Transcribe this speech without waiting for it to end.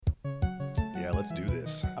let's do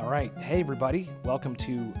this. All right. Hey, everybody. Welcome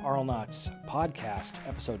to Arlnauts Podcast,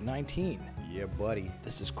 episode 19. Yeah, buddy.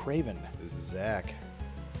 This is Craven. This is Zach.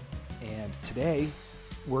 And today,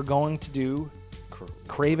 we're going to do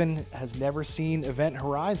Craven Has Never Seen Event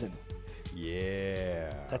Horizon.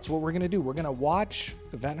 Yeah. That's what we're going to do. We're going to watch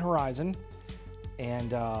Event Horizon.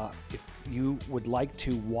 And if you would like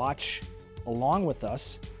to watch along with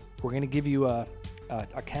us, we're going to give you a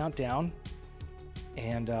countdown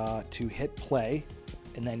and to hit play,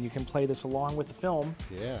 and then you can play this along with the film.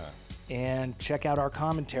 Yeah. And check out our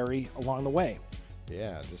commentary along the way.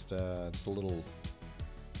 Yeah, just a little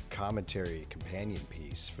commentary companion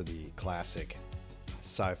piece for the classic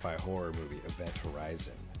sci-fi horror movie Event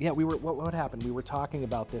Horizon. Yeah, we were. What happened? We were talking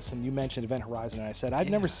about this, and you mentioned Event Horizon, and I said I'd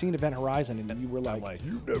never seen Event Horizon, and you were like,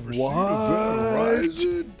 "You've never what? seen Event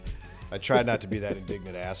Horizon?" I try not to be that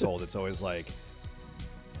indignant asshole that's always like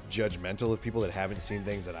judgmental of people that haven't seen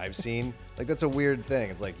things that I've seen. Like, that's a weird thing.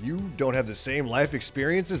 It's like, you don't have the same life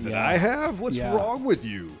experiences that I have? What's wrong with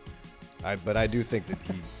you? But I do think that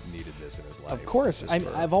he needed this in his life. Of course.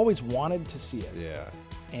 I've always wanted to see it. Yeah.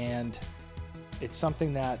 And it's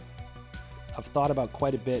something that I've thought about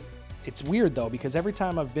quite a bit. It's weird, though, because every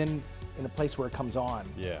time I've been in a place where it comes on,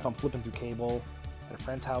 if I'm flipping through cable at a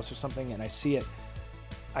friend's house or something and I see it,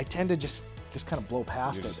 I tend to just kind of blow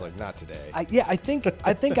past it. You're just like, not today. I think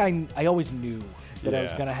I always knew that I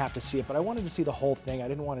was going to have to see it, but I wanted to see the whole thing. I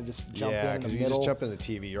didn't want to just jump in the middle. Yeah, because you just jump in the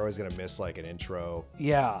TV, you're always going to miss like an intro.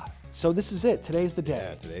 Yeah. So this is it. Today's the day.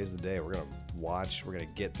 Yeah, today's the day. We're going to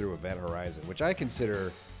get through Event Horizon, which I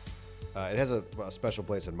consider, it has a special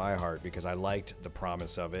place in my heart because I liked the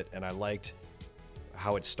promise of it and I liked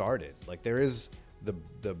how it started. Like, there is the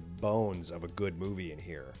bones of a good movie in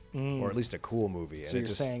here, or at least a cool movie. So you're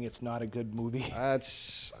saying it's not a good movie? I'm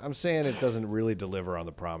saying it doesn't really deliver on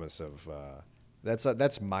the promise of.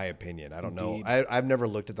 That's my opinion. I don't know. I've never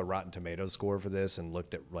looked at the Rotten Tomatoes score for this and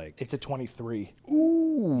looked at like. It's a 23.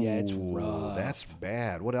 Ooh, yeah, it's rough. That's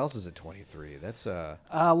bad. What else is at 23? That's a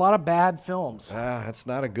lot of bad films. That's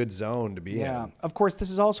not a good zone to be in. Yeah, of course.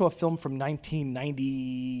 This is also a film from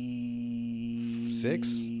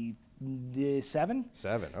 1996. 7.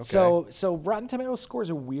 Okay. So Rotten Tomatoes scores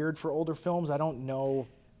are weird for older films. I don't know.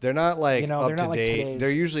 They're not like up they're to not date. Like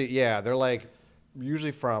they're usually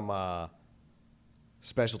usually from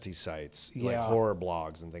specialty sites like horror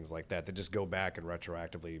blogs and things like that that just go back and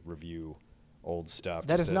retroactively review old stuff.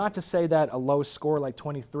 That is not to say that a low score like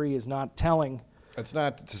 23 is not telling. It's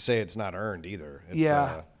not to say it's not earned either.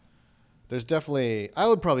 There's definitely, I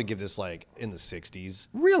would probably give this like in the 60s.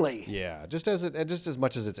 Really? Yeah, just as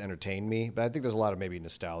much as it's entertained me, but I think there's a lot of maybe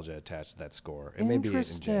nostalgia attached to that score. It may be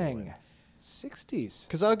ingenuine. 60s.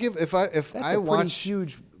 Because I'll give if That's I a watch pretty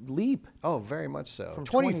huge leap. Oh, very much so. From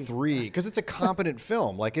 23 because it's a competent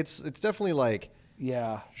film. Like it's definitely like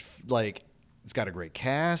like it's got a great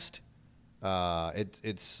cast. It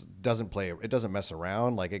doesn't mess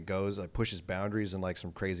around. Like it pushes boundaries in like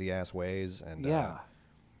some crazy ass ways and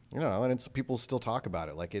and it's people still talk about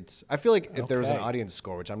it. Like I feel like if there was an audience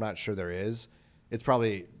score, which I'm not sure there is, it's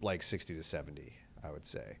probably like 60 to 70, I would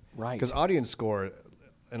say. Right. Because audience score,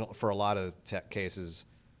 for a lot of cases,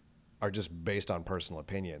 are just based on personal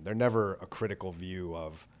opinion. They're never a critical view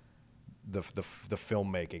of the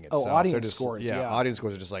filmmaking itself. Oh, audience scores. Yeah, audience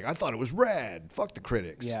scores are just like, I thought it was rad. Fuck the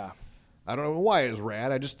critics. Yeah. I don't know why it was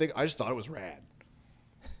rad. I just thought it was rad.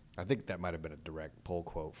 I think that might have been a direct pull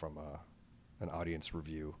quote from an audience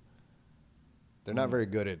review. They're not very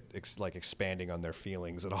good at expanding on their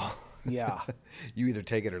feelings at all. Yeah. You either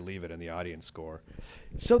take it or leave it in the audience score.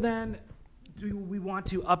 So then, do we want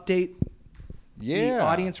to update the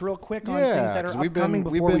audience real quick on things that are upcoming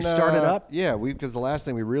before we start it up? Yeah, because the last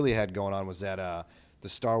thing we really had going on was that the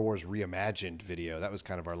Star Wars Reimagined video. That was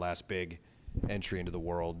kind of our last big entry into the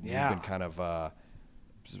world. Yeah. We've been kind of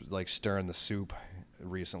like stirring the soup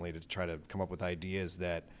recently to try to come up with ideas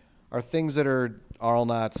that are things that are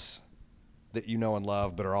Arlnauts that you know and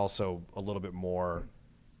love, but are also a little bit more.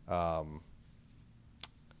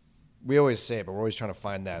 We always say it, but we're always trying to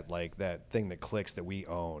find that thing that clicks that we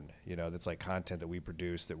own. You know, that's like content that we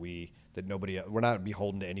produce we're not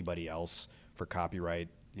beholden to anybody else for copyright,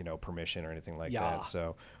 permission or anything like that.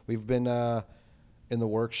 So we've been in the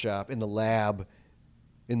workshop, in the lab,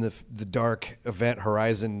 in the dark Event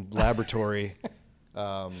Horizon laboratory.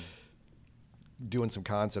 Doing some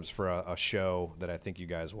concepts for a show that I think you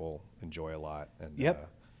guys will enjoy a lot, and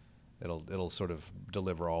it'll sort of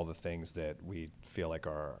deliver all the things that we feel like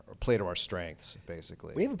play to our strengths,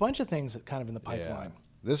 basically. We have a bunch of things kind of in the pipeline.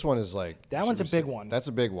 Yeah. This one is like that one's a big one. That's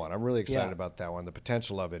a big one. I'm really excited about that one. The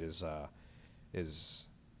potential of it is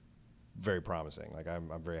very promising. Like I'm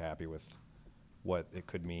very happy with what it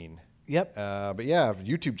could mean. Yep. But yeah,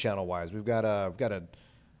 YouTube channel wise, we've got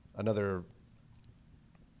another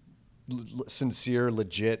sincere,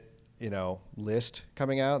 legit, list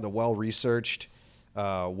coming out. The well researched,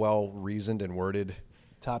 well reasoned and worded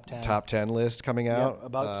top 10 list coming out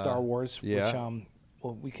about Star Wars. Yeah.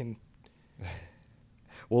 Which we can.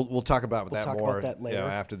 We'll talk about that more about that later.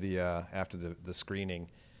 After the screening.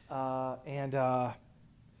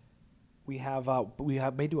 We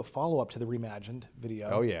may do a follow up to the reimagined video.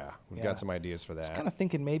 Oh yeah, we've got some ideas for that. I was kind of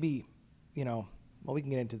thinking maybe, we can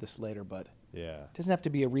get into this later, but yeah, it doesn't have to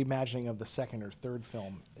be a reimagining of the second or third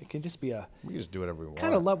film. It can just be we can just do whatever we want.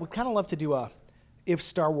 We kind of love to do if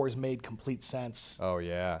Star Wars made complete sense. Oh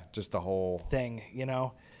yeah, just the whole thing,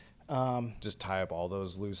 just tie up all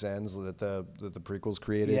those loose ends that the prequels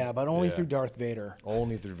created. Yeah, but only through Darth Vader.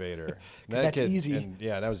 Only through Vader. That's easy. And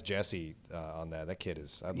that was Jesse on that. That kid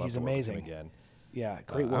is. I'd love he's to amazing. Work with him again. Yeah,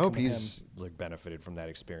 great work. I hope he's benefited from that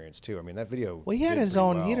experience too. I mean, that video. Well, he had his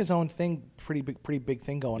own. He had his own thing, pretty big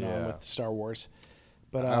thing going on with Star Wars.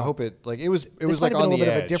 But I hope it was like on the edge. A little bit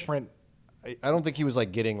of a different. I don't think he was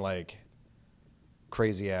getting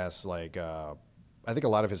crazy ass I think a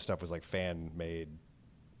lot of his stuff was fan made.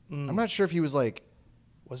 I'm not sure if he was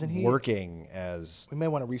wasn't he working as. We may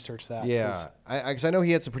want to research that. Yeah, because I know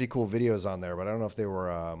he had some pretty cool videos on there, but I don't know if they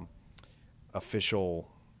were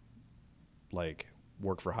official,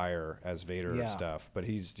 work for hire as Vader and stuff. But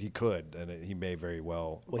he could, and he may very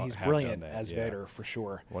well. Well, he's brilliant as Vader for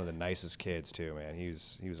sure. One of the nicest kids too, man. He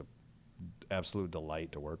was an absolute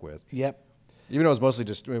delight to work with. Yep. Even though it was mostly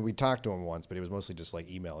just, we talked to him once, but it was mostly just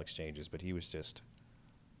email exchanges. But he was just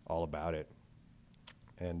all about it.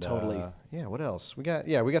 And totally. What else we got?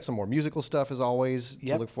 Yeah, we got some more musical stuff as always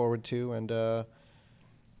to look forward to, and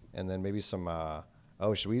then maybe some.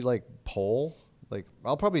 Should we poll?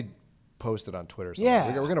 I'll probably post it on Twitter.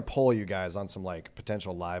 Yeah, we're gonna poll you guys on some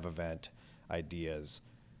potential live event ideas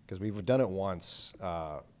because we've done it once.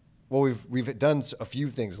 We've done a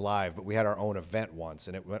few things live, but we had our own event once,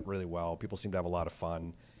 and it went really well. People seemed to have a lot of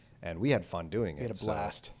fun, and we had fun doing it. We had a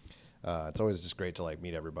blast. It's always just great to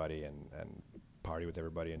meet everybody and party with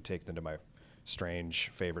everybody and take them to my strange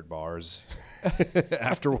favorite bars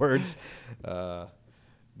afterwards.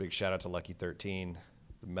 Big shout out to Lucky 13,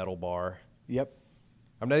 the metal bar. Yep.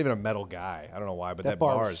 I'm not even a metal guy. I don't know why, but that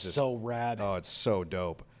bar is just so rad. Oh, it's so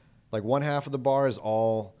dope. One half of the bar is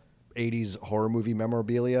all 80s horror movie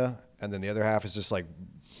memorabilia, and then the other half is just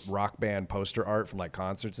rock band poster art from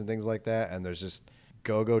concerts and things like that. And there's just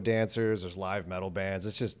go-go dancers, there's live metal bands.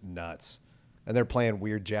 It's just nuts. And they're playing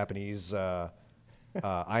weird Japanese.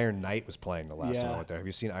 Iron Knight was playing the last time I went there. Have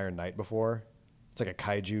you seen Iron Knight before? It's a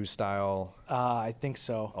kaiju style. I think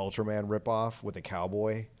so. Ultraman ripoff with a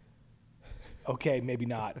cowboy. Okay, maybe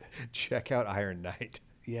not. Check out Iron Knight.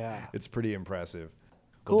 Yeah, it's pretty impressive.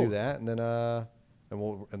 Cool. We'll do that, and then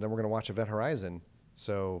we're gonna watch Event Horizon.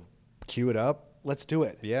 So cue it up. Let's do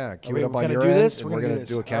it. Yeah, cue it up on your end. And we're gonna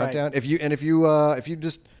do a countdown. Right. If you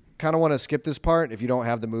just kind of want to skip this part, if you don't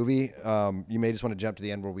have the movie, you may just want to jump to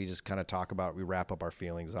the end where we just kind of talk about, we wrap up our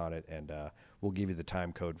feelings on it, and we'll give you the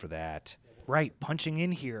time code for that. Right, punching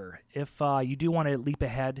in here. If you do want to leap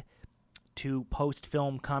ahead to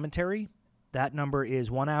post-film commentary, that number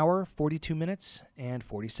is 1 hour, 42 minutes, and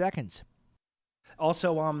 40 seconds.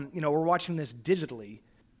 Also, we're watching this digitally,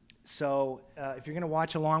 so if you're going to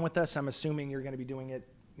watch along with us, I'm assuming you're going to be doing it,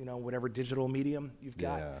 whatever digital medium you've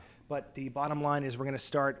got. Yeah. But the bottom line is we're going to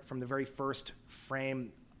start from the very first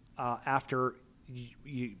frame after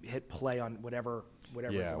you hit play on whatever.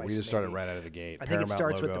 Yeah, we just started right out of the gate. I think it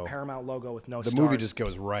starts with the Paramount logo with no stars. The movie just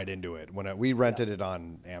goes right into it. When we rented it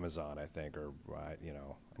on Amazon, I think, or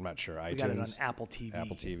I'm not sure. We got it on Apple TV.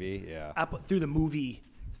 Apple TV, yeah.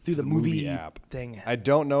 Through the movie app thing. I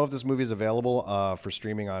don't know if this movie is available for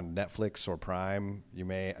streaming on Netflix or Prime. You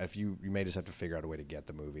may just have to figure out a way to get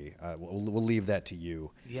the movie. We'll leave that to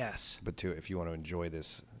you. Yes. But if you want to enjoy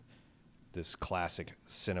this classic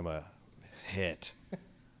cinema hit,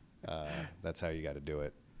 that's how you got to do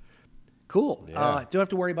it. Cool. Yeah. Don't have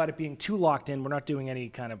to worry about it being too locked in. We're not doing any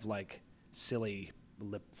kind of silly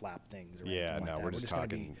lip flap things. Or yeah, no, we're just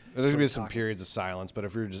talking. There's gonna be some periods of silence, but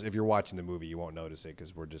if you're watching the movie, you won't notice it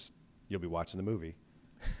because you'll be watching the movie.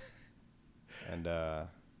 And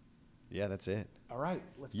that's it. All right,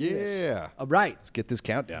 let's do this. Yeah. All right, let's get this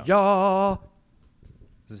countdown. Yeah.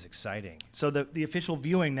 This is exciting. So the official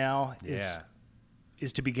viewing now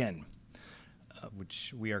is to begin.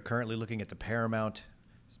 Which we are currently looking at the Paramount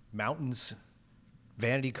Mountains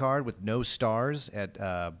vanity card with no stars at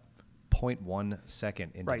 0.1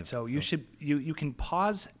 second into right. So you can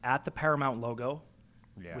pause at the Paramount logo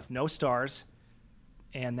with no stars,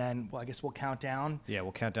 And then, well, I guess we'll count down. Yeah,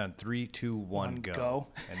 we'll count down 3, 2, 1, go.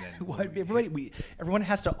 And then everyone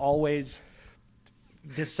has to always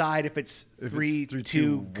decide if it's 3,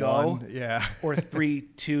 2, go. Yeah. Or 3,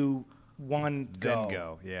 2, 1, go. Then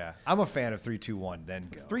go. Yeah. I'm a fan of 3, 2, 1, then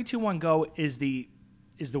go. 3, 2, 1, go is the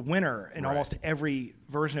winner in almost every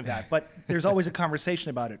version of that. But there's always a conversation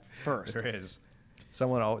about it first. There is.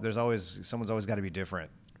 Someone's always got to be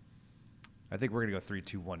different. I think we're going to go 3,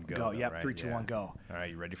 2, 1, go. Go, yep, right? 3, 2, 1, go. All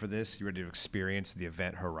right, you ready for this? You ready to experience the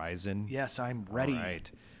Event Horizon? Yes, I'm ready. All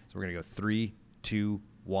right. So we're going to go 3, 2,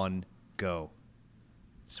 1, go.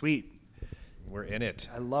 Sweet. We're in it.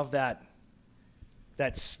 I love that.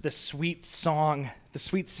 That's the sweet song, the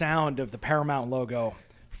sweet sound of the Paramount logo.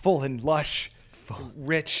 Full and lush,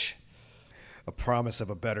 rich. A promise of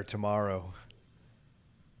a better tomorrow.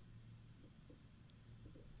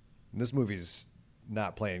 And this movie's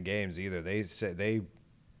not playing games either. They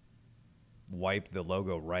wiped the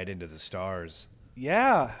logo right into the stars.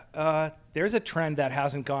 Yeah, there's a trend that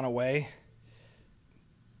hasn't gone away.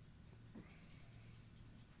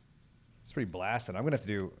 It's pretty blasted. I'm gonna have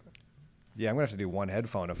to do one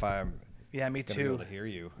headphone if I'm me gonna too. be able to hear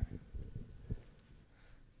you.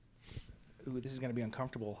 Ooh, this is gonna be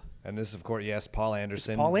uncomfortable. And this, of course, yes, Paul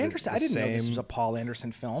Anderson. Paul Anderson. I didn't know this was a Paul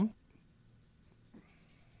Anderson film.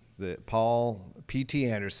 The Paul P.T.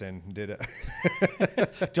 Anderson did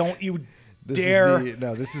it. Don't you dare!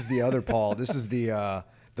 This is the other Paul. This is the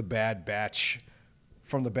Bad Batch,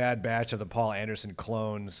 from the Bad Batch of the Paul Anderson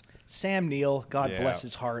clones. Sam Neill, God bless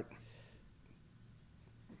his heart.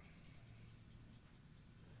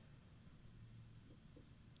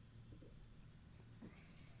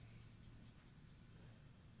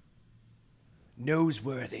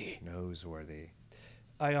 Noseworthy.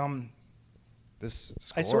 I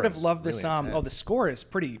sort of love this. Really the score is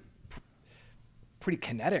pretty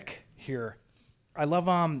kinetic here. I love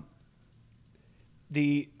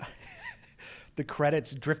the the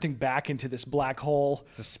credits drifting back into this black hole.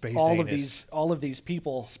 It's a space all of these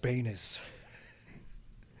people. Spanus.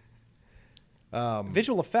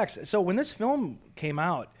 Visual effects. So when this film came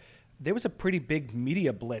out, there was a pretty big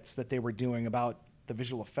media blitz that they were doing about the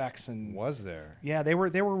visual effects. And was there? Yeah, they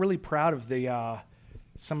were really proud of the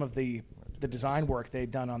some of the design work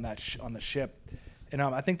they'd done on that on the ship. And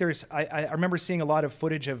I think I remember seeing a lot of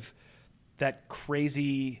footage of that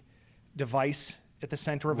crazy device at the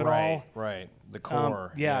center of it all. Right, the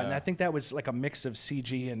core. And I think that was like a mix of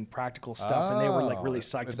CG and practical stuff, and they were like really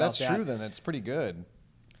psyched about that. If that's true, then it's pretty good.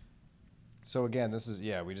 So again, this is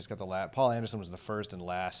we just got the Paul Anderson was the first and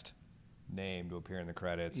last name to appear in the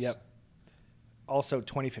credits. Yep. Also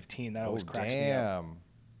 2015. That always cracks me up.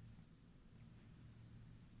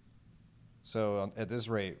 So at this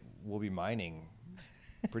rate, we'll be mining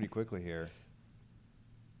pretty quickly here.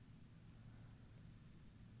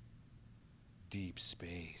 Deep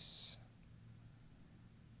space.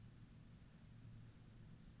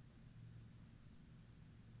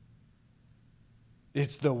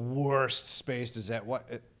 It's the worst space. Is that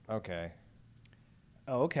what? Okay.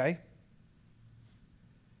 Oh, okay.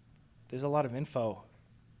 There's a lot of info.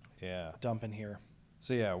 Yeah. Dumping here.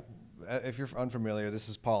 So if you're unfamiliar, this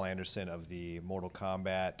is Paul Anderson of the Mortal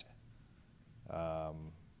Kombat,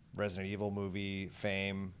 Resident Evil movie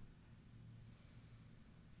fame.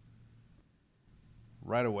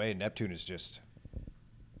 Right away, Neptune is just,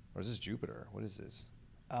 or is this Jupiter? What is this?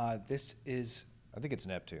 This is. I think it's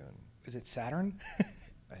Neptune. Is it Saturn?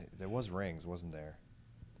 There was rings, wasn't there?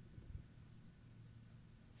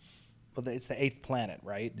 Well, it's the 8th planet,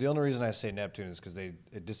 right? The only reason I say Neptune is because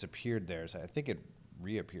it disappeared there, so I think it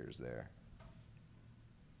reappears there.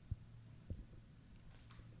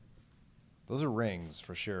 Those are rings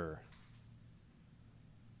for sure.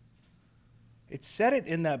 It said it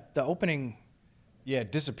in the opening. Yeah,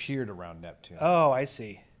 it disappeared around Neptune. Oh, I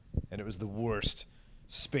see. And it was the worst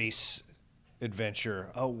space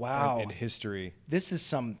adventure. Oh, wow. in history. This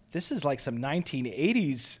is like some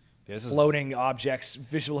 1980s floating objects,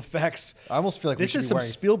 visual effects. I almost feel like this is some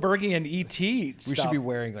Spielbergian E.T. stuff. We should be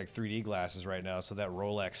wearing like 3D glasses right now so that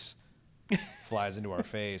Rolex flies into our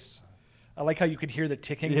face. I like how you could hear the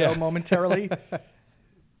ticking though momentarily.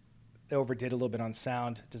 They overdid a little bit on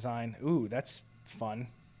sound design. Ooh, that's fun.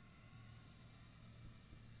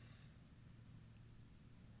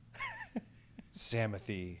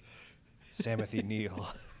 Samothy Neal.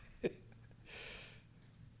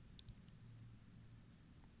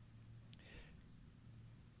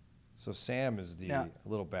 So Sam is a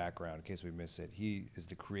little background in case we miss it. He is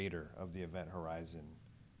the creator of the Event Horizon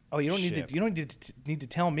Oh, you don't need to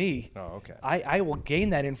tell me. Oh, okay. I will gain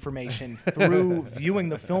that information through viewing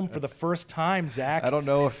the film for the first time, Zach. I don't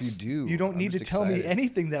know if you do. You don't need to tell me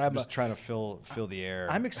anything that I'm just trying to fill the air.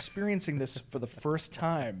 I'm experiencing this for the first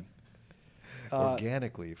time.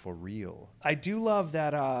 Organically, for real. I do love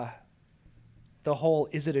that the whole,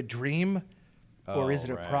 is it a dream or is it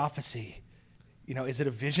a prophecy? You know, is it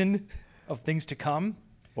a vision of things to come?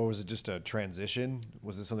 Or was it just a transition?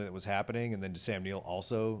 Was it something that was happening and then Sam Neill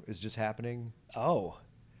also is just happening? Oh,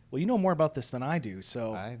 well, you know more about this than I do,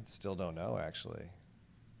 so. I still don't know, actually.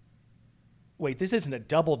 Wait, this isn't a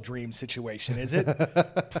double dream situation, is it?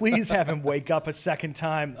 Please have him wake up a second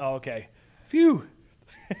time. Oh, okay. Phew.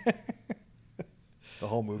 The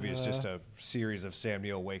whole movie is just a series of Sam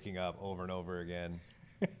Neill waking up over and over again.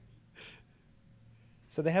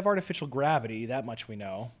 So they have artificial gravity, that much we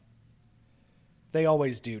know. They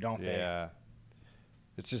always do, don't they? Yeah.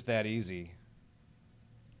 It's just that easy.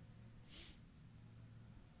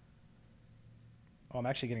 Oh, I'm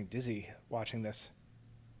actually getting dizzy watching this.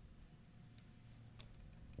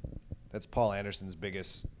 That's Paul Anderson's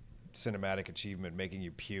biggest cinematic achievement, making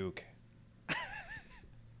you puke.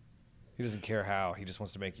 He doesn't care how. He just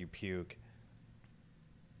wants to make you puke.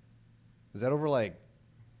 Is that over, like,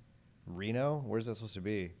 Reno? Where's that supposed to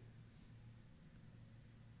be?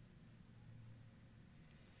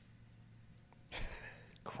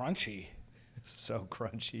 Crunchy. So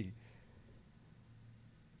crunchy.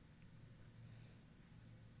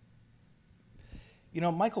 You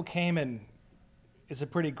know, Michael Kamen is a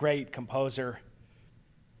pretty great composer.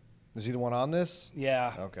 Is he the one on this?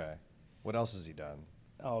 Yeah. Okay. What else has he done?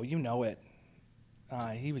 Oh, you know it.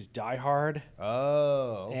 He was Die Hard.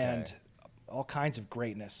 Oh, okay. And all kinds of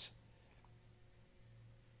greatness.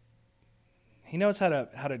 He knows how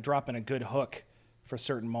to drop in a good hook for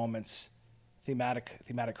certain moments.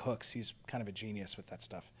 Thematic hooks. He's kind of a genius with that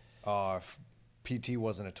stuff. If PT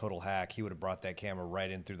wasn't a total hack, he would have brought that camera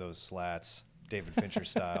right in through those slats, David Fincher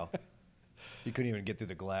style. He couldn't even get through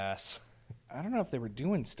the glass. I don't know if they were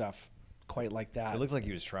doing stuff quite like that. It looked like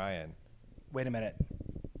he was trying. Wait a minute.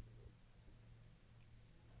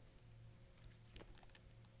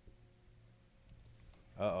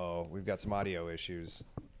 Uh-oh, we've got some audio issues.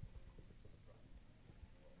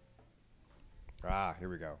 Ah, here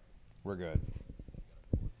we go. We're good.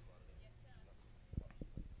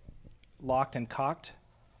 Locked and cocked.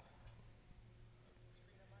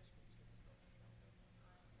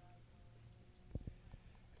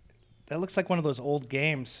 That looks like one of those old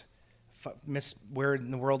games. Miss, where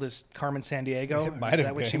in the world is Carmen Sandiego? It might is have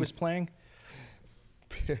that what she been. was playing?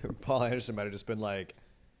 Paul Anderson might have just been like,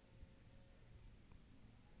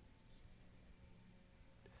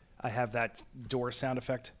 I have that door sound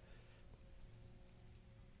effect.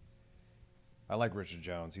 I like Richard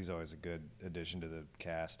Jones. He's always a good addition to the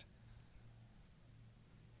cast.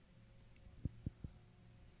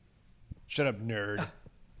 Shut up, nerd.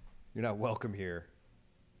 You're not welcome here.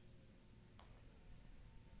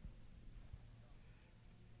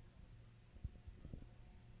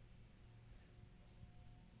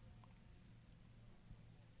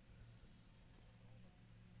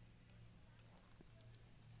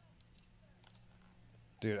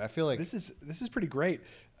 Dude, I feel like This is pretty great.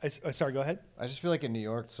 Sorry, go ahead. I just feel like in New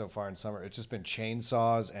York so far in summer, it's just been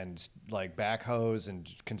chainsaws and like backhoes and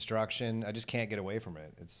construction. I just can't get away from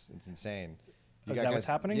it. It's insane. Is that what's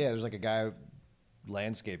happening? Yeah, there's like a guy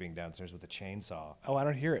landscaping downstairs with a chainsaw. Oh, I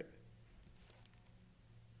don't hear it.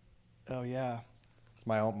 Oh yeah.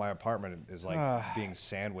 My apartment is like being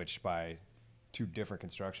sandwiched by two different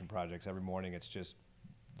construction projects. Every morning it's just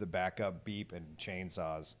the backup beep and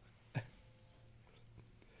chainsaws.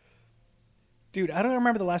 Dude, I don't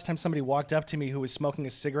remember the last time somebody walked up to me who was smoking a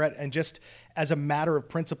cigarette and just, as a matter of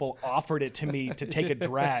principle, offered it to me to take a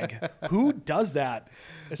drag. Who does that?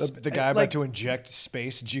 The guy about to inject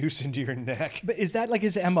space juice into your neck. But is that like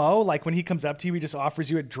his MO? Like when he comes up to you, he just offers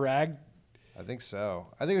you a drag? I think so.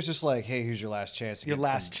 I think it's just like, hey, here's your last chance to Your get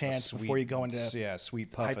last a chance sweet, before you go into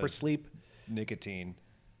sweet puff hyper of sleep. nicotine.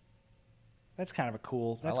 That's kind of a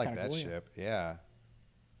cool. I That's like kind of that cool. ship. Yeah.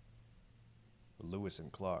 Lewis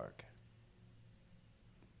and Clark.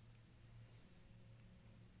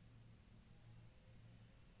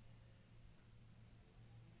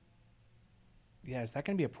 Yeah, is that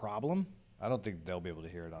going to be a problem? I don't think they'll be able to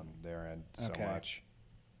hear it on their end so Okay. much.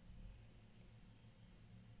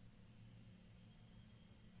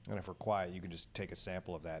 And if we're quiet, you can just take a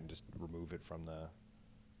sample of that and just remove it from the...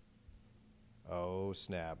 Oh,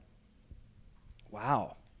 snap.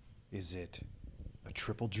 Wow. Is it a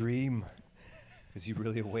triple dream? Is he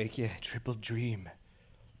really awake yet? Triple dream.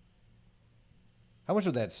 How much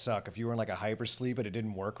would that suck if you were in like a hypersleep and it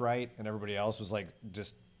didn't work right and everybody else was like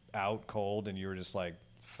just out cold and you were just like,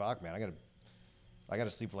 fuck, man, I gotta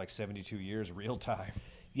sleep for like 72 years real time.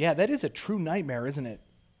 Yeah, that is a true nightmare, isn't it?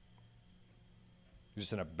 You're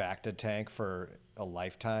just in a Bacta tank for a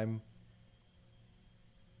lifetime.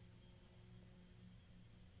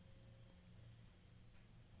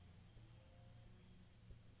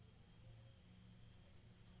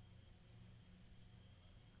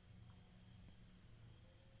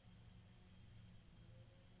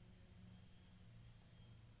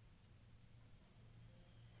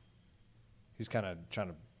 He's kind of trying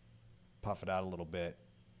to puff it out a little bit.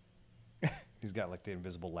 He's got like the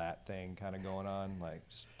invisible lat thing kind of going on. Like,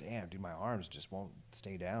 just, damn, dude, my arms just won't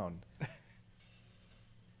stay down.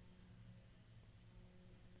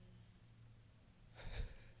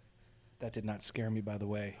 That did not scare me, by the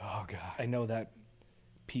way. Oh, God. I know that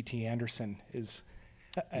P.T. Anderson is...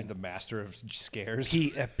 He's the master of scares.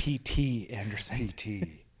 P.T. Anderson.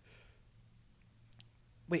 P.T.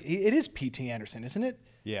 Wait, it is P.T. Anderson, isn't it?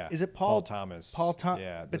 Yeah. Is it Paul Thomas? Paul Thomas.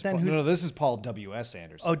 Yeah. But then no, this is Paul W.S.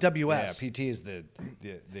 Anderson. Oh, W.S. Yeah, P.T. is the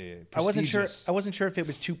I wasn't sure if it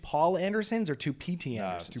was two Paul Andersons or two P.T.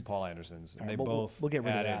 Andersons. No, it's two Paul Andersons. And right, they both we'll get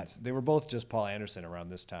rid of that. They were both just Paul Anderson around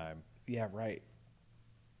this time. Yeah, right.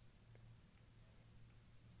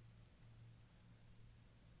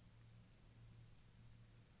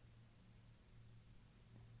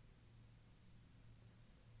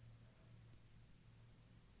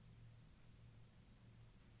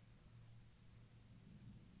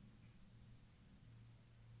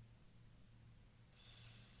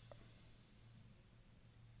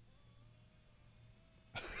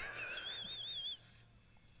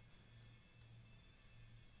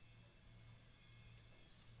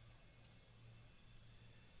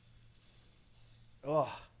 Oh,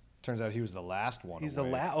 turns out he was the last one. He's away.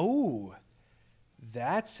 the last. Oh,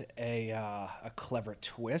 that's a clever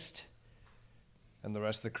twist. And the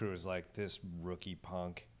rest of the crew is like, this rookie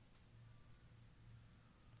punk.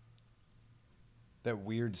 That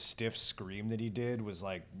weird stiff scream that he did was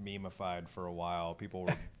like memeified for a while. People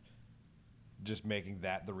were just making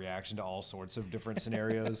that the reaction to all sorts of different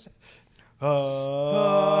scenarios.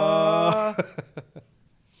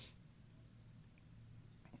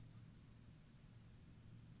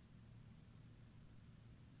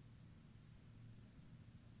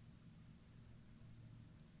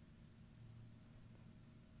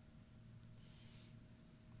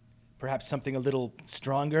 Perhaps something a little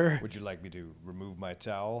stronger. Would you like me to remove my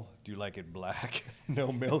towel? Do you like it black?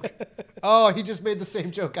 No milk? Oh, he just made the same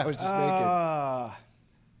joke I was just making.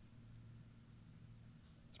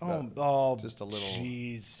 Just a little.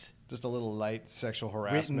 Jeez. Just a little light sexual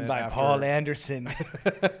harassment. Written by Paul Anderson.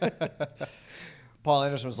 Paul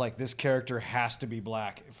Anderson was like, this character has to be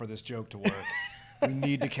black for this joke to work. We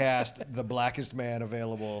need to cast the blackest man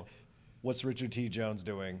available. What's Richard T. Jones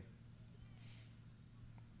doing?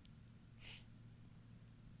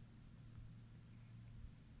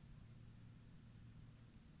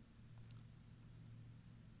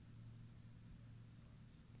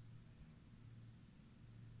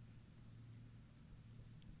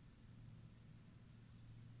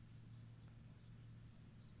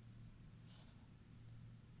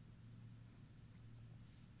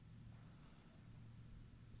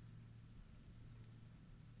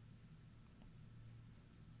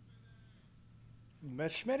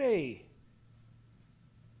 Schmitty.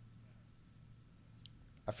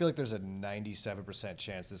 I feel like there's a 97%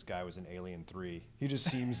 chance this guy was in Alien 3. He just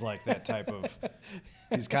seems like that type of...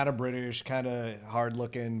 He's kind of British, kind of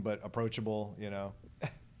hard-looking, but approachable, you know?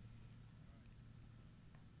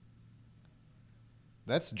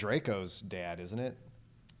 That's Draco's dad, isn't it?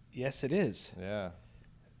 Yes, it is. Yeah.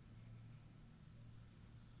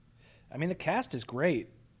 I mean, the cast is great.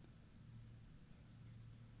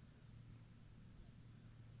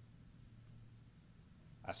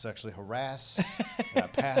 I sexually harass, I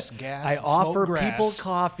pass gas, I offer grass. people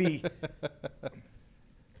coffee.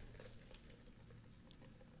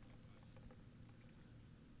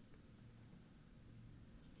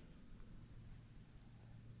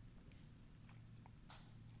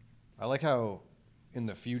 I like how in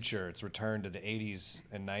the future it's returned to the 80s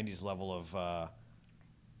and 90s level of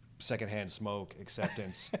secondhand smoke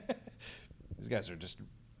acceptance. These guys are just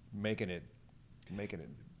making it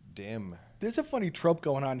dim. There's a funny trope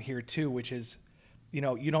going on here too, which is, you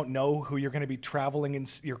don't know who you're going to be traveling in,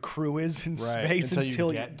 your crew is in space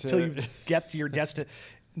until you get to your destination,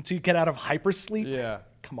 until you get out of hypersleep. Yeah.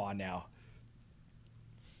 Come on now.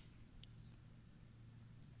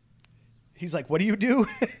 He's like, what do you do?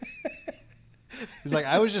 He's like,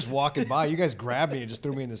 I was just walking by. You guys grabbed me and just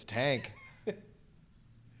threw me in this tank.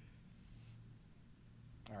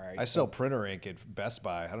 right. I sell printer ink at Best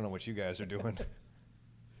Buy. I don't know what you guys are doing.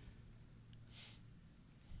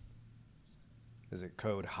 Is it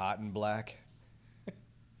code hot and black?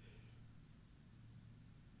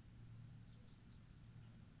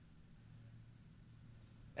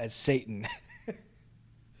 As Satan.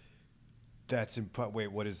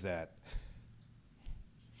 Wait, what is that?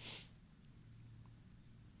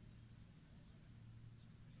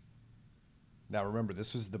 Now remember,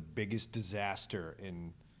 this was the biggest disaster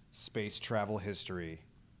in space travel history.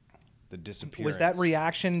 The disappearance. Was that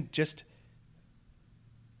reaction just...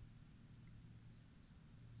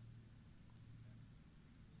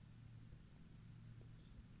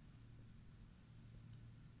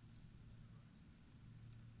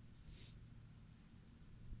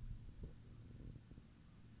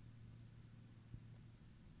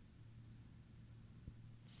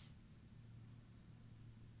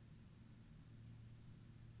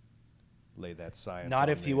 Lay that science. Not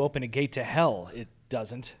if you open a gate to hell, it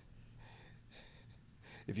doesn't.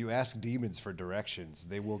 If you ask demons for directions,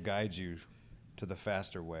 they will guide you to the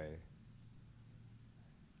faster way.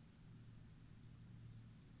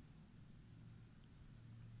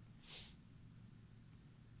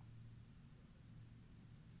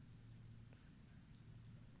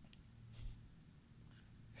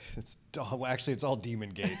 Actually, it's all demon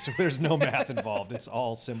gates. So there's no math involved. It's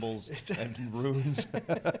all symbols and runes.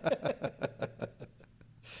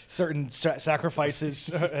 Certain sacrifices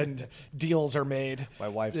and deals are made. My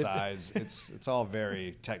wife's eyes. It's all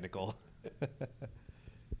very technical.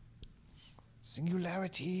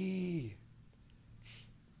 Singularity.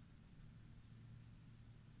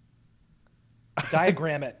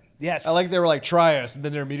 Diagram it. Yes. I like they were like, try us, and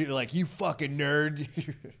then they're immediately like, you fucking nerd.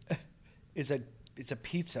 It's a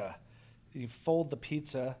pizza. You fold the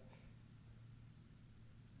pizza.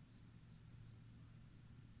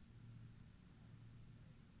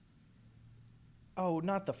 Oh,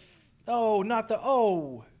 not the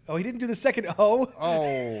O. Oh, he didn't do the second O.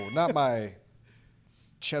 Oh, not my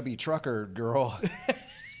chubby trucker girl.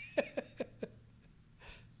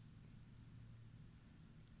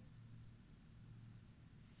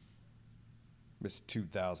 Miss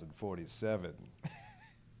 2047.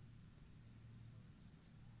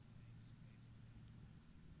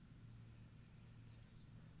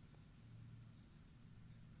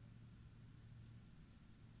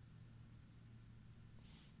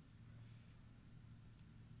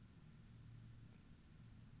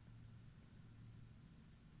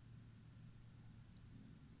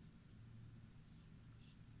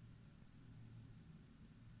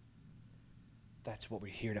 That's what we're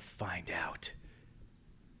here to find out.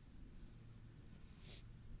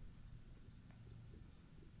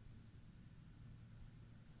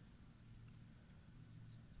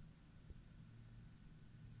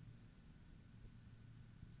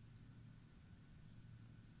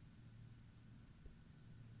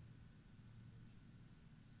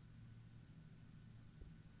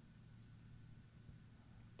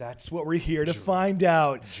 That's what we're here to find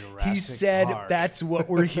out. Jurassic he said Park. that's what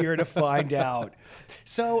we're here to find out.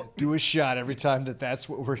 So do a shot every time that's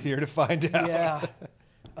what we're here to find out. Yeah.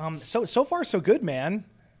 So far so good, man.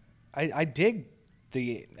 I dig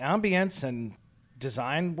the ambience and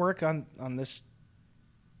design work on this.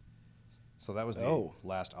 So that was the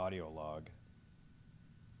last audio log.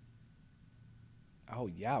 Oh,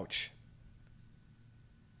 youch.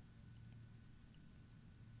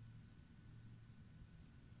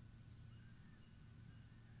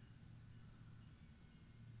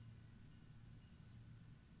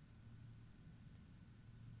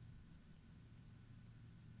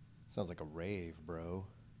 Sounds like a rave, bro.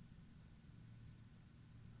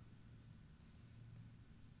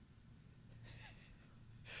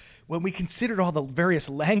 When we considered all the various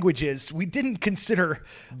languages, we didn't consider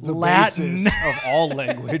The Latin. basis of all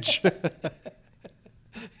language.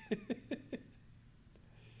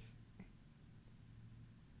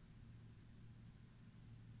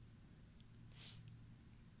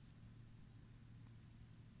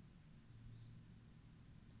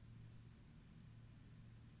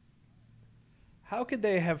 How could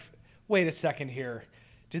they have? Wait a second here.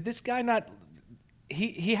 Did this guy not?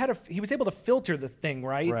 He was able to filter the thing,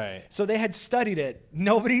 right? Right. So they had studied it.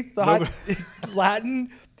 Nobody thought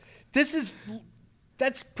Latin.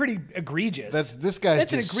 That's pretty egregious. This guy's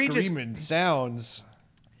That's just screaming sounds.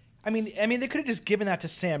 I mean, they could have just given that to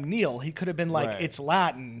Sam Neill. He could have been like, Right. "It's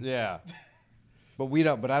Latin." Yeah. But we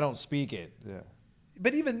don't. But I don't speak it. Yeah.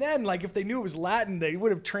 But even then, like, if they knew it was Latin, they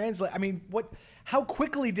would have translated. I mean, what? How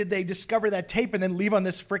quickly did they discover that tape and then leave on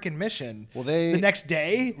this freaking mission? Well, the next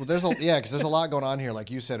day. Well, because there's a lot going on here. Like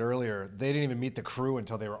you said earlier, they didn't even meet the crew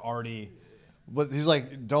until they were already But he's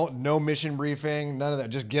like, no mission briefing, none of that.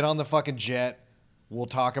 Just get on the fucking jet. We'll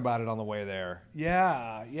talk about it on the way there.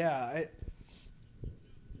 Yeah.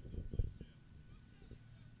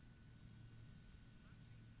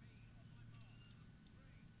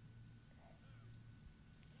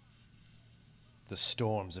 The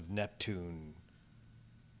storms of Neptune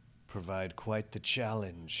provide quite the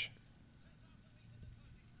challenge.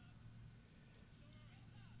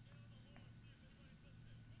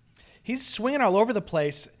 He's swinging all over the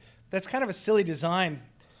place. That's kind of a silly design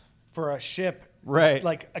for a ship. Right. It's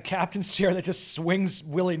like a captain's chair that just swings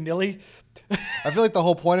willy-nilly. I feel like the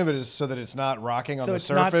whole point of it is so that it's not rocking on the surface.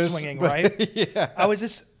 So it's not swinging, right? Yeah. I was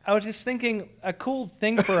just thinking a cool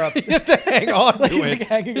thing for a... He has to hang on to He's it. like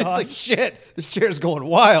hanging on. It's like, shit, this chair's going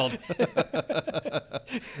wild.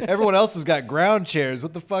 Everyone else has got ground chairs.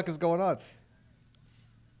 What the fuck is going on?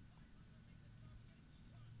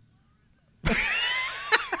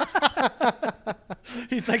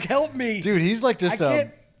 He's like, help me. Dude, he's like just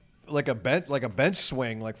like a bench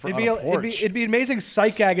swing, like for on a porch. It'd be an amazing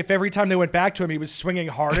sight gag if every time they went back to him, he was swinging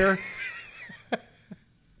harder.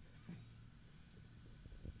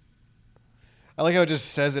 I like how it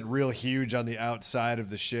just says it real huge on the outside of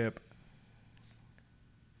the ship.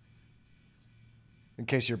 In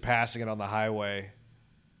case you're passing it on the highway.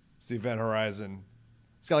 It's the Event Horizon.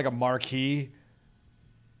 It's got like a marquee.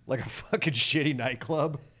 Like a fucking shitty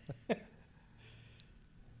nightclub.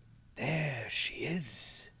 There she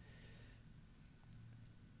is.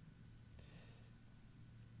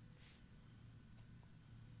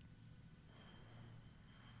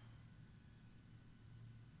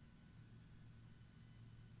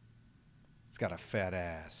 It's got a fat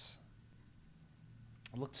ass.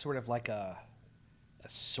 It looked sort of like a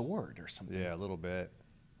sword or something. Yeah, a little bit.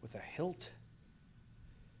 With a hilt.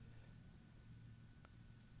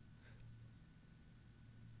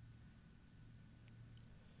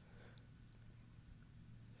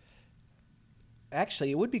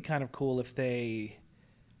 Actually, it would be kind of cool if they,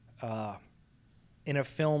 in a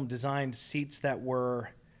film, designed seats that were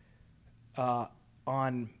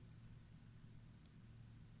on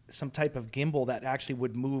some type of gimbal that actually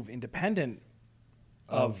would move independent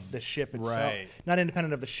of the ship itself. Right. Not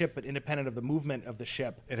independent of the ship, but independent of the movement of the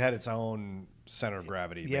ship. It had its own center of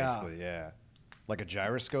gravity, basically, yeah. Like a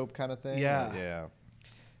gyroscope kind of thing? Yeah. Yeah.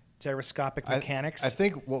 Gyroscopic mechanics. I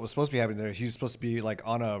think what was supposed to be happening there, he's supposed to be like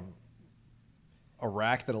on a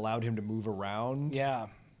rack that allowed him to move around. Yeah.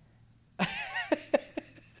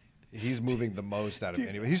 He's moving the most out of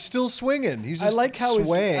anybody. He's still swinging. He's just I like how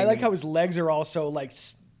swaying. his legs are also like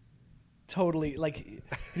totally like he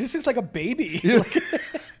just looks like a baby.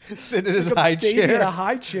 Sitting in his like high baby chair. in a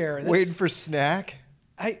high chair. Waiting for snack.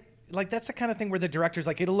 That's the kind of thing where the director's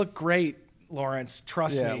like, it'll look great, Lawrence.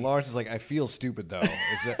 Trust me. Yeah, Lawrence is like, I feel stupid though.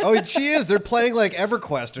 She is. They're playing like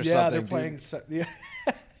EverQuest or something. Yeah, they're playing. Yeah.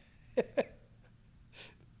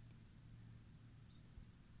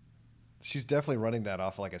 She's definitely running that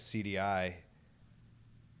off like a CDI.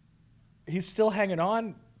 He's still hanging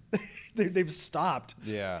on. They've stopped.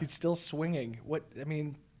 Yeah. He's still swinging.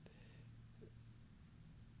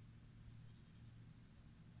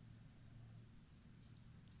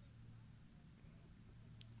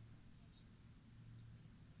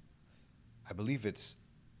 I believe it's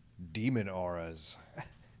demon auras.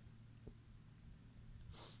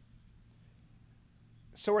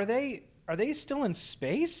 So are they still in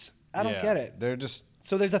space? I don't get it. They're just...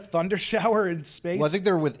 So there's a thunder shower in space? Well, I think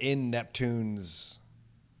they're within Neptune's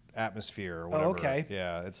atmosphere or whatever. Oh, okay.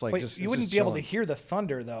 Yeah, it's like you wouldn't be able to hear the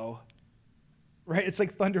thunder though, right? It's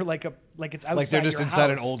like thunder, like it's outside. Like they're just your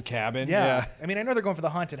inside house. an old cabin. Yeah. I mean, I know they're going for the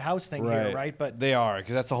haunted house thing here, right? But they are,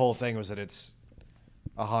 because that's the whole thing, was that it's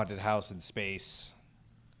a haunted house in space.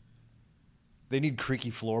 They need creaky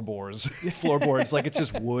floorboards. Like it's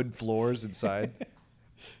just wood floors inside.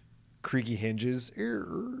 Creaky hinges.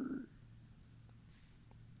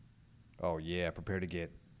 Oh yeah, prepare to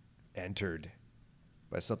get entered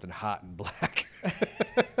by something hot and black.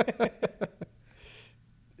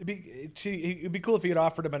 It'd be cool if he had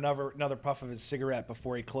offered him another puff of his cigarette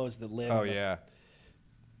before he closed the lid. Oh yeah.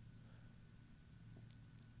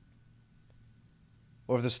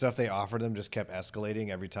 Or if the stuff they offered them just kept escalating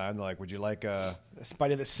every time. They're like, would you like a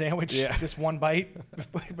bite of the sandwich? Yeah. Just one bite?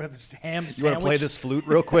 This ham sandwich? You want to play this flute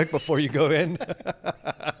real quick before you go in?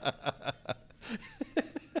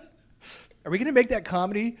 Are we going to make that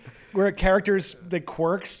comedy where characters, the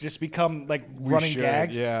quirks, just become like running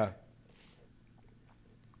gags? Yeah.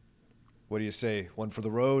 What do you say? One for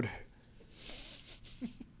the road?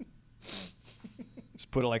 Just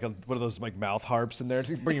put like one of those like mouth harps in there.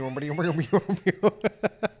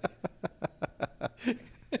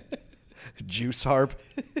 Juice harp.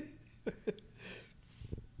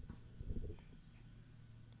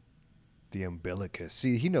 The umbilicus.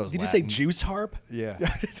 See, he knows Did Latin. you say juice harp? Yeah.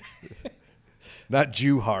 Not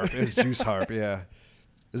Jew harp. It's juice harp, yeah.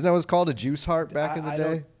 Isn't that what it's called, a juice harp back in the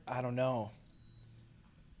day? I don't know.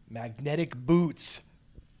 Magnetic boots.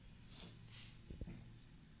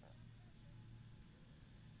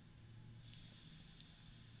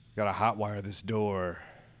 Gotta hotwire this door.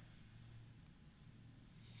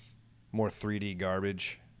 More 3D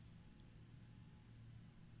garbage.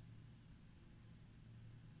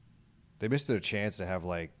 They missed their chance to have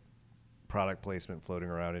like product placement floating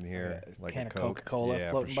around in here, like can a of Coke. Coca-Cola yeah,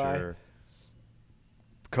 floating for by. sure.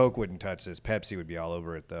 Coke wouldn't touch this. Pepsi would be all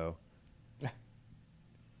over it, though.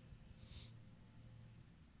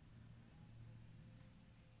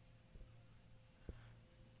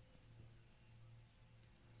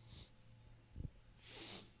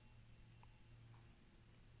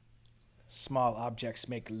 Small objects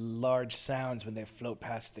make large sounds when they float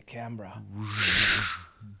past the camera.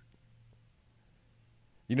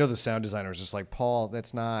 You know, the sound designer is just like, Paul,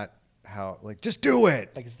 that's not how, like, just do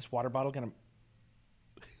it. Like, is this water bottle going to...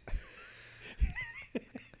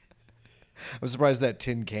 I'm surprised that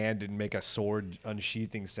tin can didn't make a sword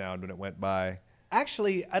unsheathing sound when it went by.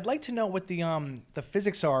 Actually, I'd like to know what the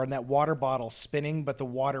physics are in that water bottle spinning, but the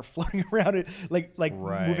water floating around it, like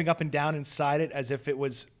Right. moving up and down inside it as if it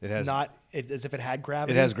was as if it had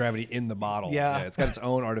gravity. It has gravity in the bottle. Yeah. It's got its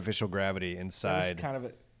own artificial gravity That inside. was kind of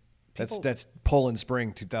a... That's Poland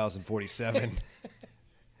Spring 2047.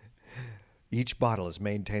 Each bottle is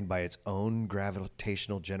maintained by its own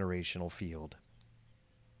gravitational generational field.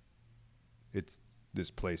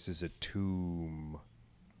 This place is a tomb.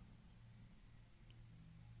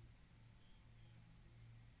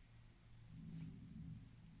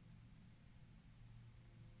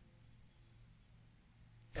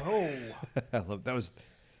 Oh. I love that was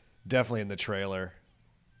definitely in the trailer.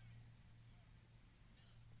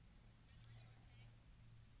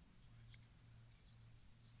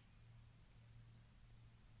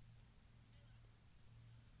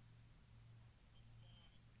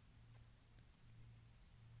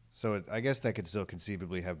 So I guess that could still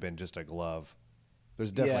conceivably have been just a glove.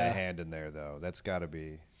 There's definitely a hand in there, though. That's got to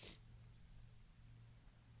be.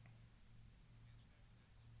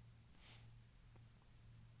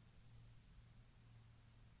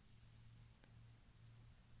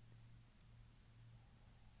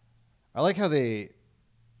 I like how they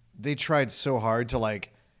tried so hard to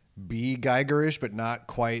like be Geigerish, but not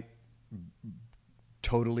quite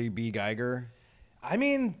totally be Geiger. I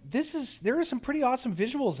mean, there are some pretty awesome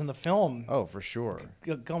visuals in the film. Oh, for sure.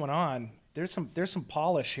 Going on. There's some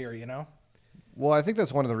polish here, you know? Well, I think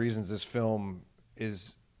that's one of the reasons this film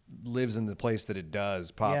lives in the place that it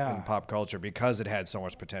does in pop culture, because it had so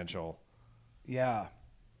much potential. Yeah.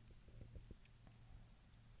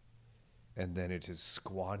 And then it is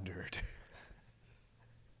squandered.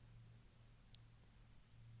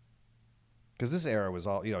 Because this era was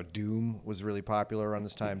all, Doom was really popular around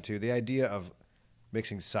this time too. The idea of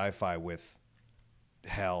mixing sci-fi with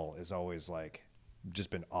hell is always like just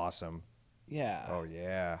been awesome. Yeah. Oh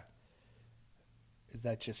yeah. Is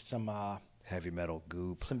that just some heavy metal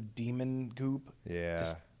goop? Some demon goop? Yeah.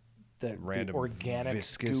 Just the random organic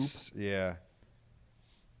viscous goop? Yeah.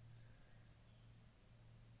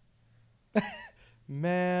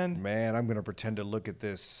 Man, I'm going to pretend to look at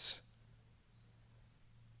this.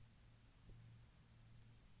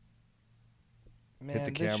 Man, Hit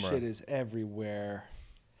the this camera. shit is everywhere.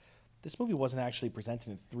 This movie wasn't actually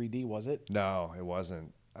presented in 3D, was it? No, it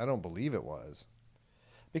wasn't. I don't believe it was.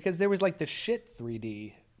 Because there was like the shit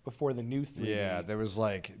 3D before the new 3D. Yeah, there was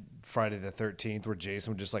like Friday the 13th where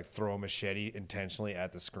Jason would just like throw a machete intentionally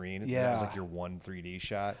at the screen. Yeah. That was like your one 3D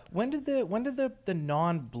shot. When did the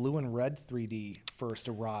non-blue and red 3D first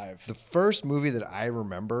arrive? The first movie that I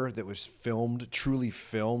remember that was truly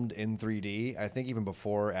filmed in 3D, I think even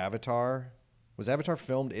before Avatar. Was Avatar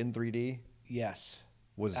filmed in 3D? Yes.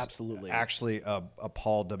 Was absolutely actually a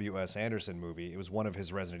Paul W.S. Anderson movie. It was one of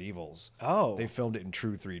his Resident Evils. Oh. They filmed it in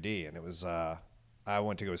true 3D, and it was I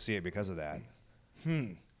went to go see it because of that.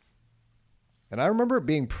 And I remember it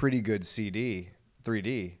being pretty good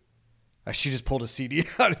 3D. She just pulled a CD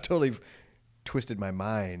out and totally twisted my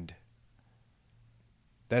mind.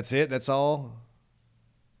 That's it? That's all?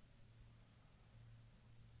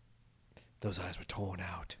 Those eyes were torn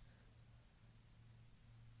out.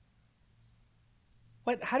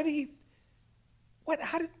 What? How did he... What?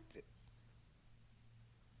 How did...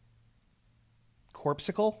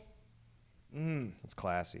 Corpsicle? That's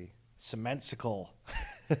classy. Cementsicle.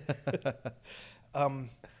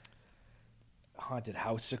 Haunted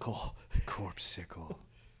houseicle. Corpsicle.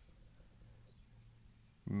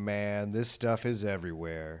 Man, this stuff is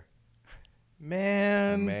everywhere.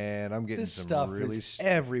 Man, I'm getting this some stuff really is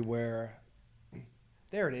everywhere.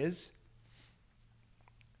 There it is.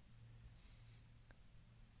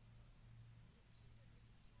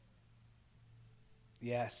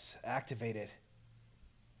 Yes, activate it.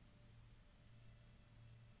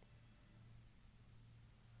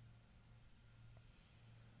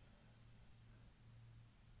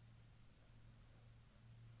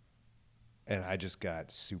 And I just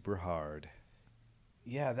got super hard.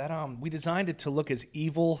 Yeah, that we designed it to look as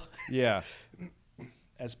evil Yeah.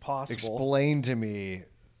 as possible. Explain to me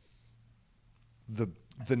the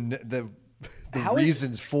How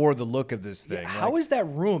reasons for the look of this thing. Yeah, how is that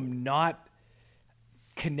room not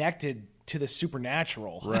connected to the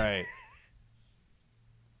supernatural? Right.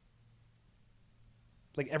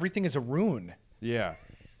 Like everything is a rune. Yeah.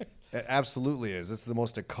 It absolutely is. It's the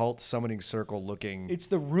most occult summoning circle looking. It's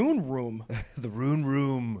the rune room. The rune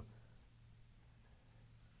room.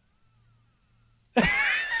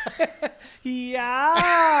 Yeah.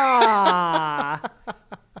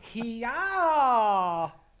 Yeah.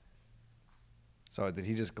 So did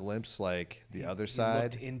he just glimpse like the other He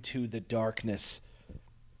side? looked into the darkness.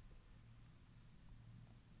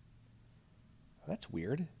 That's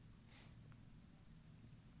weird.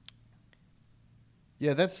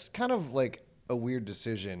 Yeah, that's kind of like a weird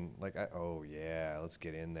decision. Like, oh yeah, let's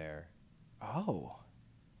get in there. Oh.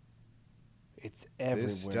 It's everywhere.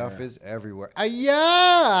 This stuff is everywhere.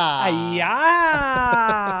 Yeah.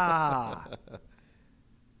 Yeah.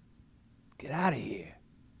 Get out of here.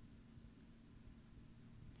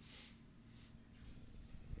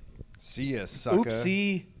 See ya, sucker.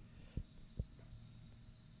 Oopsie.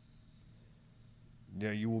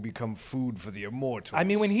 Yeah, you will become food for the immortals. I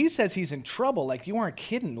mean, when he says he's in trouble, like you aren't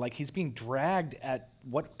kidding. Like he's being dragged at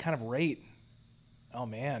what kind of rate? Oh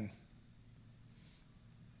man.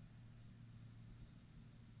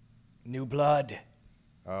 New blood.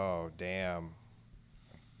 Oh, damn.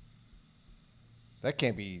 That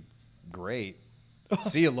can't be great.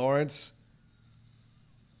 See you, Lawrence.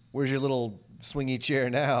 Where's your little swingy chair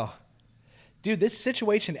now? Dude, this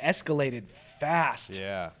situation escalated fast.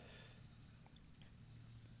 Yeah.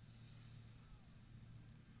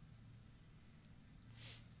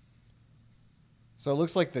 So it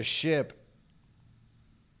looks like the ship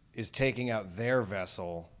is taking out their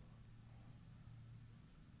vessel.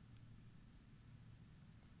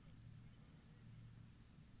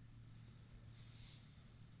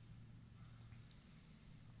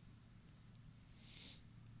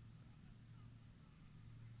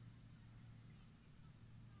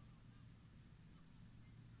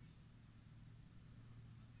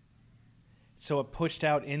 So it pushed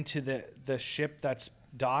out into the ship that's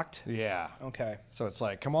docked? Yeah. Okay. So it's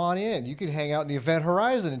like, come on in. You can hang out in the Event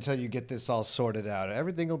Horizon until you get this all sorted out.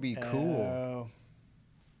 Everything will be cool. Oh.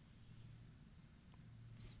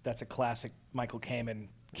 That's a classic Michael Kamen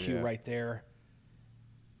cue right there.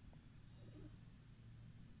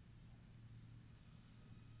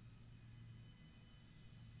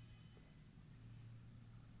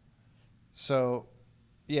 So,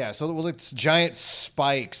 yeah. So, well, it's giant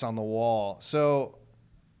spikes on the wall. So,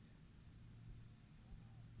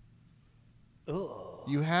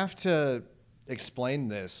 you have to explain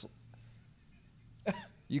this.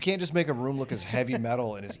 You can't just make a room look as heavy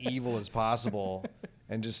metal and as evil as possible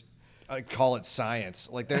and just call it science.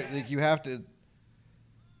 Like you have to,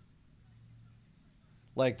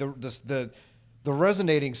 like the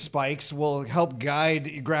resonating spikes will help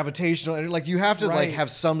guide gravitational, and like you have to like have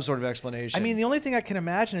some sort of explanation. I mean, the only thing I can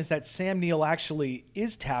imagine is that Sam Neill actually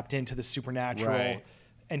is tapped into the supernatural,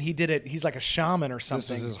 and he did it. He's like a shaman or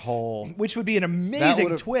something. This was his whole, which would be an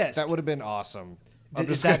amazing twist. That would have been awesome.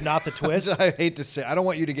 Is that not the twist? I hate to say, I don't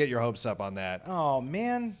want you to get your hopes up on that. Oh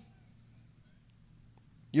man.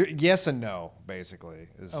 Yes and no, basically.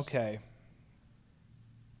 Okay.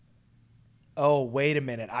 Oh, wait a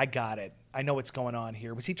minute. I got it. I know what's going on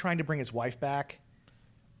here. Was he trying to bring his wife back?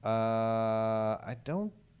 I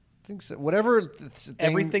don't think so. Whatever thing,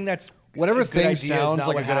 everything that's whatever thing sounds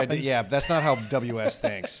like a good idea. Yeah, that's not how WS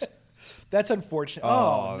thinks. That's unfortunate.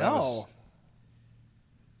 Oh no. Was...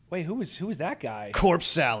 Wait, who was that guy? Corpse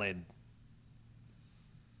Salad.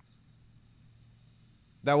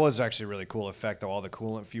 That was actually a really cool effect, though. All the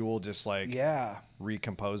coolant fuel just like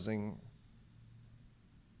recomposing.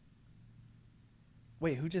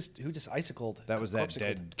 Wait, who just icicled? That was that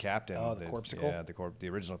dead captain. Oh, the Corpsicle? Yeah, the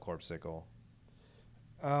original Corpsicle.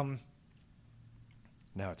 Now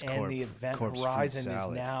it's and the Event Horizon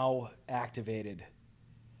is now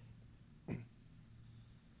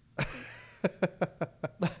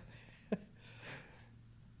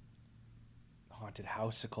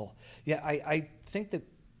Icicle. Yeah, I think that.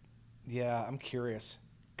 Yeah, I'm curious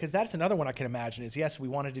because that's another one I can imagine. Is yes, we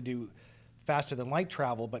wanted to do faster than light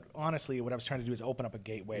travel, but honestly, what I was trying to do is open up a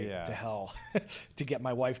gateway to hell to get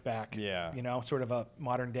my wife back. Yeah, sort of a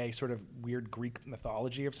modern day sort of weird Greek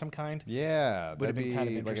mythology of some kind. Yeah, would have been kind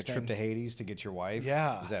of like a interesting. trip to Hades to get your wife.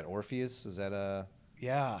 Yeah, is that Orpheus? Is that a?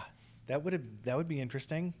 Yeah, that would be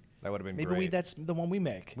interesting. That would have been maybe great. That's the one we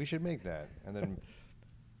make. We should make that, and then,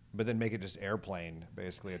 but then make it just airplane,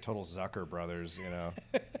 basically a total Zucker Brothers.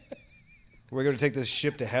 We're going to take this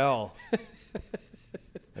ship to hell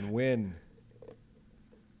and win.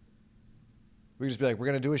 We just be like, we're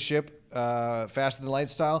going to do a ship faster than light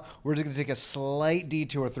style. We're just going to take a slight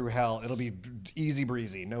detour through hell. It'll be easy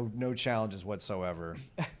breezy. No challenges whatsoever.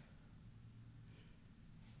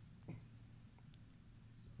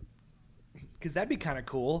 Because that'd be kind of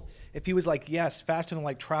cool if he was like, yes, faster than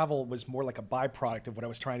light travel was more like a byproduct of what I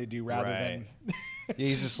was trying to do rather than. Yeah,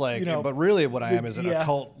 he's just like, but really what I am is an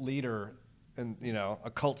occult leader and,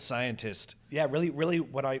 a cult scientist. Yeah, really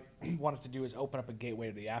what I wanted to do is open up a gateway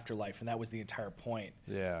to the afterlife, and that was the entire point.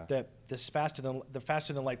 Yeah. The faster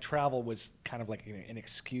than light travel was kind of like an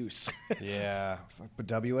excuse. Yeah, but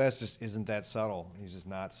WS just isn't that subtle. He's just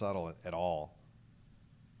not subtle at all.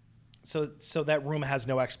 So that room has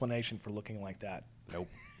no explanation for looking like that. Nope,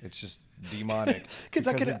 it's just demonic.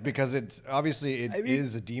 because it's obviously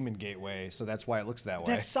is a demon gateway, so that's why it looks that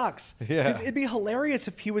way. That sucks. Yeah, it'd be hilarious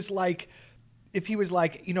if he was like,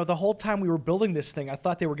 the whole time we were building this thing, I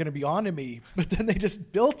thought they were going to be onto me, but then they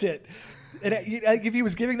just built it. And if he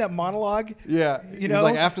was giving that monologue, it was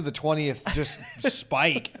like after the 20th just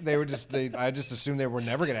spike, I just assumed they were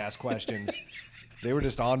never going to ask questions. They were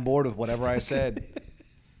just on board with whatever I said.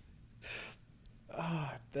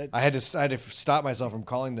 I had to stop myself from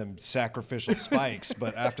calling them sacrificial spikes,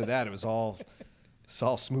 but after that, it was all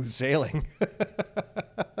smooth sailing.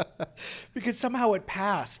 Because somehow it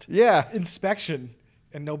passed. Yeah, inspection,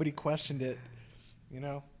 and nobody questioned it.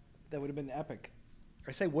 That would have been epic.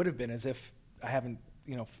 I say would have been as if I haven't,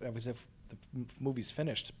 as if the movie's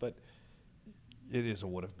finished, but it is a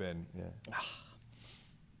would have been. Yeah.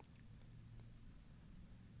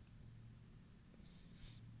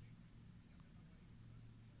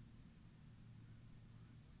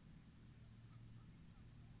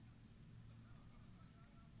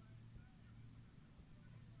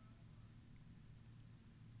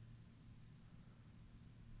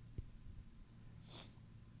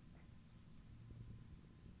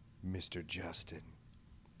 Mr. Justin.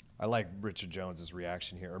 I like Richard Jones's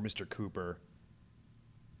reaction here, or Mr. Cooper.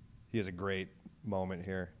 He has a great moment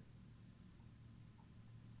here.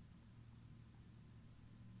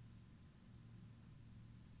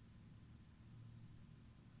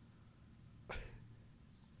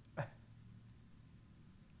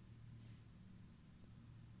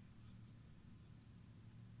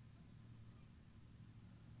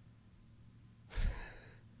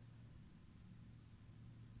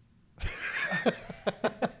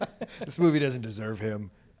 This movie doesn't deserve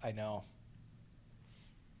him. I know.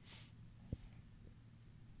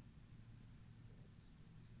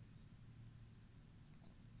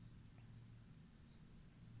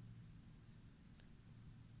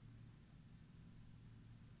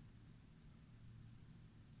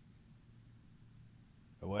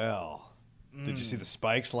 Well, did you see the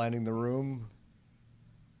spikes lining the room?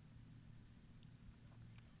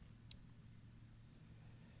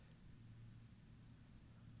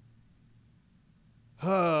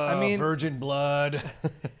 I mean, virgin blood.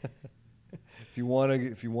 If you want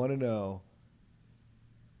to know.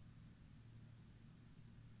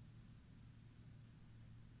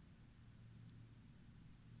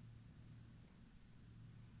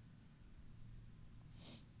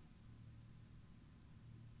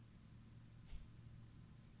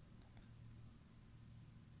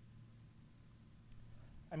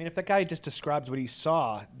 I mean, if that guy just describes what he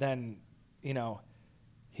saw, then,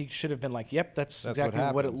 he should have been like, yep, that's exactly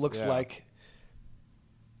what it looks like.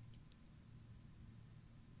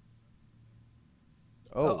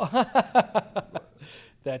 Oh.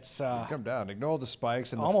 That's... come down. Ignore the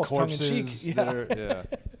spikes and almost the corpses. Tongue-in-cheek. That are,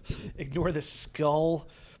 Ignore the skull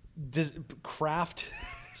craft.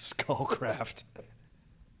 Skull craft.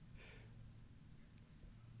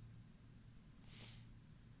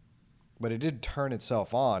 But it did turn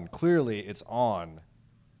itself on. Clearly, it's on.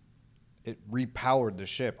 It repowered the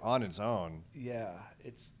ship on its own. Yeah,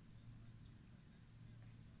 it's...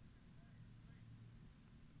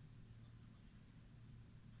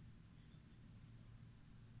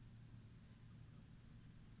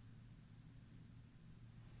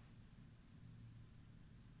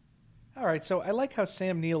 All right, so I like how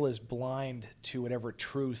Sam Neill is blind to whatever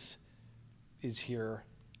truth is here.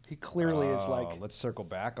 He clearly is like... Let's circle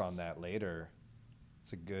back on that later.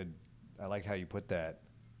 It's a good... I like how you put that.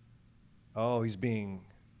 Oh, he's being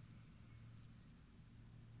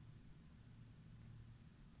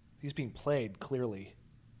played, clearly.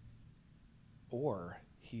 Or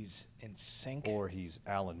he's in sync. Or he's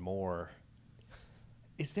Alan Moore.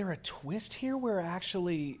 Is there a twist here where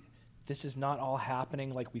actually this is not all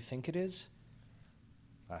happening like we think it is?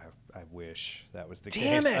 I wish that was the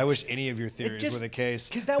Damn case. it. I wish any of your theories were the case.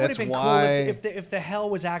 Because that would have been cool if the hell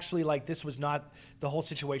was actually like this was not, the whole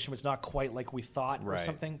situation was not quite like we thought or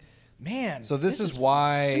something. Man. So this is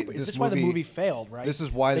why this is why the movie failed, right? This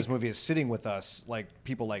is why this movie is sitting with us, like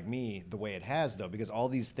people like me, the way it has, though, because all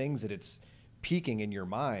these things that it's peaking in your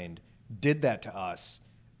mind did that to us.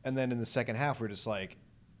 And then in the second half, we're just like,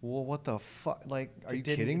 well, what the fuck? Like, are you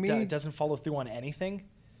kidding me? It doesn't follow through on anything?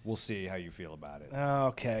 We'll see how you feel about it.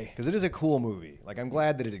 Okay. Because it is a cool movie. Like, I'm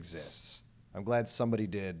glad that it exists. I'm glad somebody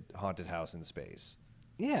did Haunted House in Space.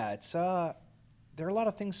 Yeah, it's there are a lot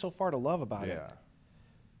of things so far to love about it. Yeah.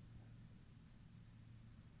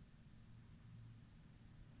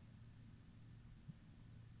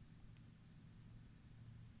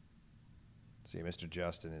 See, Mr.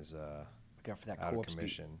 Justin is Look out for that out of co-op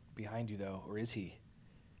commission behind you, though, or is he?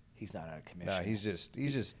 He's not out of commission. No, he's just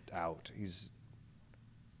out. He's.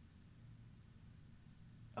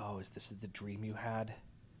 Oh, is this the dream you had?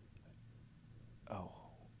 Oh,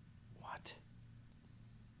 what?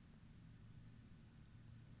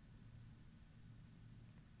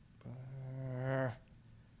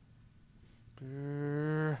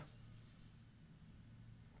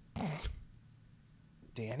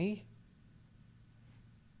 Danny?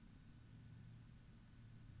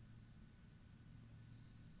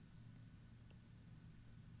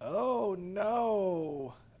 Oh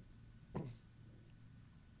no.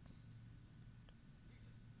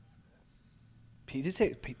 Did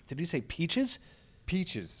he say Peaches?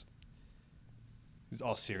 Peaches. He was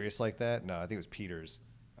all serious like that? No, I think it was Peters.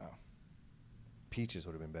 Oh. Peaches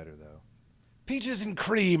would have been better, though. Peaches and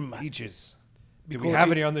cream. Peaches. Do cool we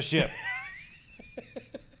have any on the ship?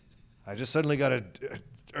 I just suddenly got an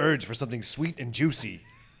urge for something sweet and juicy.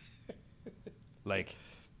 Like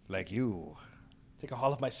you. Take a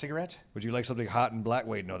haul of my cigarette? Would you like something hot and black?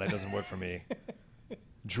 Wait, no, that doesn't work for me.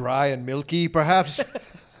 Dry and milky, perhaps?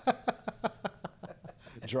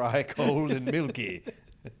 Dry, cold, and milky.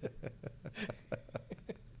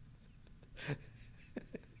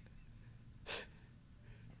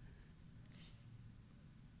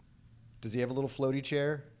 Does he have a little floaty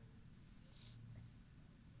chair?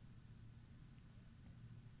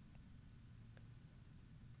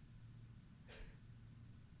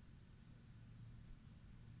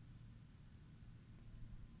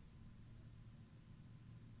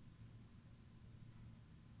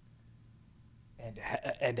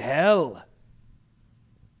 And hell.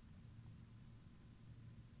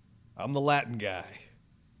 I'm the Latin guy.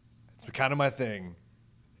 It's kind of my thing.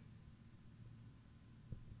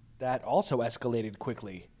 That also escalated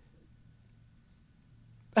quickly.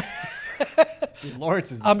 Dude,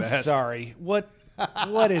 Lawrence is the I'm best. I'm sorry. What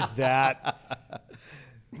is that?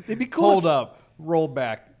 It'd be cool. Hold up. Roll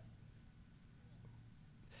back.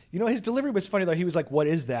 You know, his delivery was funny, though. He was like, what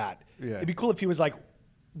is that? Yeah. It'd be cool if he was like,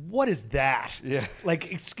 what is that? Yeah. Like,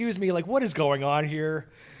 excuse me, like, what is going on here?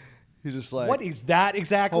 He's just like, what is that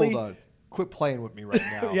exactly? Hold on. Quit playing with me right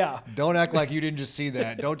now. Yeah. Don't act like you didn't just see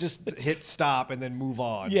that. Don't just hit stop and then move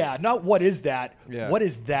on. Yeah, not what is that. Yeah. What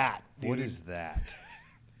is that? Dude? What is that?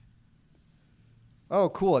 Oh,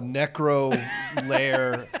 cool. A necro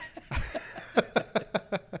lair.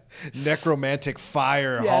 Necromantic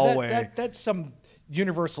fire hallway. That's some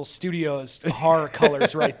Universal Studios horror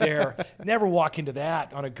colors right there. Never walk into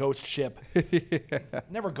that on a ghost ship. Yeah.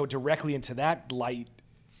 Never go directly into that light.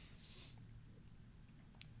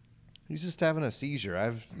 He's just having a seizure.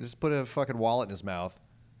 I've just put a fucking wallet in his mouth.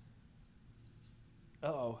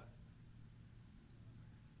 Uh-oh.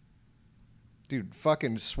 Dude,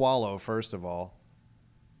 fucking swallow, first of all.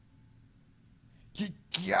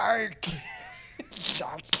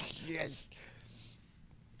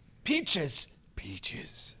 Peaches.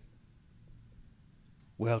 Peaches.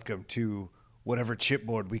 Welcome to whatever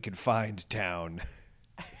chipboard we can find town.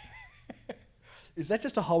 Is that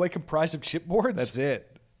just a hallway comprised of chipboards? That's it.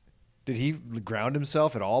 Did he ground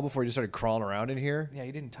himself at all before he just started crawling around in here? Yeah,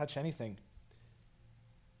 he didn't touch anything.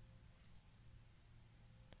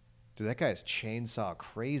 Dude, that guy's chainsaw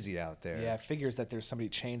crazy out there. Yeah, it figures that there's somebody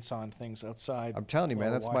chainsawing things outside. I'm telling you,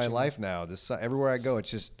 man, that's my life now. Everywhere I go, it's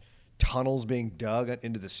just tunnels being dug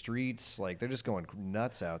into the streets. Like, they're just going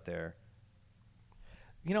nuts out there.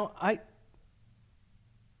 I'm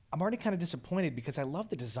already kind of disappointed because I love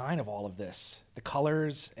the design of all of this. The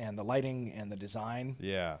colors and the lighting and the design.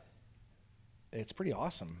 Yeah. It's pretty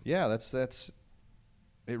awesome. Yeah, that's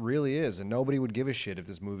it really is. And nobody would give a shit if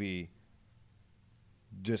this movie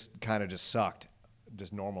just sucked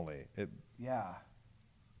just normally. Yeah.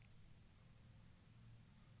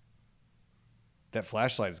 That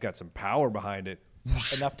flashlight has got some power behind it.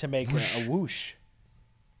 Enough to make a whoosh.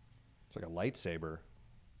 It's like a lightsaber.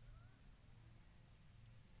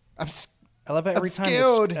 I love it every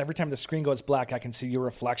time the screen goes black, I can see your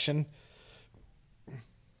reflection.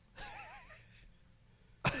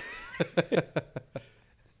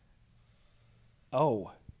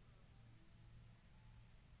 Oh.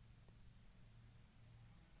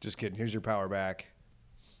 Just kidding. Here's your power back.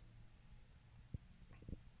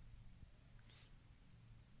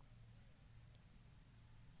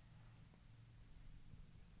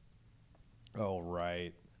 Oh,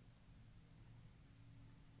 right.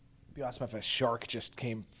 It'd be awesome if a shark just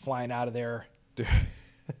came flying out of there. Dude.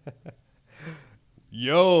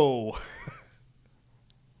 Yo.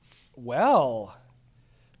 Well,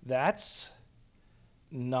 that's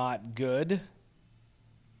not good.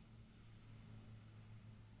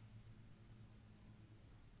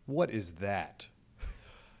 What is that?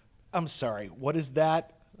 I'm sorry. What is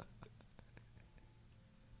that?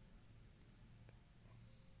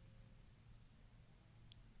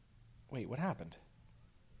 Wait, what happened?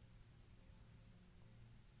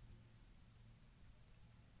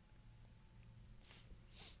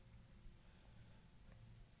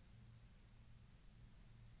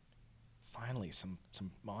 Finally, some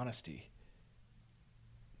honesty.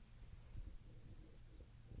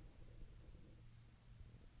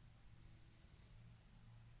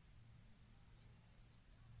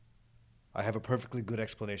 I have a perfectly good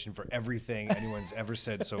explanation for everything anyone's ever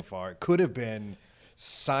said so far. It could have been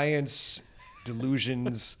science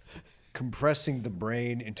delusions compressing the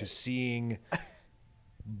brain into seeing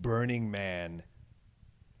Burning Man.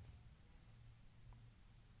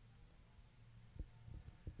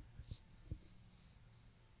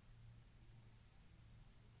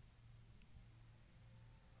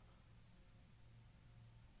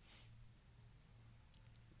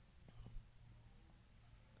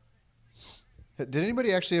 Did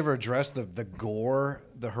anybody actually ever address the gore,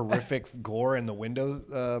 the horrific gore in the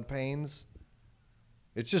window panes?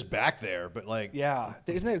 It's just back there, but like... Yeah.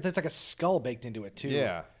 There's like a skull baked into it, too.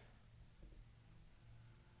 Yeah.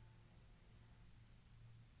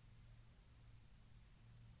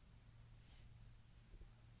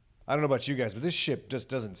 I don't know about you guys, but this ship just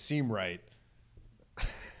doesn't seem right.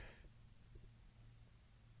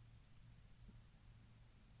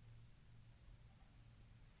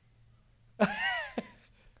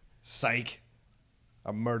 Psych.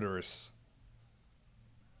 A murderess.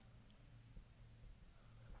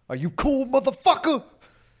 Are you cool, motherfucker?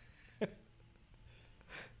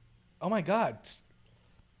 Oh my God.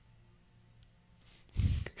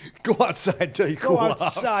 Go outside until you cool off. Go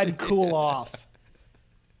outside and cool off.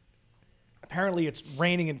 Apparently it's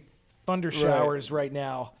raining and thunder showers right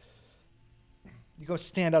now. You go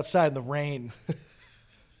stand outside in the rain.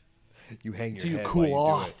 You hang your head till you cool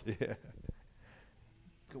off. Do it. Yeah.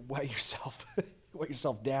 Go wet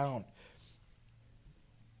yourself down.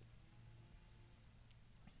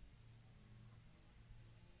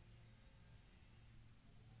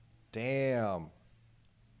 Damn.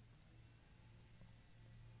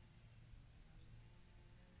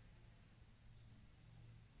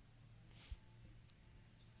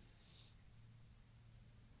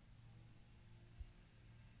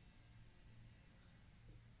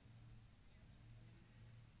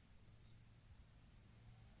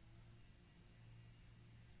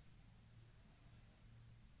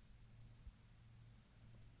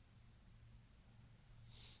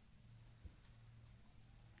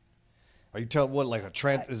 Are you telling what like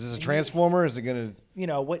is this a transformer? Is it gonna? You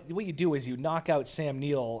know what you do is you knock out Sam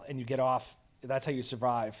Neill and you get off. That's how you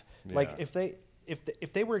survive. Yeah. Like if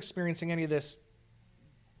they were experiencing any of this,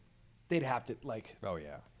 they'd have to like. Oh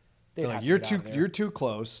yeah. They'd like have to you're get out of there. you're too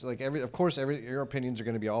close. Like your opinions are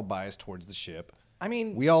going to be all biased towards the ship. I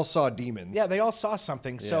mean, we all saw demons. Yeah, they all saw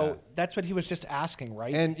something. So Yeah. that's what he was just asking,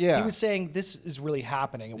 right? And yeah. he was saying this is really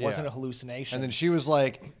happening. It wasn't a Yeah. hallucination. And then she was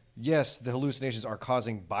like, "Yes, the hallucinations are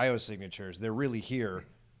causing biosignatures. They're really here."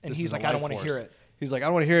 And This he's is a like, "I don't life wanna hear force." it. He's like, "I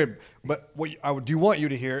don't want to hear it." But what I do want you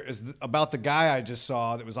to hear is about the guy I just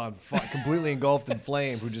saw that was on completely engulfed in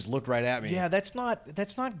flame, who just looked right at me. yeah, that's not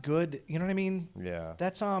good. You know what I mean? Yeah.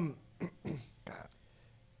 That's I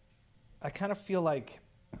kind of feel like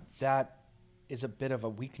that is a bit of a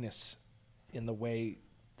weakness in the way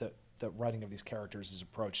the writing of these characters is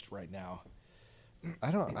approached right now.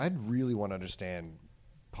 I'd really want to understand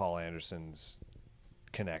Paul Anderson's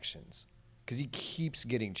connections, because he keeps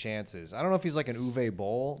getting chances. I don't know if he's like an Uwe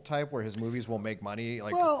Boll type where his movies will make money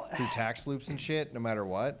like through tax loops and shit no matter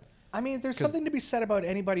what. I mean, there's something to be said about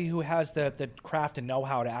anybody who has the craft and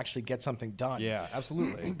know-how to actually get something done. Yeah,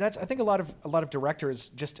 absolutely. I think a lot of directors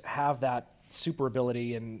just have that super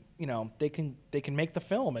ability, and they can make the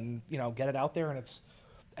film and get it out there, and it's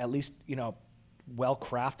at least well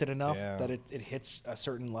crafted enough that it hits a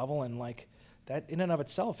certain level, and like that in and of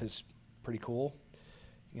itself is pretty cool.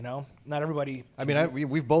 Not everybody. I mean,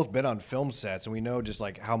 we've both been on film sets, and we know just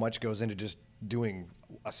like how much goes into just doing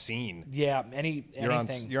a scene. Yeah,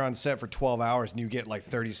 anything. You're on set for 12 hours, and you get like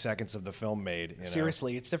 30 seconds of the film made.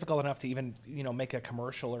 Seriously, it's difficult enough to even make a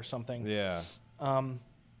commercial or something. Yeah.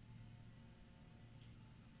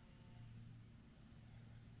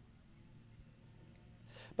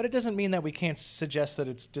 But it doesn't mean that we can't suggest that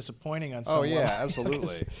it's disappointing on some level. Oh yeah,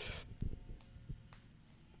 absolutely.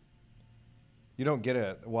 You don't get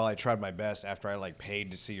it. Well, I tried my best after I like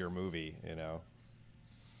paid to see your movie.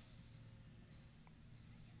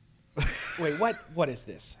 Wait, what is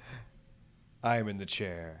this? I am in the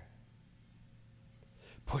chair.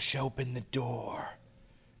 Push open the door.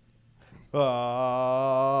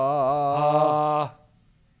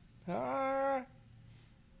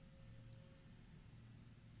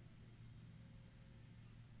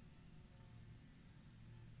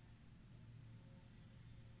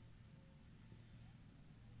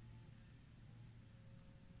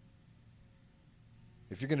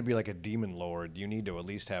 If you're going to be like a demon lord, you need to at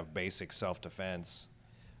least have basic self-defense.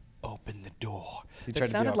 Open the door. That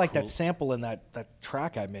sounded like that sample in that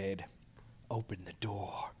track I made. Open the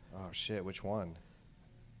door. Oh, shit. Which one?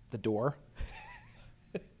 The door.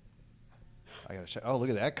 I got to check. Oh, look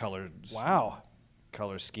at that color. Wow.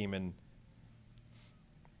 Color scheming.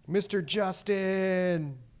 Mr.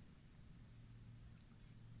 Justin.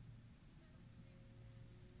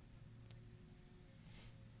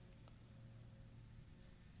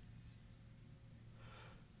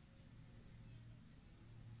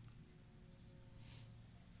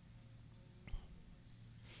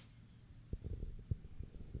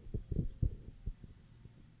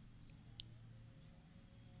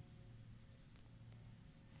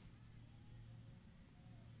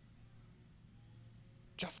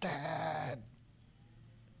 Justin.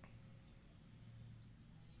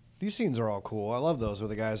 These scenes are all cool. I love those where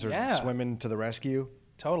the guys are swimming to the rescue.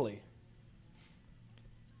 Totally.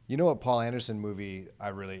 You know what Paul Anderson movie I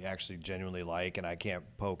really actually genuinely like, and I can't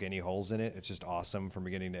poke any holes in it, it's just awesome from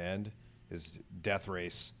beginning to end, is Death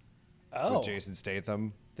Race with Jason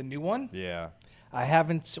Statham. The new one? Yeah. I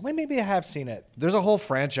haven't. Well, maybe I have seen it. There's a whole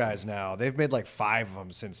franchise now. They've made like 5 of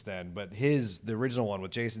them since then, but the original one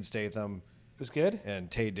with Jason Statham... was good.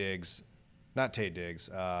 And Taye Diggs. Not Taye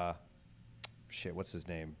Diggs. Shit, what's his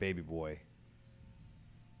name? Baby Boy.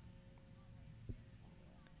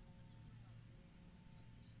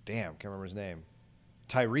 Damn, can't remember his name.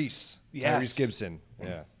 Tyrese. Yes. Tyrese Gibson.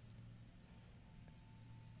 Yeah.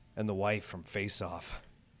 And the wife from Face Off.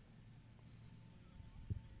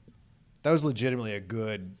 That was legitimately a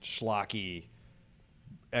good, schlocky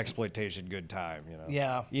exploitation good time,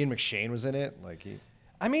 Yeah. Ian McShane was in it.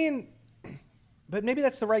 I mean... But maybe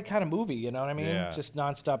that's the right kind of movie, you know what I mean? Yeah. Just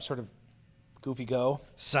nonstop sort of goofy go.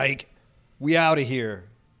 Psych. We out of here.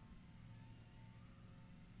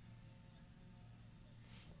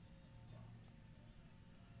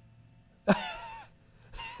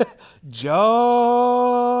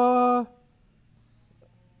 Joe.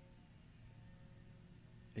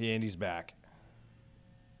 Andy's back.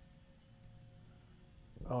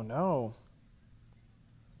 Oh, no.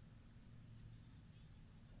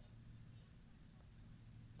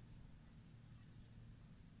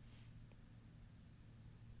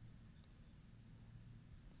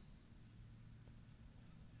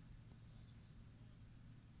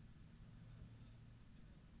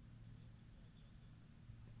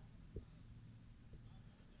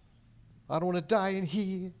 I don't want to die in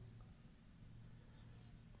here.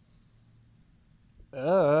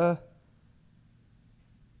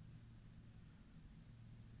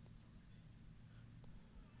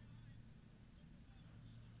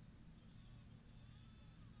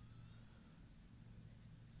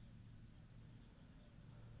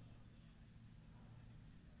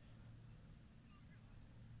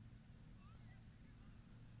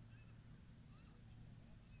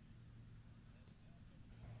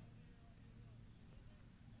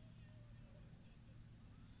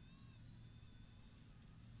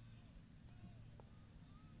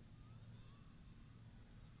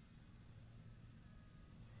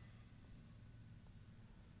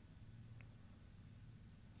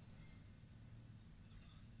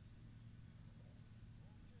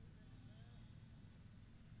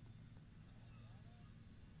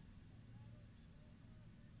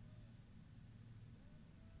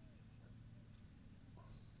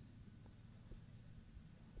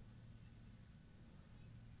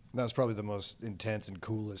 That was probably the most intense and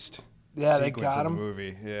coolest they sequence got of him. the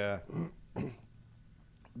movie. Yeah.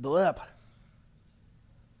 The lip.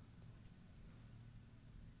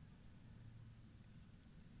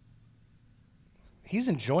 He's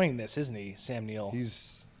enjoying this, isn't he, Sam Neill?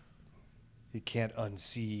 He can't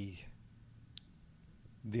unsee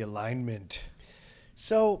the alignment.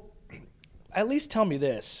 So, at least tell me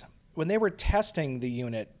this. When they were testing the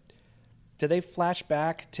unit, did they flash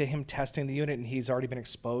back to him testing the unit and he's already been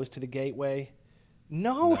exposed to the gateway?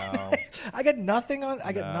 No. I got nothing on.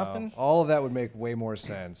 I got nothing. All of that would make way more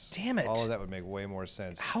sense. Damn it. All of that would make way more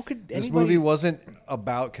sense. How could this anybody... movie wasn't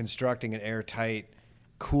about constructing an airtight,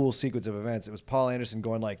 cool sequence of events. It was Paul Anderson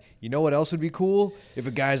going like, you know what else would be cool? If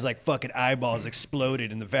a guy's like fucking eyeballs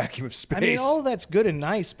exploded in the vacuum of space. I mean, all of that's good and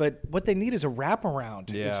nice, but what they need is a wraparound.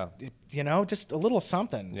 Yeah. Just a little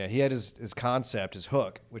something. Yeah, he had his concept, his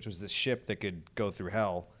hook, which was this ship that could go through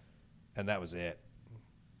hell, and that was it.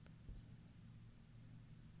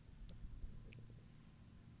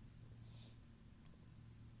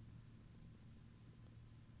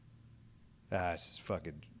 It's just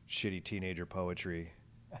fucking shitty teenager poetry.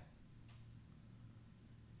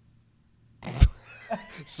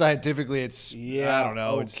 Scientifically, it's, I don't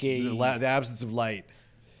know, okay. It's the absence of light.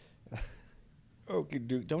 Okay,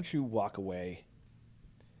 dude, don't you walk away.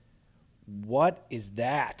 What is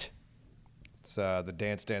that? It's the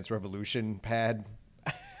Dance Dance Revolution pad.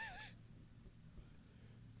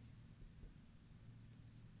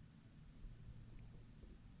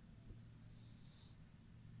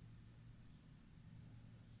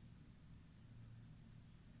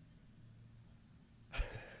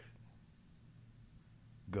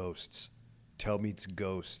 Ghosts. Tell me it's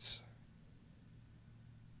ghosts.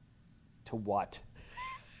 To what?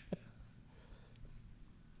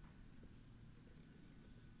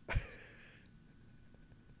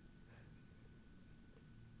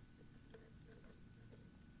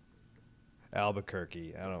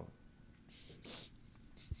 Albuquerque. I don't.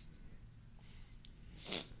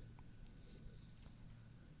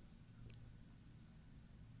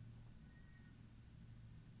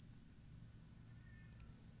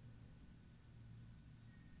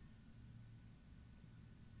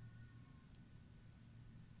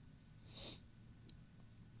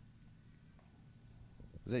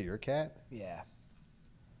 Is that your cat? Yeah.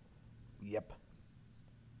 Yep.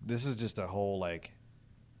 This is just a whole, like,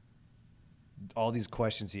 all these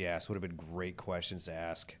questions he asked would have been great questions to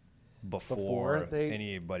ask before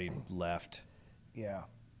anybody left. Yeah.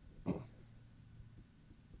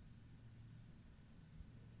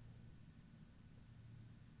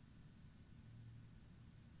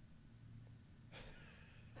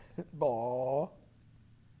 Ball.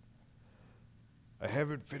 I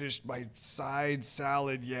haven't finished my side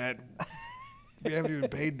salad yet. We haven't even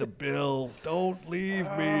paid the bill. Don't leave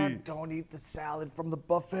me. Don't eat the salad from the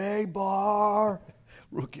buffet bar.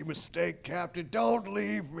 Rookie mistake, Captain. Don't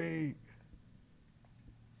leave me.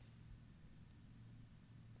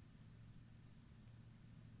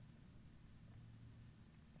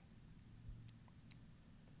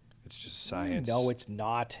 It's just science. No, it's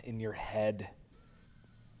not in your head.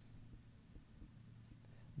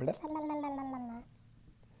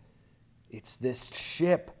 It's this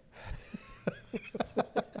ship.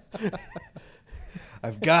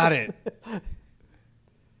 I've got it.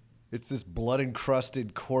 It's this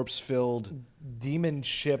blood-encrusted, corpse-filled demon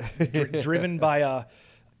ship driven by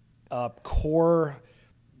a core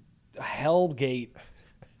Hellgate.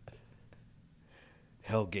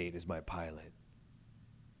 Hellgate is my pilot.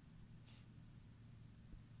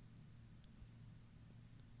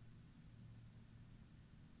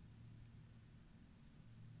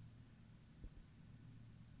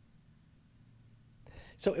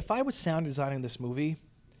 So if I was sound designing this movie,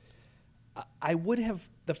 I would have,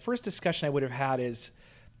 the first discussion I would have had is,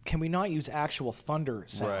 can we not use actual thunder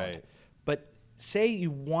sound? Right. But say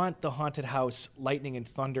you want the haunted house lightning and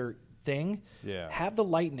thunder thing, have the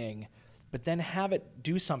lightning, but then have it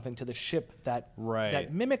do something to the ship that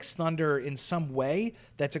mimics thunder in some way.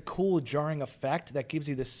 That's a cool jarring effect that gives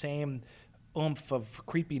you the same oomph of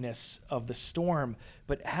creepiness of the storm,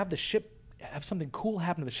 but have the ship, have something cool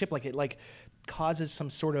happen to the ship, like it causes some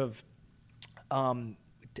sort of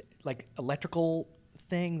like electrical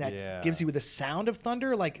thing that gives you the sound of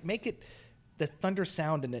thunder. Like make it the thunder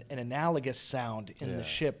sound and an analogous sound in the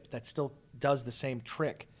ship that still does the same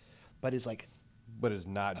trick, but is like. But it's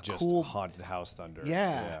not just cool, haunted house thunder.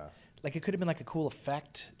 Yeah. Like it could have been like a cool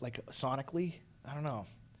effect, like sonically. I don't know.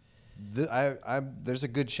 There's a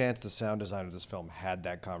good chance the sound designer of this film had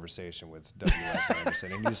that conversation with W.S.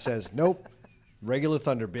 Anderson, and he says, "Nope, regular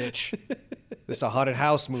thunder, bitch. This is a haunted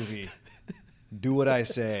house movie. Do what I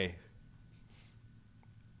say.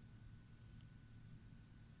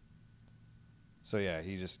 So yeah,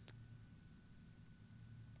 he just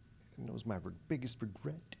knows my biggest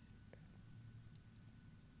regret.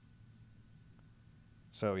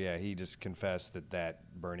 So yeah, he just confessed that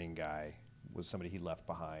burning guy was somebody he left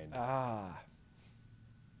behind. Ah.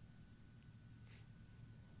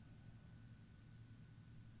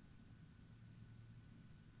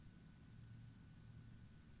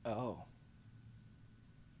 Oh.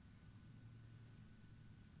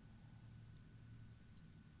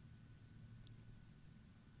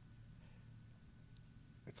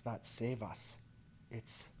 It's not save us.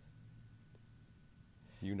 It's...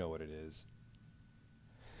 You know what it is.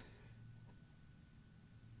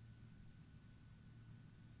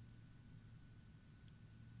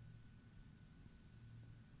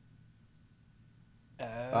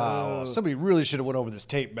 Oh, somebody really should have went over this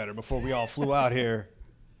tape better before we all flew out here.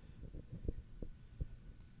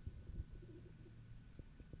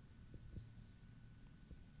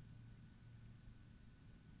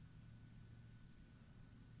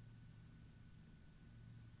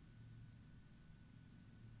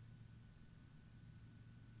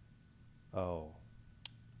 Oh.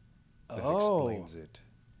 That explains it.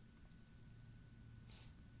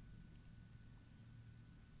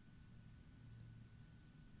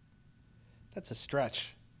 That's a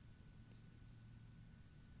stretch.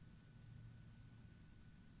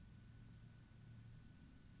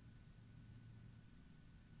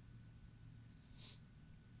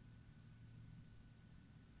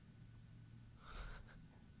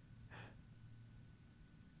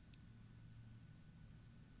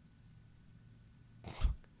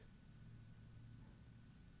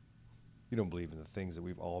 You don't believe in the things that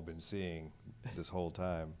we've all been seeing this whole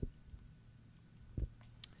time.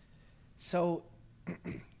 So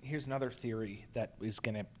here's another theory that is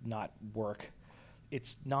going to not work.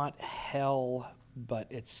 It's not hell, but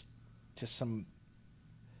it's just some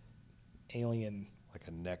alien. Like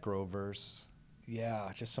a necroverse? Yeah,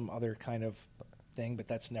 just some other kind of thing, but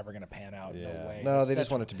that's never going to pan out. Yeah. No way. No, they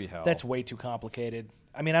just want it to be hell. That's way too complicated.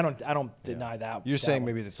 I mean, I don't deny that. You're saying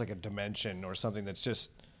maybe it's like a dimension or something that's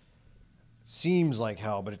just seems like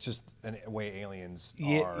hell, but it's just a way aliens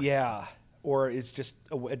are. Yeah. Or it's just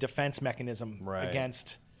a defense mechanism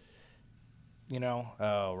against,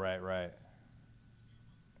 Oh, right.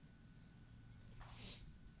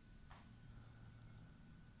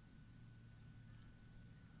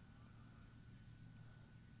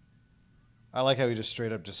 I like how he just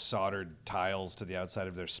straight up just soldered tiles to the outside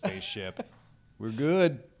of their spaceship. We're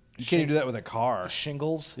good. You can't even do that with a car.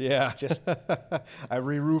 Shingles. Yeah. Just I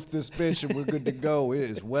re-roofed this bitch and we're good to go. It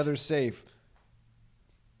is weather safe.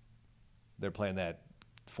 They're playing that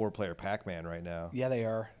 4-player Pac-Man right now. Yeah, they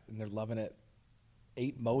are, and they're loving it.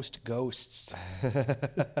 8 Most Ghosts.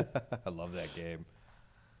 I love that game.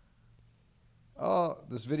 Oh,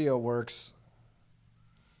 this video works.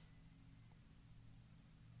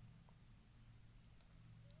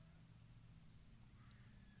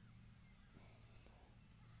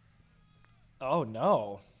 Oh,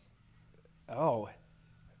 no. Oh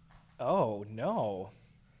no.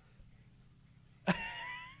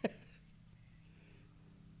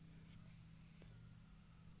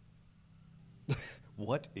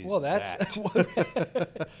 What is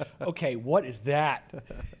that? Okay, what is that?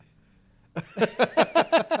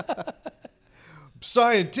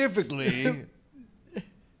 Scientifically,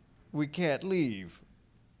 we can't leave.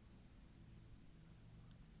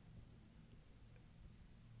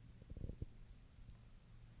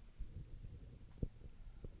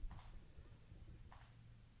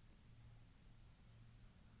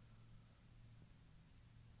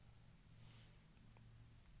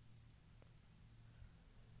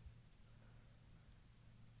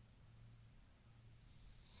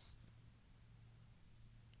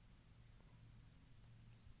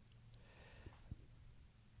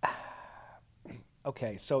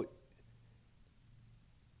 Okay, so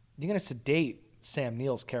you're going to sedate Sam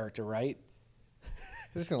Neill's character, right?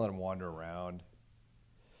 They're just going to let him wander around.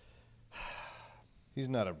 He's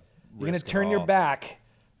not a You're going to turn your back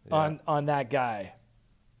on that guy.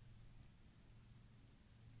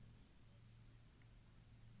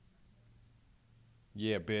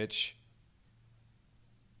 Yeah, bitch.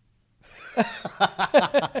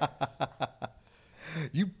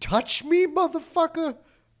 You touch me, motherfucker?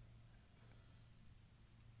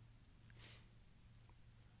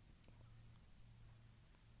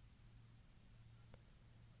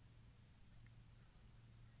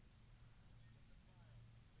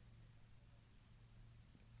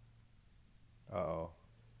 Uh-oh.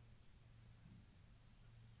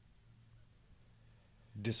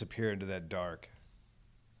 disappear into that dark.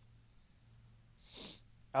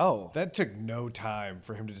 Oh. That took no time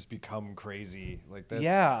for him to just become crazy. Like that's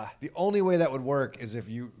the only way that would work is if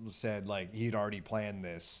you said like he'd already planned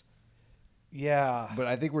this. Yeah. But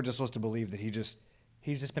I think we're just supposed to believe that he's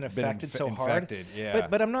just been affected so hard. Yeah.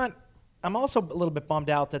 But I'm also a little bit bummed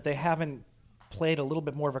out that they haven't played a little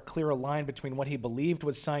bit more of a clearer line between what he believed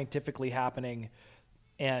was scientifically happening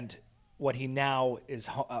and what he now is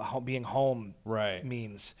being home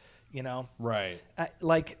means, you know? Right.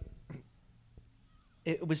 Like,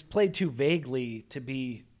 it was played too vaguely to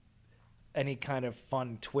be any kind of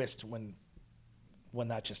fun twist when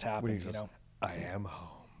that just happened, you know? I am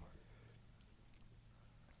home.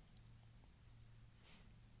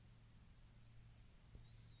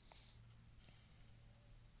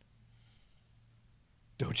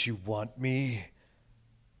 Don't you want me?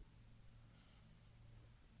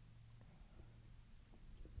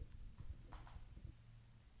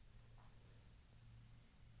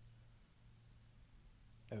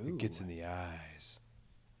 Ooh. It gets in the eyes.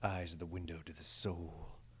 Eyes are the window to the soul.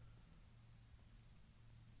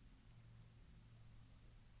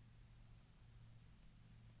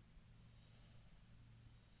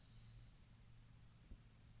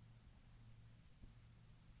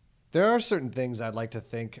 There are certain things I'd like to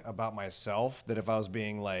think about myself that if I was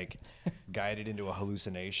being like guided into a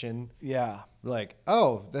hallucination, like,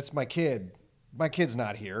 oh, that's my kid. My kid's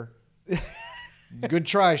not here. Good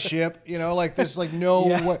try, ship. You know, like there's like no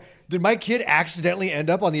way. Did my kid accidentally end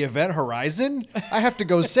up on the Event Horizon? I have to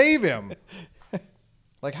go save him.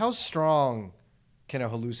 Like, how strong can a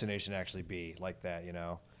hallucination actually be like that, you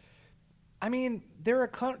know? I mean, there are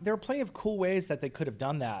plenty of cool ways that they could have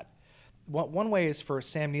done that. One way is for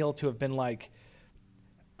Sam Neill to have been like,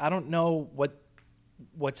 I don't know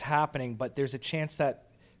what's happening, but there's a chance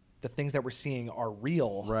that the things that we're seeing are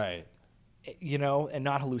real. Right. You know, and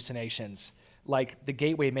not hallucinations. Like the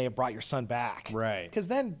gateway may have brought your son back. Right. Because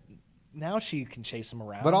then now she can chase him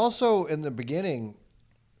around. But also in the beginning,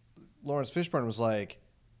 Lawrence Fishburne was like,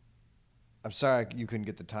 I'm sorry you couldn't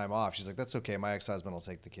get the time off. She's like, that's okay. My ex-husband will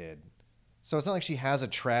take the kid. So it's not like she has a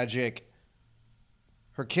tragic...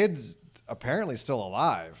 Her kid's apparently still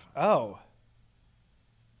alive. Oh.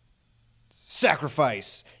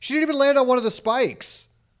 Sacrifice. She didn't even land on one of the spikes.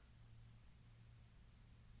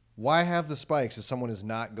 Why have the spikes if someone is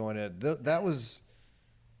not going to... That was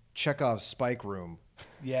Chekhov's spike room.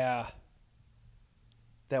 Yeah.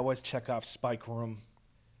 That was Chekhov's spike room.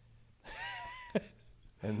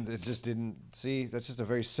 And it just didn't... See, that's just a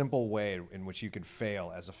very simple way in which you could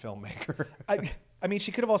fail as a filmmaker. I mean,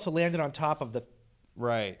 she could have also landed on top of the...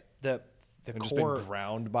 Right. The and core... just been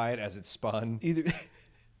ground by it as it spun. Either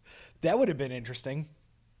that would have been interesting.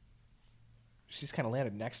 She's kind of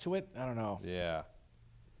landed next to it. I don't know. Yeah.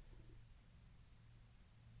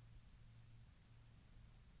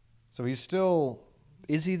 So he's still...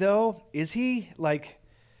 Is he, though? Is he? Like...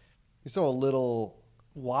 He's still a little...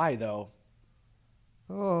 Why, though?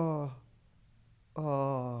 Oh.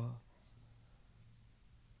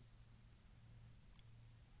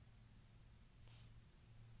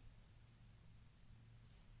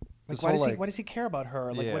 Like, why does he care about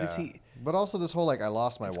her? Like, what is he? But also this whole, like, I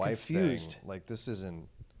lost my wife confused thing. Like, this isn't...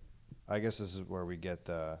 I guess this is where we get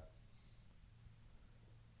the...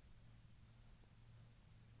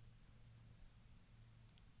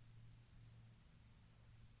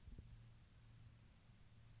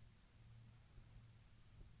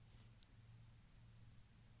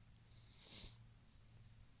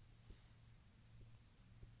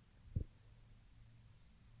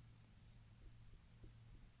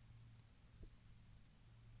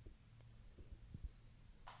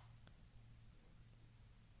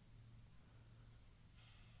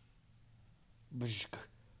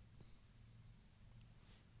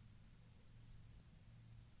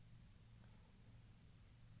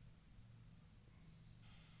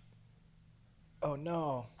 Oh,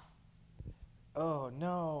 no. Oh,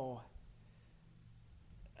 no.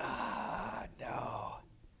 Ah, no.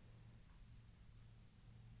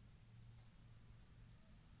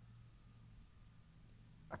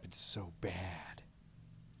 I've been so bad.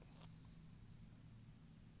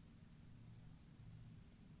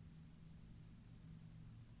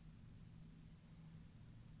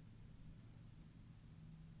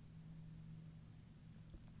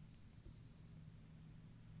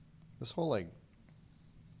 This whole, like...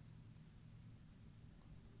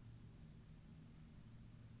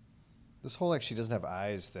 This whole, like, she doesn't have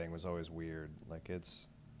eyes thing was always weird. Like, it's...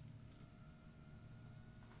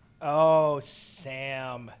 Oh,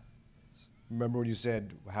 Sam. Remember when you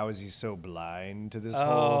said, how is he so blind to this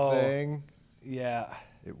whole thing? Yeah.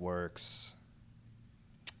 It works.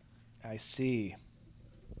 I see.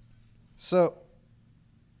 So,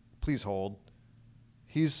 please hold.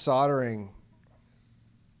 He's soldering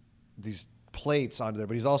these plates onto there,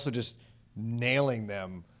 but he's also just nailing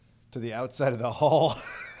them to the outside of the hull.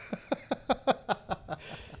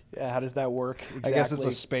 Yeah, how does that work exactly? I guess it's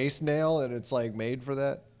a space nail, and it's like made for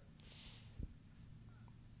that.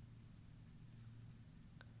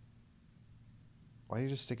 Why do you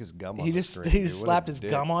just stick his gum on the screen? He just slapped his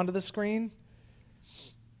gum onto the screen?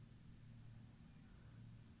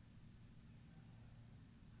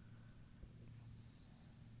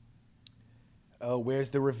 Oh, where's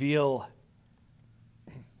the reveal?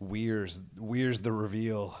 Where's the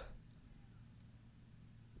reveal?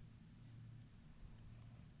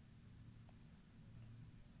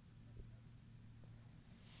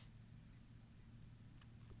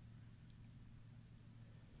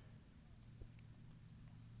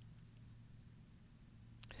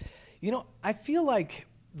 You know, I feel like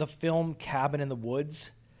the film Cabin in the Woods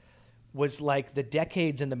was like the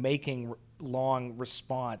decades in the making long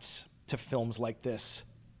response to films like this.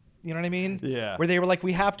 You know what I mean? Yeah. Where they were like,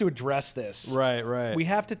 we have to address this. Right. We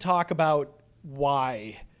have to talk about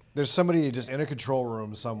why. There's somebody just in a control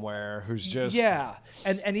room somewhere who's just... Yeah.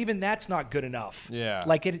 And even that's not good enough. Yeah.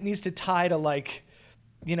 Like, it needs to tie to, like,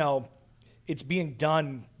 you know, it's being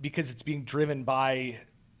done because it's being driven by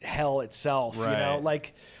hell itself. Right. You know?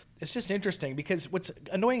 Like... It's just interesting because what's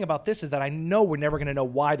annoying about this is that I know we're never going to know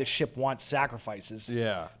why the ship wants sacrifices.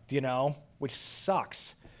 Yeah. You know, which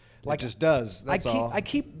sucks. Like, it just does. That's all. I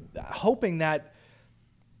keep hoping that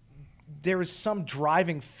there is some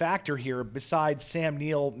driving factor here besides Sam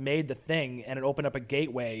Neill made the thing and it opened up a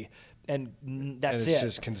gateway and that's and it's it.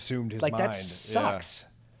 just consumed his like, mind. That sucks.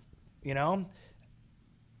 Yeah. You know?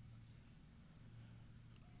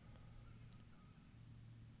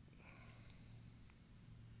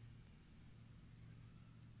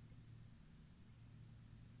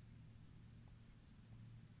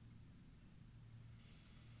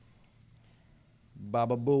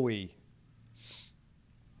 Baba Booey.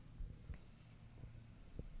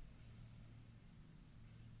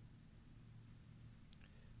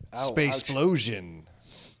 Space explosion.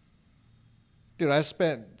 Dude, I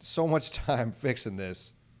spent so much time fixing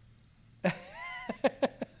this.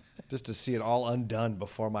 Just to see it all undone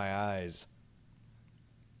before my eyes.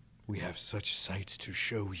 We have such sights to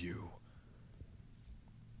show you.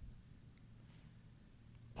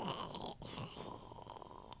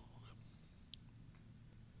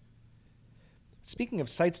 Speaking of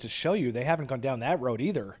sights to show you, they haven't gone down that road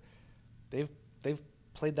either. They've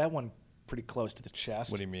played that one pretty close to the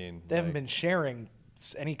chest. What do you mean? They haven't been sharing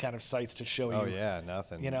any kind of sights to show you. Oh yeah,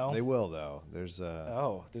 nothing. You know, they will though. There's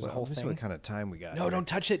a there's a whole thing. What kind of time we got? No, here. don't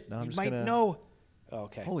touch it. No, you might know. Oh,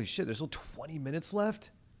 okay. Holy shit! There's still 20 minutes left.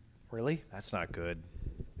 Really? That's not good.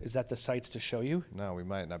 Is that the sights to show you? No, we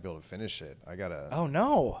might not be able to finish it. I gotta. Oh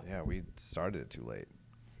no. Yeah, we started it too late.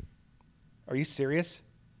 Are you serious?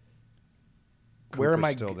 Cooper's Where am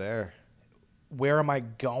I still there? Where am I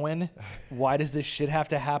going? Why does this shit have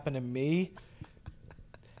to happen to me?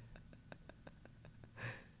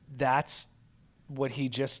 That's what he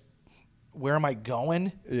just... Where am I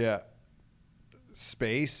going? Yeah.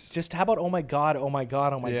 Space. Just how about, oh my God, oh my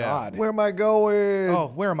God, oh my God. Where am I going?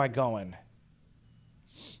 Oh, where am I going?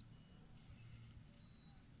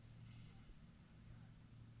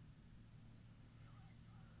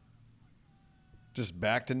 Just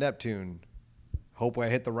back to Neptune. Hope I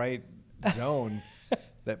hit the right zone.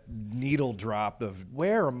 That needle drop of...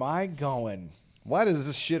 Where am I going? Why does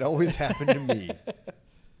this shit always happen to me?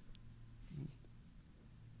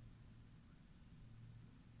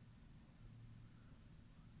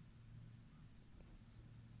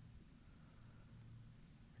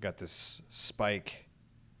 I got this spike.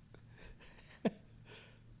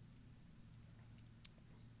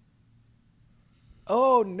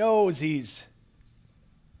 Oh, nosies.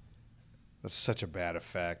 That's such a bad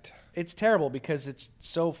effect. It's terrible because it's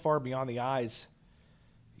so far beyond the eyes,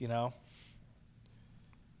 you know?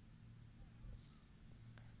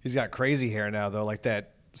 He's got crazy hair now, though, like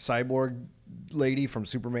that cyborg lady from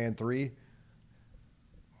Superman 3.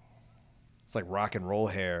 It's like rock and roll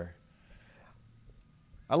hair.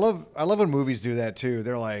 I love when movies do that, too.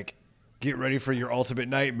 They're like, get ready for your ultimate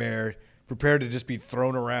nightmare. Prepare to just be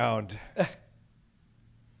thrown around.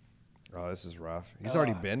 Oh, this is rough. He's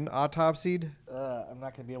already been autopsied? I'm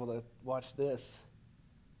not going to be able to watch this.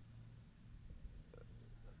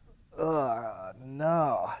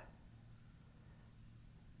 No.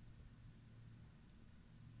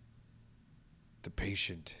 The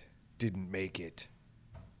patient didn't make it.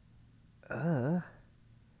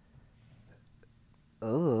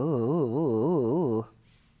 Oh.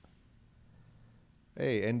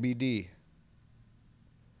 Hey, NBD.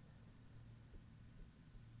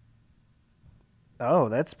 Oh,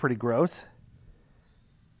 that's pretty gross.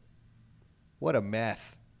 What a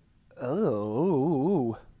meth.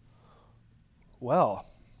 Oh. Well,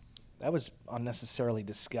 that was unnecessarily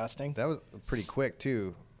disgusting. That was pretty quick,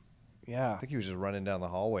 too. Yeah. I think he was just running down the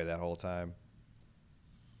hallway that whole time.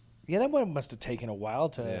 Yeah, that one must have taken a while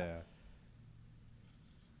to... Yeah.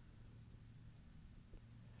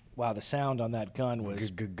 Wow, the sound on that gun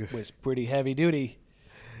was pretty heavy duty.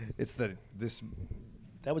 It's that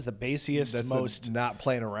was the bassiest, most the not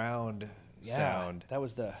playing around sound. That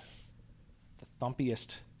was the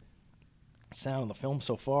thumpiest sound in the film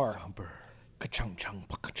so far. Thumper. Ka-chung chung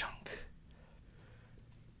ka-chung.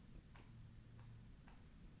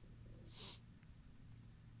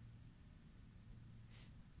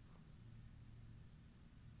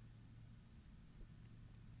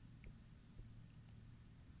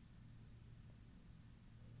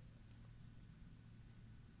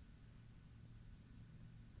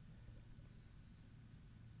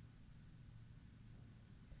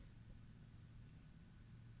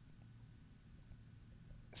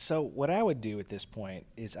 So what I would do at this point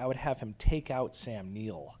is I would have him take out Sam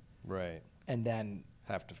Neill. Right. And then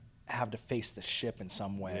have to face the ship in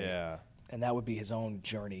some way. Yeah. And that would be his own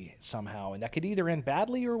journey somehow. And that could either end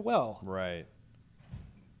badly or well. Right.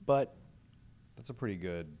 But that's a pretty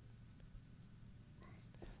good...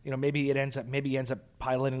 maybe he ends up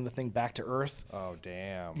piloting the thing back to Earth. Oh,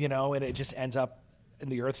 damn. And it just ends up in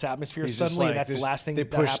the Earth's atmosphere suddenly, and that's the last thing they that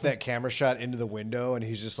push happens. that camera shot into the window, and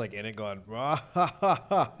he's just like in it going,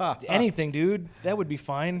 anything, dude. That would be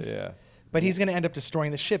fine. Yeah. But he's going to end up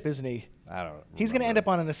destroying the ship, isn't he? I don't know. He's going to end up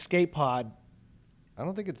on an escape pod. I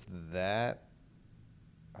don't think it's that.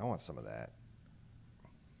 I want some of that.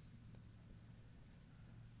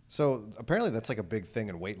 So apparently that's like a big thing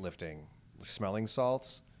in weightlifting, smelling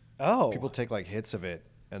salts. Oh. People take like hits of it.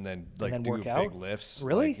 And then do work big out? lifts.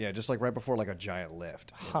 Really? Yeah, just like right before like a giant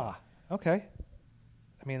lift. Huh. Okay.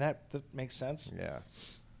 I mean that makes sense. Yeah.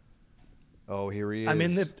 Oh, here he is. I'm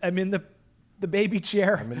in the baby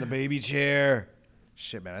chair. I'm in the baby chair.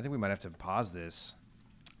 Shit, man. I think we might have to pause this.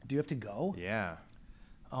 Do you have to go? Yeah.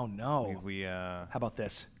 Oh no. We How about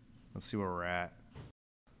this? Let's see where we're at.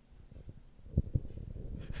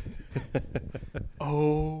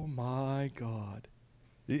 Oh my God.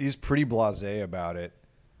 He's pretty blasé about it.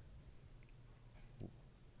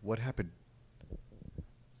 What happened?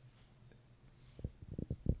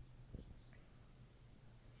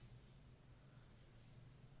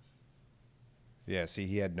 Yeah, see,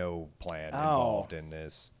 he had no plan involved in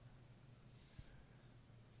this.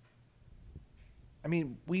 I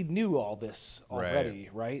mean, we knew all this already,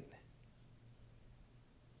 right?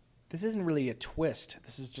 This isn't really a twist.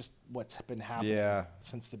 This is just what's been happening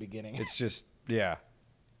since the beginning. It's just, yeah.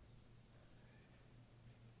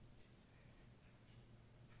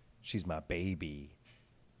 She's my baby.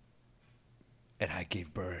 And I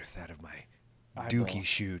gave birth out of my dookie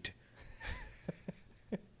chute.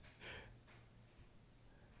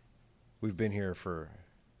 We've been here for...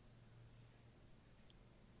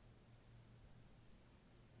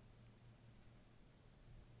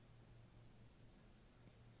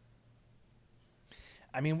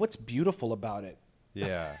 I mean, what's beautiful about it?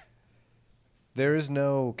 Yeah. There is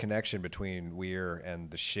no connection between Weir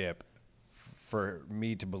and the ship for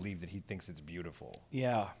me to believe that he thinks it's beautiful.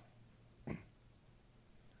 Yeah.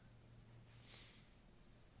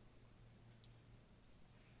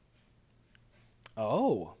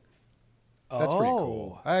 Oh. That's pretty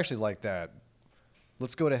cool. I actually like that.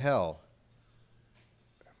 Let's go to hell.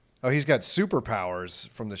 Oh, he's got superpowers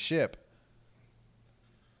from the ship.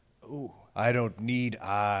 Ooh. I don't need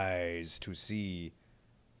eyes to see.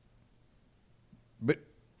 But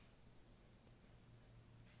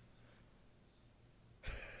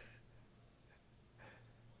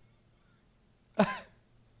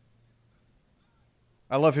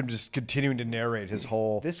I love him just continuing to narrate his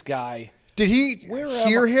whole... This guy... Did he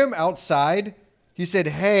hear him outside? He said,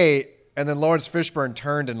 hey, and then Lawrence Fishburne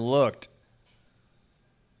turned and looked.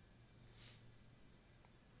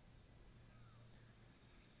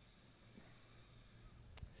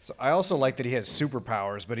 So I also like that he has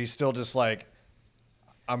superpowers, but he's still just like,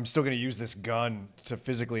 I'm still going to use this gun to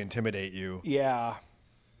physically intimidate you. Yeah.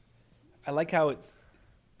 I like how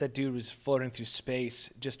that dude was floating through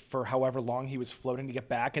space just for however long he was floating to get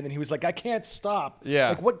back, and then he was like, I can't stop. Yeah.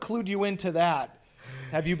 Like, what clued you into that?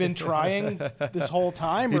 Have you been trying this whole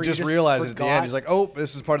time? He or just you realized forgot? it at the end. He's like, oh,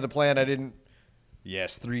 this is part of the plan. I didn't...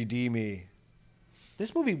 Yes, 3D me.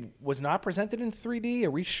 This movie was not presented in 3D. Are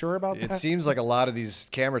we sure about that? It seems like a lot of these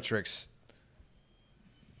camera tricks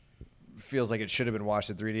feels like it should have been watched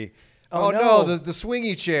in 3D. Oh no, the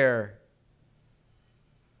swingy chair.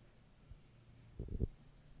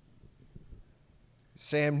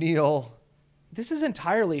 Sam Neill. This is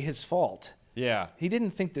entirely his fault. Yeah. He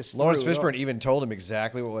didn't think this Lawrence through. Fishburne even told him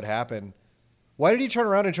exactly what would happen. Why did he turn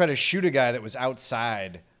around and try to shoot a guy that was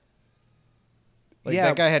outside? Like,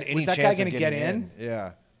 that guy had any chance of getting in?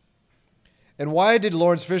 Yeah. And why did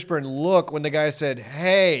Lawrence Fishburne look when the guy said,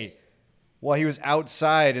 hey, while he was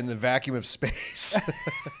outside in the vacuum of space?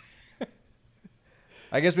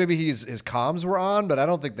 I guess maybe his comms were on, but I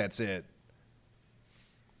don't think that's it.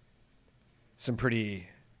 Some pretty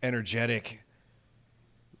energetic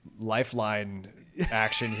lifeline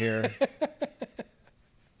action here.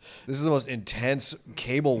 This is the most intense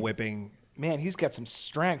cable whipping. Man, he's got some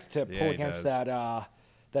strength to pull against that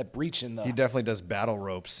breach in the. He definitely does battle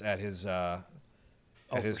ropes at his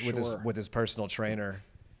with his personal trainer.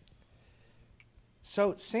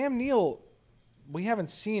 So Sam Neill, we haven't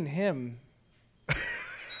seen him.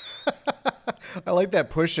 I like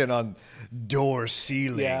that push in on door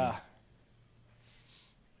ceiling. Yeah.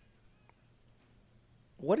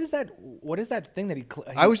 What is that? What is that thing that he?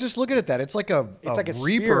 I was just looking at that. It's like a Reaper,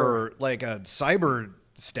 spear. like a cyber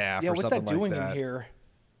staff or something like that. What's that doing in here?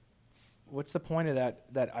 What's the point of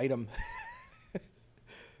that item?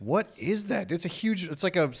 What is that? It's a huge. It's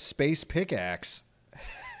like a space pickaxe.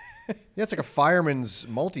 Yeah, it's like a fireman's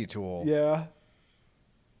multi-tool. Yeah.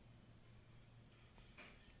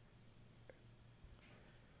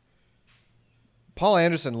 Paul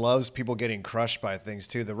Anderson loves people getting crushed by things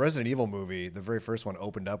too. The Resident Evil movie, the very first one,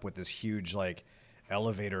 opened up with this huge like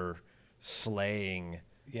elevator slaying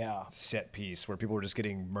set piece where people were just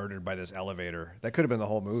getting murdered by this elevator. That could have been the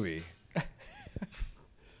whole movie.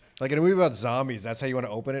 Like in a movie about zombies, that's how you want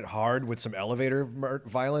to open it, hard with some elevator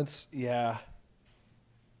violence. Yeah.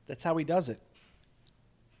 That's how he does it.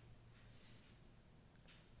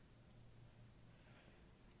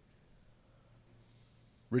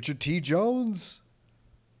 Richard T. Jones.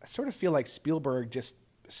 I sort of feel like Spielberg just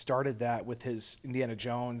started that with his Indiana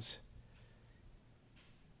Jones.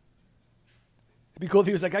 It'd be cool if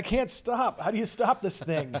he was like, I can't stop. How do you stop this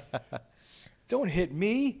thing? Don't hit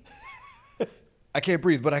me. I can't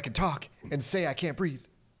breathe, but I can talk and say I can't breathe.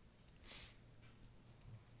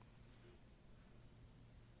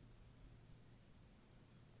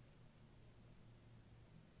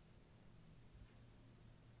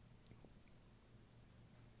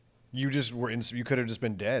 You just were in. You could have just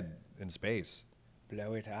been dead in space.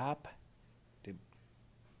 Blow it up.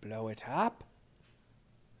 Blow it up.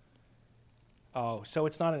 Oh, so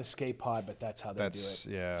it's not an escape pod, but that's how they do it.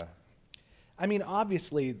 Yeah. I mean,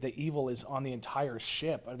 obviously, the evil is on the entire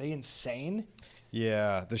ship. Are they insane?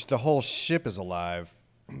 Yeah, the whole ship is alive.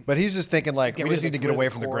 But he's just thinking like, we just need to get away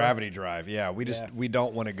from the gravity drive. Yeah, we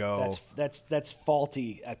don't want to go. That's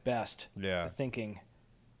faulty at best. Yeah. The thinking.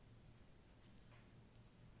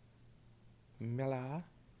 Miller.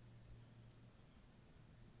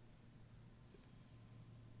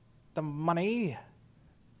 The money.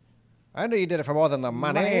 I know you did it for more than the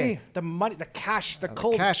money. The money, the cash, the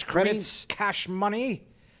cold cash credits, cash money.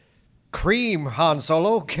 Cream, Han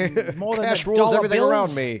Solo. More than cash the rules everything bills.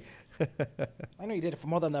 around me. I know you did it for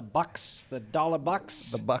more than the bucks, the dollar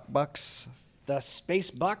bucks, the bucks, the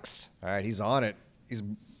space bucks. All right, he's on it.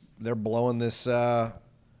 They're blowing this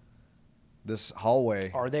this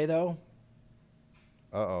hallway. Are they though?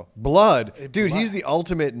 Uh-oh. Blood. Dude, he's the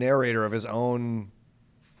ultimate narrator of his own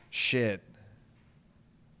shit.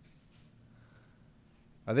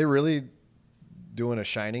 Are they really doing a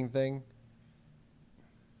Shining thing?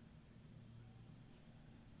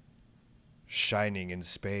 Shining in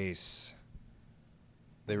space.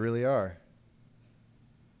 They really are.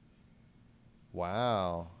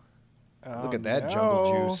 Wow. Look at that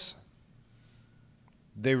jungle juice.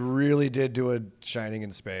 They really did do a Shining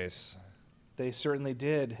in space. They certainly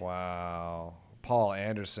did. Wow. Paul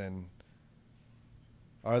Anderson.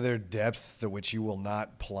 Are there depths to which you will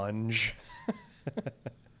not plunge?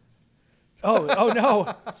 Oh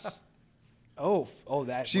no. Oh,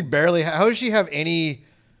 that. She barely. How does she have any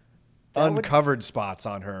uncovered spots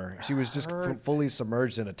on her? She was just fully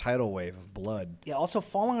submerged in a tidal wave of blood. Yeah. Also,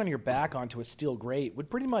 falling on your back onto a steel grate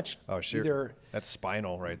would pretty much. Oh, sure. Either that's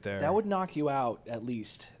spinal right there. That would knock you out at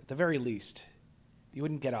least, at the very least. You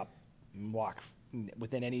wouldn't get up and walk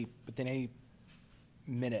within any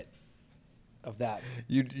minute of that.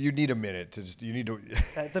 You need a minute to just. You need to.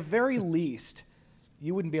 At the very least,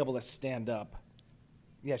 you wouldn't be able to stand up.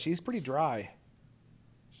 Yeah, she's pretty dry.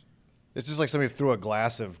 It's just like somebody threw a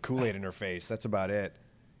glass of Kool-Aid in her face. That's about it.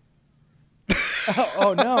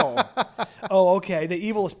 Oh no. Oh, okay. The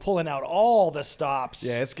evil is pulling out all the stops.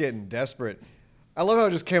 Yeah, it's getting desperate. I love how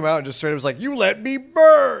it just came out and just straight up was like, "You let me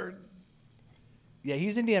burn." Yeah,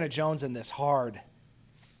 he's Indiana Jones in this hard.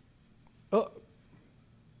 Oh.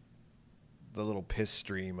 The little piss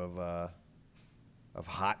stream of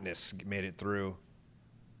hotness made it through.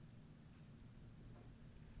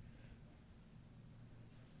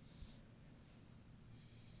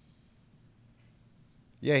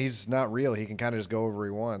 Yeah, he's not real. He can kind of just go wherever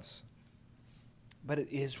he wants. But it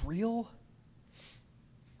is real?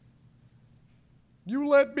 You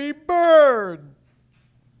let me burn.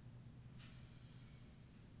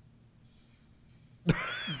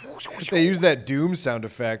 They use that Doom sound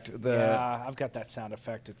effect. Yeah, I've got that sound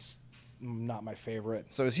effect. It's not my favorite.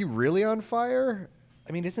 So is he really on fire?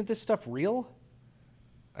 I mean, isn't this stuff real?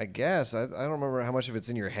 I guess. I don't remember how much of it's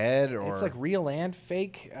in your head or... It's like real and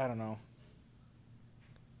fake. I don't know.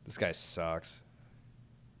 This guy sucks.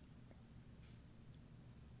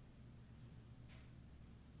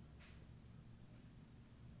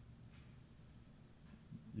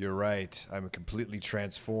 You're right. I'm a completely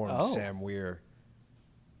transformed Sam Weir.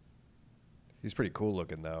 He's pretty cool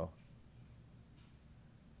looking, though.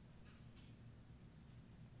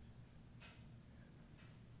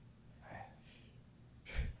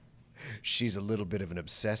 She's a little bit of an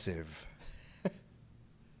obsessive.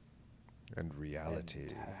 And reality.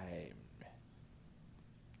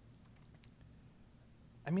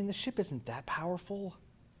 I mean, the ship isn't that powerful.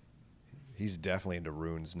 He's definitely into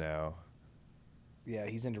runes now. Yeah,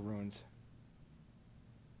 he's into runes.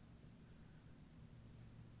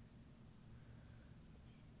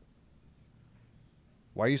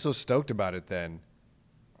 Why are you so stoked about it then?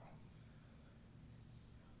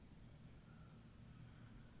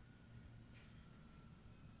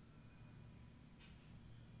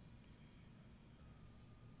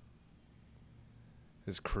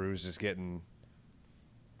 His crew's just getting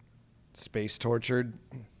space tortured.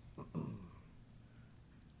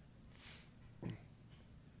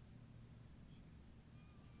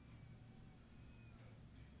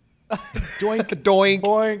 Doink. Doink.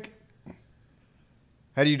 Boink.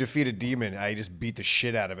 How do you defeat a demon? I just beat the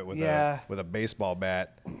shit out of it with a baseball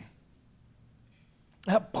bat.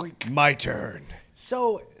 Boink. My turn.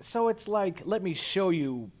 So it's like, let me show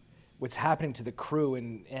you what's happening to the crew,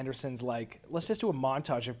 and Anderson's like, let's just do a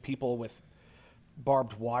montage of people with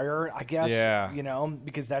barbed wire, I guess. Yeah. You know,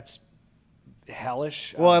 because that's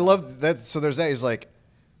hellish. Well, I love that. So there's that. He's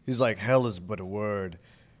like, hell is but a word.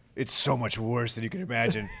 It's so much worse than you can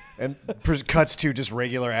imagine. And cuts to just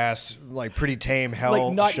regular ass, like pretty tame hell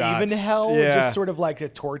like not shots. even hell, yeah. just sort of like a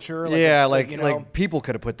torture. Like you know, like people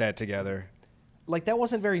could have put that together. Like that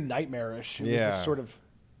wasn't very nightmarish. It was just sort of.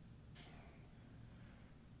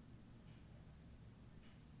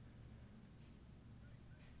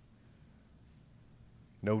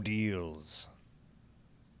 No deals.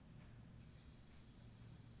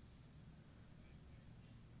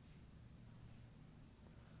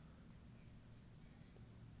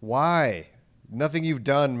 Why? Nothing you've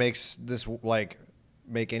done makes this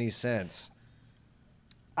make any sense.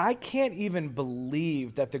 I can't even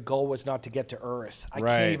believe that the goal was not to get to Earth. I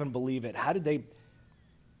Right. can't even believe it. How did they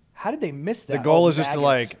miss that? The goal Oh, is just to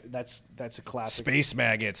maggots. That's a classic. Space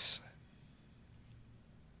maggots.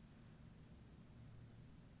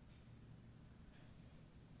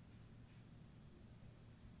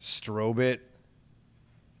 Strobe it.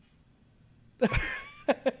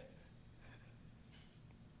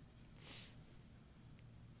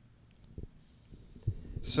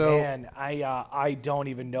 So Man, I don't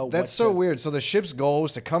even know. that's so weird. So the ship's goal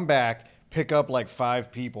was to come back, pick up like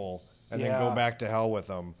 5 people, and then go Yeah. back to hell with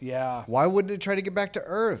them. Yeah. Why wouldn't it try to get back to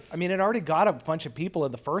Earth? I mean, it already got a bunch of people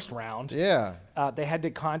in the first round. Yeah, They had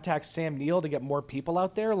to contact Sam Neill to get more people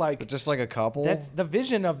out there. Like but just like a couple. that's the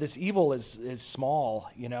vision of this evil is small.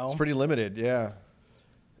 You know, It's pretty limited. Yeah,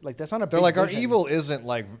 like that's not a. they're big like our vision. evil isn't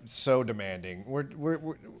like so demanding. We're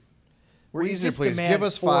We easy to just please. demand Give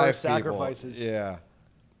us 4 5 sacrifices. people. Yeah.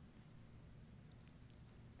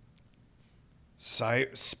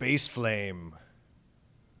 Space flame.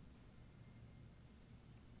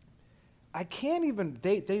 I can't even.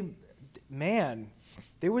 Man,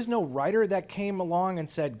 there was no writer that came along and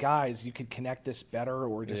said, "Guys, you could connect this better,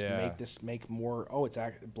 or just make more." Oh, it's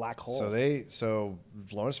a black hole. So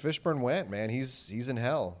Lawrence Fishburne went, man. He's in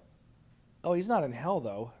hell. Oh, he's not in hell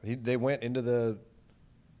though. They went into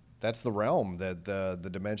that's the realm, that the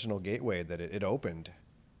dimensional gateway that it opened.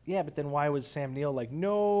 Yeah, but then why was Sam Neill like,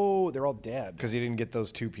 no, they're all dead? Because he didn't get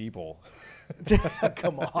those 2 people.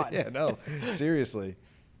 Come on. Yeah, no, seriously.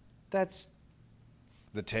 That's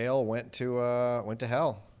The tail went to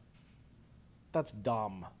hell. That's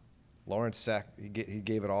dumb. Lawrence he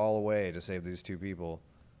gave it all away to save these two people.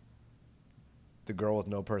 The girl with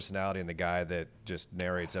no personality and the guy that just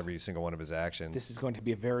narrates every single one of his actions. This is going to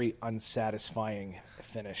be a very unsatisfying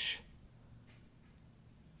finish.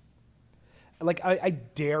 Like, I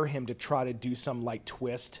dare him to try to do some, like,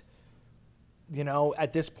 twist. You know,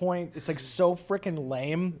 at this point, it's, like, so freaking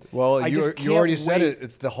lame. Well, you already said it.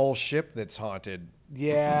 It's the whole ship that's haunted.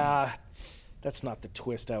 Yeah. That's not the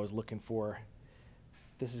twist I was looking for.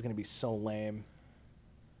 This is going to be so lame.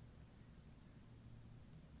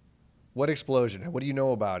 What explosion? What do you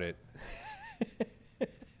know about it?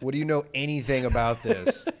 What do you know anything about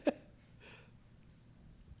this?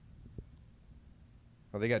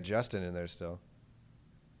 Oh, they got Justin in there still.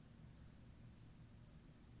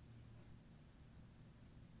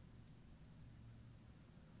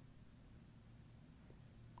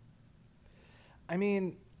 I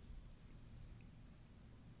mean,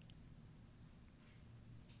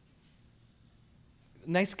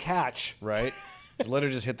 nice catch. Right? Let her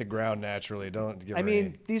just hit the ground naturally. Don't give her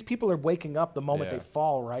any... these people are waking up the moment they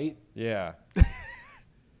fall, right? Yeah.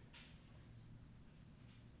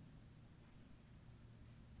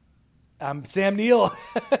 Sam Neill.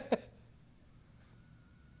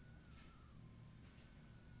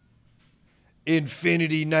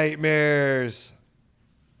 Infinity Nightmares.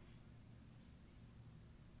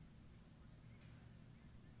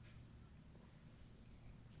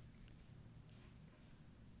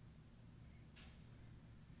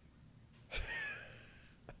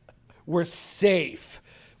 We're safe.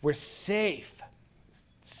 We're safe.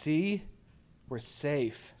 See? We're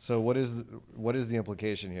safe. So what is the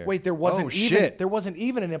implication here? Wait, there wasn't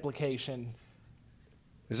even an implication.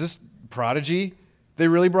 Is this Prodigy? They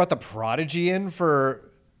really brought the Prodigy in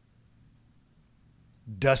for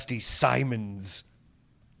Dusty Simons.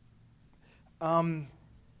 Is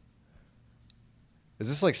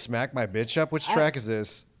this like Smack My Bitch Up? Which track is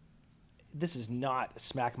this? This is not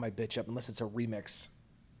Smack My Bitch Up unless it's a remix.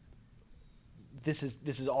 This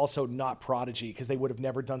is also not Prodigy because they would have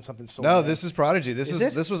never done something so. No, this is Prodigy.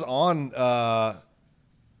 This was on the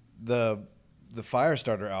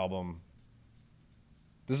Firestarter album.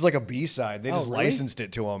 This is like a B-side. They just licensed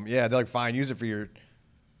it to them. Yeah, they're like, fine, use it for your.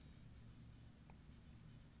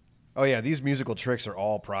 Oh yeah, these musical tricks are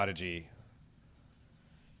all Prodigy.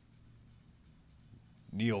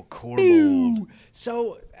 Neil Corbould.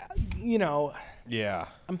 So, you know. Yeah.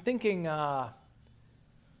 I'm thinking. How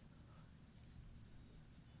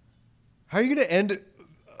are you going to end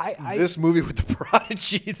this movie with the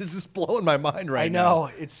Prodigy? This is blowing my mind right now.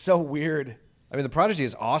 I know. It's so weird. I mean, the Prodigy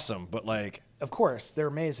is awesome, but like... Of course, they're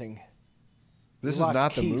amazing. This is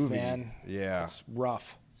not the Keith, movie. Man. Yeah. It's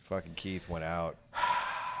rough. Fucking Keith went out.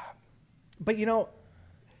 But, you know,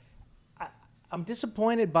 I'm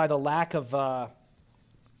disappointed by the lack of...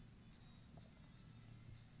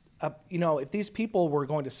 you know, if these people were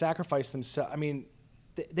going to sacrifice themselves... I mean...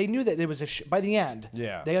 They knew that it was a ship. By the end,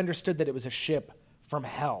 they understood that it was a ship from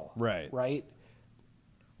hell. Right. Right?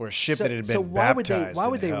 Or a ship that had been baptized why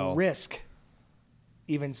would they hell. Risk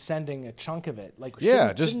even sending a chunk of it? Like,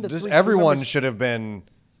 just everyone should have been...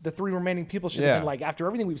 The three remaining people should have been like, after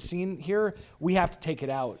everything we've seen here, we have to take it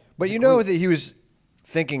out. But you know that he was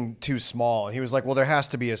thinking too small. And he was like, well, there has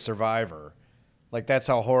to be a survivor. Like, that's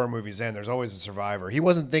how horror movies end. There's always a survivor. He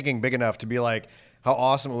wasn't thinking big enough to be like, how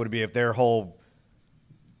awesome it would be if their whole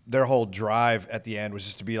drive at the end was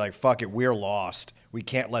just to be like, fuck it, we're lost. We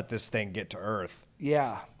can't let this thing get to Earth.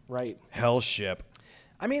 Yeah, right. Hell ship.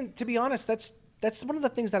 I mean, to be honest, that's one of the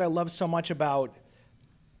things that I love so much about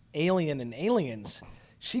Alien and Aliens.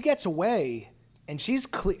 She gets away, and she's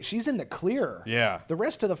in the clear. Yeah. The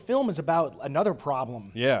rest of the film is about another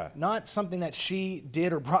problem. Yeah. Not something that she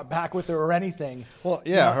did or brought back with her or anything. Well,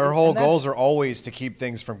 yeah, her whole goals are always to keep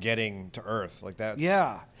things from getting to Earth. Like that's...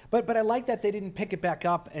 Yeah. But I like that they didn't pick it back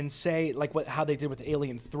up and say like how they did with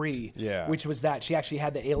Alien 3, which was that she actually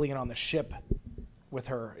had the alien on the ship with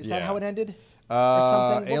her. Is that how it ended? Or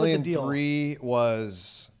something? What Alien was the deal? 3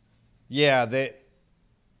 was, they.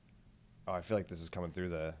 Oh, I feel like this is coming through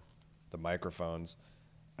the microphones.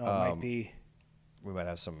 Oh, it might be. We might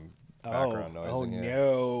have some background noise in here.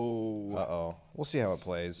 Oh no! Uh-oh. We'll see how it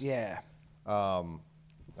plays. Yeah. I'm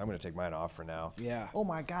gonna take mine off for now. Yeah. Oh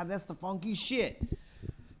my God, that's the funky shit.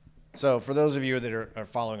 So for those of you that are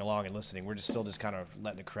following along and listening, we're still kind of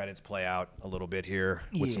letting the credits play out a little bit here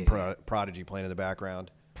with some Prodigy playing in the background.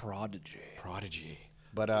 Prodigy.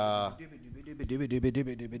 But so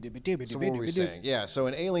what were we saying? Yeah, so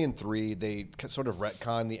in Alien 3, they sort of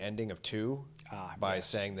retconned the ending of 2 by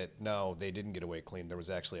saying that, no, they didn't get away clean. There was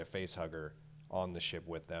actually a face hugger on the ship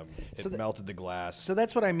with them. It melted the glass. So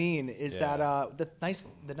that's what I mean. Is that the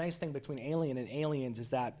nice thing between Alien and Aliens is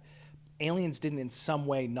that Aliens didn't in some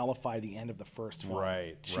way nullify the end of the first film.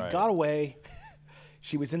 Right. She got away.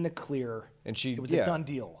 She was in the clear. And it was a done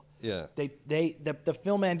deal. Yeah. The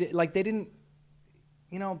film ended like they didn't,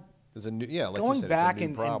 you know. There's a new, like going you said, back it's a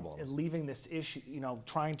new problem. and leaving this issue, you know,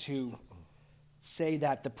 trying to say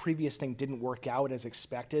that the previous thing didn't work out as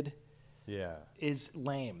expected. Yeah. Is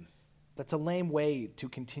lame. That's a lame way to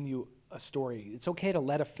continue a story. It's okay to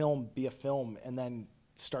let a film be a film and then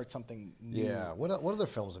start something new. Yeah. What other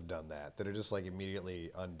films have done that are just like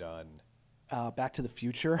immediately undone? Back to the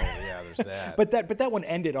Future. Oh, yeah, there's that. but that one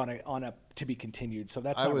ended on a to be continued. So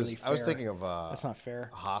that's not really fair. I was thinking of that's not fair.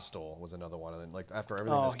 Hostel was another one, and then like after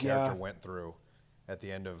everything this character went through at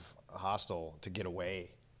the end of Hostel to get away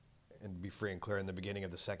and be free and clear in the beginning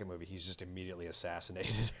of the second movie, he's just immediately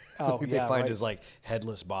assassinated. They find his like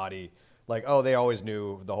headless body. Like, oh, they always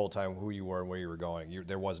knew the whole time who you were and where you were going.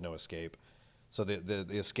 There was no escape. So the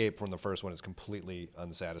escape from the first one is completely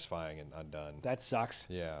unsatisfying and undone. That sucks.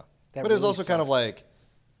 Yeah. But it was also kind of like,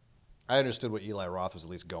 I understood what Eli Roth was at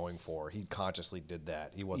least going for. He consciously did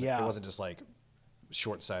that. It wasn't just like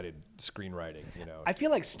short-sighted screenwriting, you know. I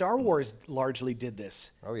feel like Star Wars largely did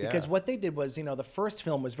this. Oh, yeah. Because what they did was, you know, the first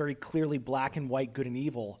film was very clearly black and white, good and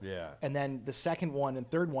evil. Yeah. And then the second one and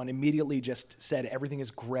third one immediately just said everything is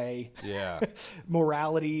gray. Yeah.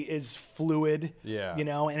 Morality is fluid. Yeah. You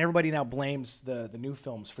know, and everybody now blames the new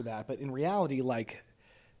films for that. But in reality, like,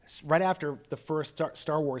 right after the first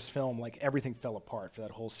Star Wars film, like, everything fell apart for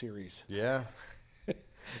that whole series. Yeah.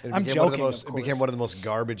 I'm joking, It became one of the most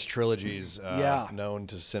garbage trilogies known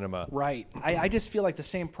to cinema. Right. I just feel like the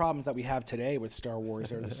same problems that we have today with Star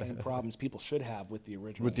Wars are the same problems people should have with the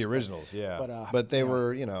originals. With the originals, but they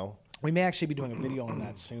were, you know. We may actually be doing a video on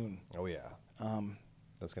that soon. Oh, yeah.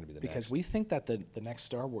 That's going to be the because next. we think that the next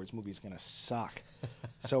Star Wars movie is going to suck.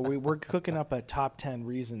 So we're cooking up a top 10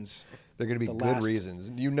 reasons. They're going to be good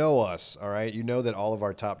reasons. You know us, all right? You know that all of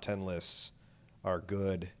our top 10 lists are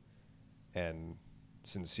good and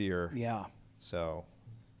sincere. Yeah. So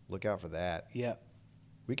look out for that. Yeah.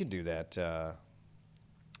 We could do that.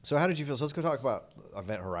 So how did you feel? So let's go talk about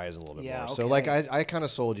Event Horizon a little bit more. Okay. So like I kind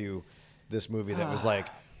of sold you this movie that was like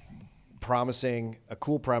promising, a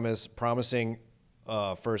cool premise, promising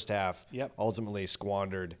first half, ultimately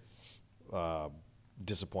squandered,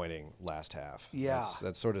 disappointing last half. Yeah.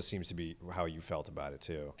 That sort of seems to be how you felt about it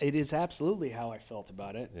too. It is absolutely how I felt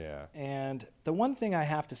about it. Yeah. And the one thing I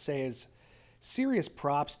have to say is serious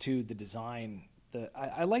props to the design.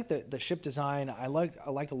 I like the ship design. I liked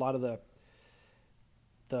a lot of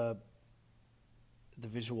the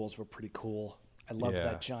visuals were pretty cool. I loved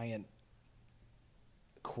that giant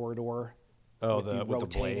corridor. Oh, with the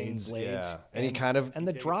blades. Yeah. And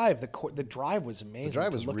the drive, the drive was amazing. The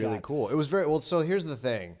drive was really cool. It was very well. So here's the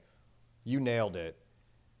thing, you nailed it.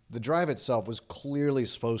 The drive itself was clearly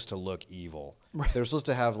supposed to look evil. Right. They were supposed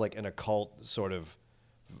to have like an occult sort of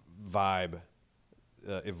vibe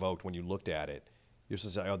evoked when you looked at it. You're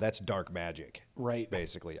supposed to say, oh, that's dark magic. Right.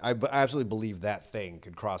 Basically. I absolutely believe that thing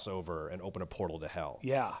could cross over and open a portal to hell.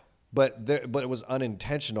 Yeah. But it was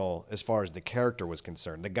unintentional as far as the character was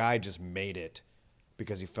concerned. The guy just made it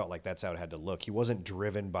because he felt like that's how it had to look. He wasn't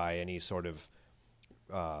driven by any sort of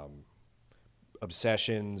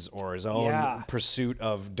obsessions or his own pursuit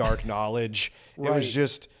of dark knowledge. Right. It was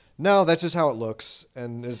just... No, that's just how it looks,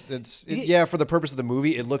 and for the purpose of the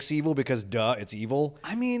movie, it looks evil because it's evil.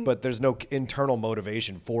 I mean, but there's no internal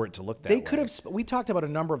motivation for it to look that way. They could have. We talked about a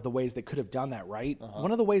number of the ways they could have done that, right? Uh-huh.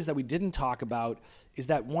 One of the ways that we didn't talk about is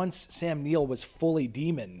that once Sam Neill was fully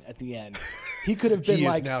demon at the end, he could have been he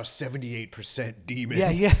like is now 78% demon.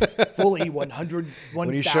 Yeah, fully 100.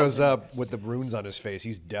 When he shows up with the runes on his face,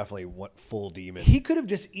 he's definitely full demon. He could have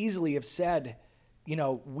just easily have said, you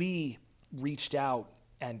know, we reached out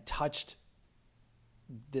and touched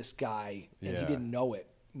this guy, and he didn't know it,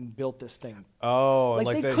 and built this thing. Oh,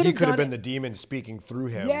 like he could have been the demon speaking through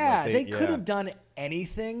him. Yeah, they could have done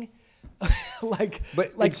anything.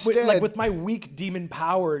 Instead, with my weak demon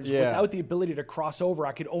powers, without the ability to cross over,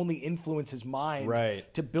 I could only influence his mind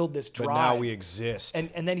to build this drive. But now we exist,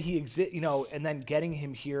 and then he exist, you know, and then getting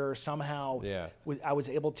him here somehow. Yeah, I was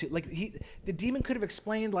able to the demon could have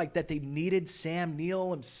explained like that they needed Sam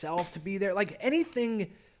Neill himself to be there, like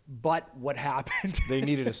anything but what happened. We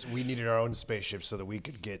needed our own spaceship so that we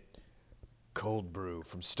could get cold brew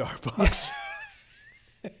from Starbucks.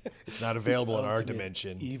 It's not available in our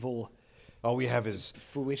dimension. Evil. All we have is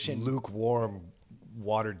fruition. Lukewarm,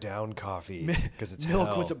 watered down coffee because it's milk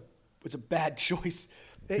hell. was a bad choice.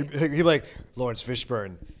 He'd be like, Lawrence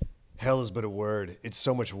Fishburne, hell is but a word. It's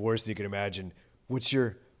so much worse than you can imagine. What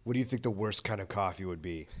do you think the worst kind of coffee would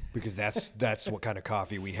be? Because that's what kind of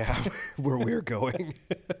coffee we have where we're going.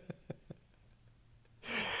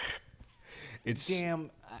 It's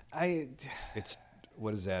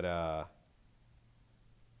what is that?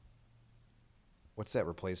 What's that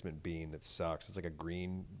replacement bean that sucks? It's like a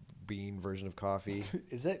green bean version of coffee.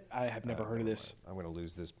 Is it? I have never heard of this. I'm going to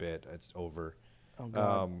lose this bit. It's over. Oh,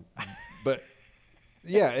 God. But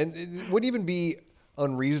yeah, and it wouldn't even be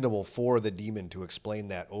unreasonable for the demon to explain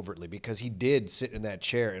that overtly, because he did sit in that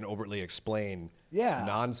chair and overtly explain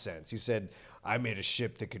nonsense. He said, I made a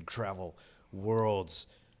ship that could travel worlds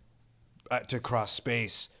to cross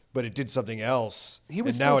space, but it did something else. He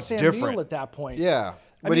was and now still it's Sam different Neill at that point. Yeah.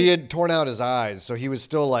 But he had torn out his eyes, so he was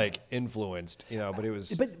still like influenced, but it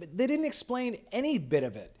was. But they didn't explain any bit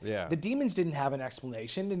of it. Yeah. The demons didn't have an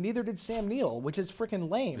explanation, and neither did Sam Neill, which is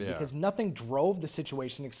freaking lame because nothing drove the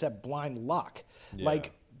situation except blind luck. Yeah.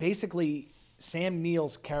 Like basically, Sam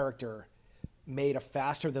Neill's character made a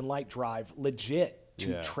faster than light drive legit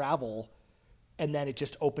to travel, and then it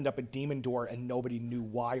just opened up a demon door, and nobody knew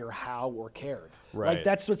why or how or cared. Right. Like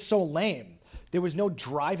that's what's so lame. There was no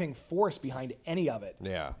driving force behind any of it.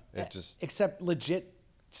 Yeah, it just except legit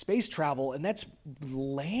space travel, and that's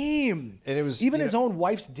lame. And it was even his own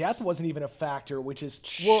wife's death wasn't even a factor, which is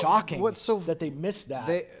shocking. That they missed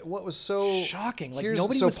that? What was so shocking? Like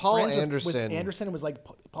nobody was Paul friends Anderson. with Anderson and was like,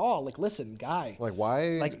 Paul, like listen, guy, like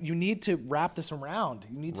why? Like you need to wrap this around.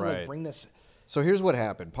 You need to like bring this. So here's what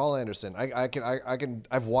happened. Paul Anderson.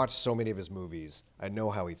 I've watched so many of his movies. I know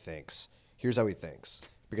how he thinks. Here's how he thinks.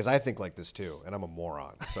 Because I think like this too, and I'm a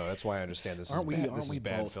moron. So that's why I understand this is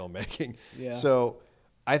bad filmmaking. Yeah. So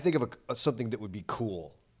I think of something that would be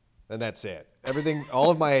cool, and that's it. All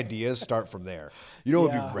of my ideas start from there. You know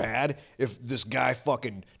what would be rad? If this guy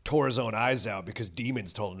fucking tore his own eyes out because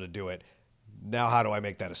demons told him to do it. Now how do I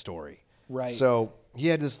make that a story? Right. So he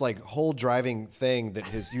had this like whole driving thing that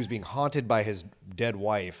he was being haunted by his dead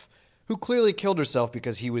wife, who clearly killed herself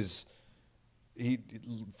because he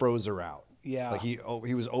froze her out. Yeah. Like he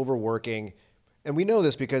was overworking, and we know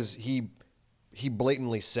this because he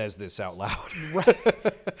blatantly says this out loud.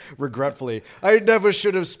 Regretfully, I never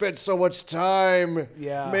should have spent so much time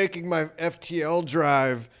making my FTL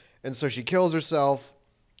drive. And so she kills herself,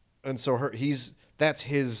 and so that's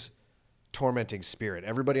his tormenting spirit.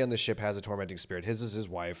 Everybody on the ship has a tormenting spirit. His is his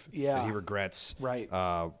wife that he regrets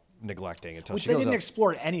neglecting until Which she they goes didn't up.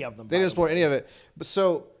 explore any of them. They didn't explore any of it. But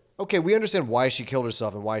so. Okay, we understand why she killed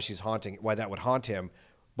herself and why that would haunt him.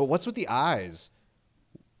 But what's with the eyes?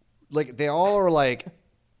 Like, they all are like...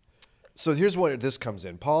 So here's where this comes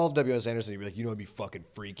in. Paul W.S. Anderson, he'd be like, it'd be fucking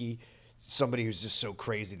freaky. Somebody who's just so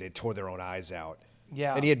crazy they tore their own eyes out.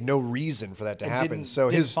 Yeah. And he had no reason for that to happen.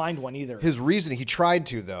 Didn't find one either. His reason, he tried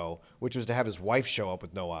to, though, which was to have his wife show up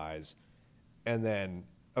with no eyes. And then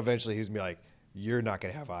eventually he was going to be like, you're not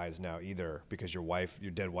going to have eyes now either because your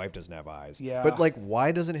dead wife doesn't have eyes. Yeah. But like,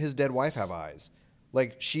 why doesn't his dead wife have eyes?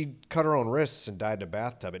 Like, she cut her own wrists and died in a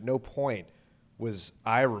bathtub. At no point was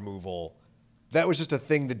eye removal. That was just a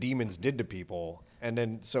thing the demons did to people. And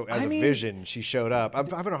then, so as a vision, she showed up. I'm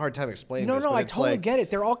having a hard time explaining this. No, I totally get it.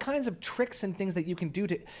 There are all kinds of tricks and things that you can do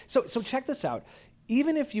to. So check this out.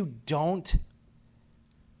 Even if you don't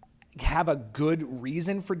have a good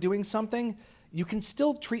reason for doing something, you can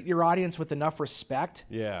still treat your audience with enough respect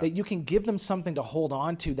that you can give them something to hold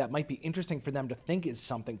on to that might be interesting for them to think is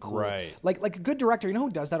something cool. Right. Like a good director, you know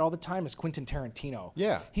who does that all the time is Quentin Tarantino.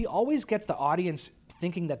 Yeah. He always gets the audience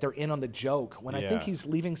thinking that they're in on the joke when I think he's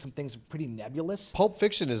leaving some things pretty nebulous. Pulp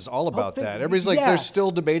Fiction is all about that. Everybody's like, they're still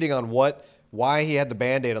debating on why he had the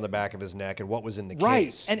Band-Aid on the back of his neck and what was in the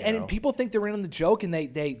case. Right, and people think they're in on the joke and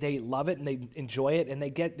they love it and they enjoy it and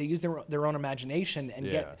they use their own imagination and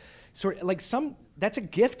get sort of like that's a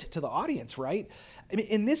gift to the audience, right? I mean,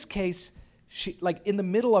 in this case, she like in the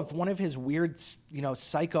middle of one of his weird,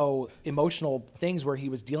 psycho emotional things where he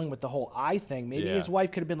was dealing with the whole eye thing. Maybe his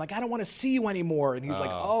wife could have been like, "I don't want to see you anymore," and he's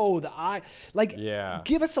like, "Oh, the eye." Like,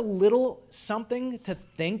 give us a little something to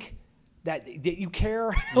think that you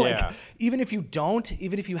care. Like, even if you don't,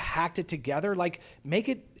 even if you hacked it together, like make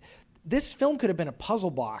it. This film could have been a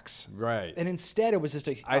puzzle box, right? And instead, it was just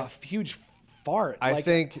a huge fart. I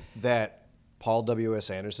think that Paul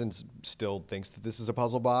W.S. Anderson still thinks that this is a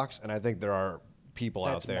puzzle box, and I think there are people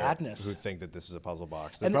out there who think that this is a puzzle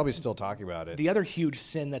box. They're probably still talking about it. The other huge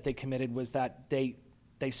sin that they committed was that they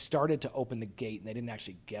started to open the gate and they didn't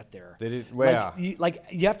actually get there. They did. Well,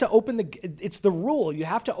 you have to open it's the rule. You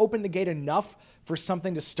have to open the gate enough for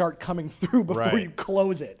something to start coming through before you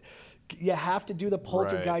close it. You have to do the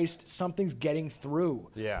poltergeist. Right. Something's getting through.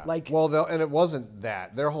 Yeah. Like, well, and it wasn't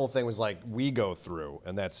that. Their whole thing was like, we go through,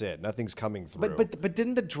 and that's it. Nothing's coming through. But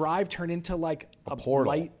didn't the drive turn into like a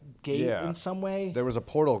portal. Light gate in some way? There was a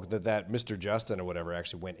portal that Mr. Justin or whatever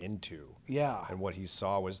actually went into. Yeah. And what he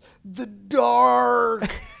saw was the dark.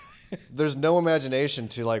 There's no imagination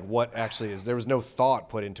to like what actually is. There was no thought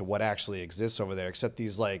put into what actually exists over there, except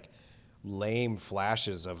these like lame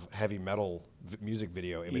flashes of heavy metal music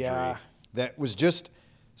video imagery that was just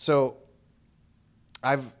so.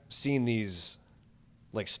 I've seen these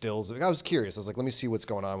like stills. I was curious. I was like, let me see what's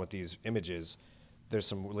going on with these images. There's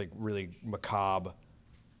some like really macabre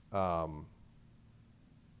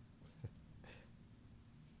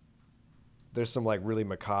there's some like really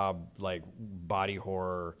macabre like body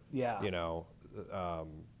horror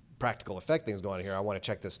practical effect things going on here. I want to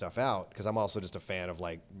check this stuff out because I'm also just a fan of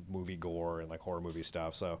like movie gore and like horror movie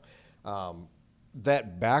stuff. So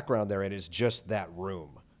that background they're in is just that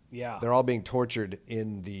room. Yeah. They're all being tortured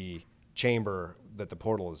in the chamber that the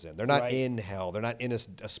portal is in. They're not in hell. They're not in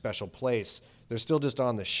a special place. They're still just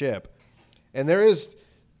on the ship. And there is,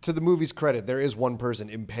 to the movie's credit, there is one person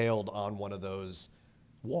impaled on one of those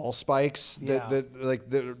wall spikes that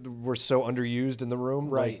were so underused in the room.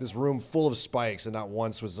 Right. Like this room full of spikes, and not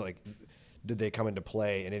once was like, did they come into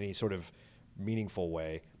play in any sort of meaningful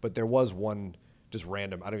way. But there was one just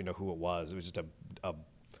random, I don't even know who it was. It was just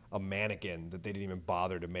a mannequin that they didn't even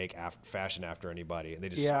bother to make fashion after anybody. And they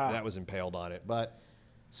just, that was impaled on it. But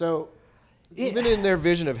so even in their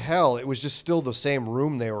vision of hell, it was just still the same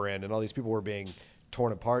room they were in, and all these people were being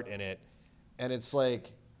torn apart in it. And it's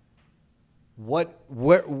like, what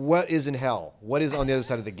is in hell? What is on the other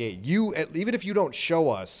side of the gate? Even if you don't show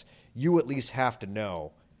us, you at least have to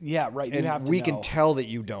know. Yeah, right. And you have to we know. can tell that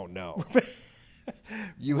you don't know.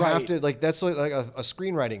 You have to, like, that's like a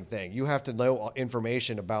screenwriting thing. You have to know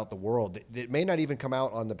information about the world that may not even come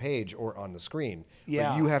out on the page or on the screen. Yeah.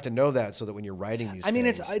 But you have to know that so that when you're writing these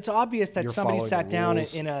things, it's obvious that somebody sat down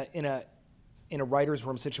in a writer's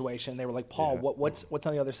room situation. They were like, Paul, what's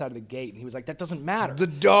on the other side of the gate? And he was like, that doesn't matter. The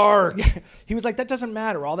dark. He was like, that doesn't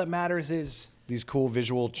matter. All that matters is these cool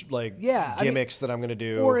visual gimmicks that I'm going to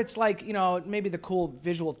do. Or it's like, maybe the cool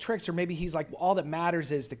visual tricks, or maybe he's like, all that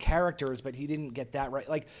matters is the characters, but he didn't get that right.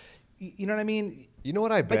 Like, you know what I mean? You know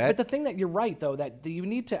what I bet? But the thing that you're right, though, that you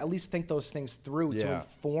need to at least think those things through to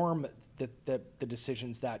inform the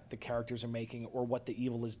decisions that the characters are making, or what the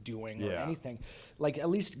evil is doing, or anything. Like, at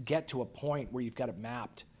least get to a point where you've got it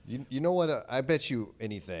mapped. You know what? I bet you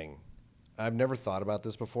anything. I've never thought about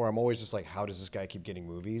this before. I'm always just like, how does this guy keep getting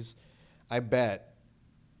movies? I bet,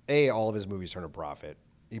 all of his movies turn a profit.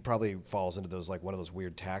 He probably falls into those, like, one of those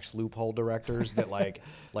weird tax loophole directors that like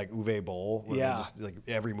Uwe Boll, where they just like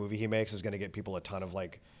every movie he makes is going to get people a ton of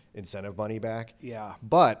like incentive money back. Yeah.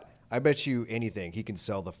 But I bet you anything he can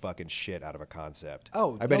sell the fucking shit out of a concept.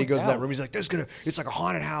 Oh, I bet he goes in that room. He's like, it's like a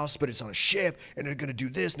haunted house, but it's on a ship, and they're gonna do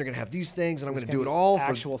this, and they're gonna have these things, and I'm gonna do it all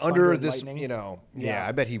for under this. Lightning. Yeah.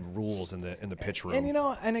 I bet he rules in the pitch room. And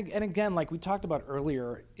and again, like we talked about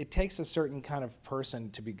earlier, it takes a certain kind of person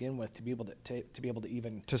to begin with to be able to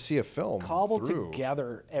even to see a film cobble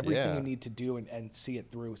together everything you need to do and see it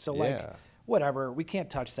through. So like whatever, we can't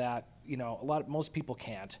touch that. Most people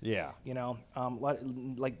can't. Yeah.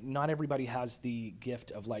 Like not everybody has the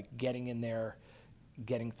gift of like getting in there,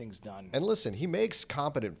 getting things done. And listen, he makes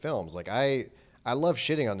competent films. Like I love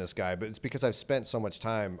shitting on this guy, but it's because I've spent so much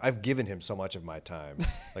time. I've given him so much of my time,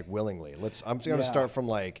 like willingly. I'm going to start from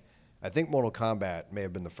like, I think Mortal Kombat may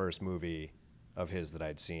have been the first movie of his that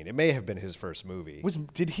I'd seen. It may have been his first movie.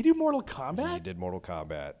 Did he do Mortal Kombat? He did Mortal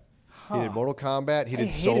Kombat. He did Mortal Kombat. He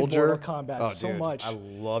did Soldier. Mortal Kombat so much. I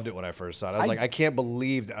loved it when I first saw it. I was like, I can't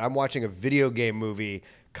believe that I'm watching a video game movie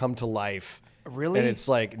come to life. Really? And it's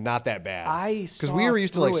like not that bad. Because we were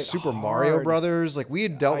used to like Super Mario Brothers. Like we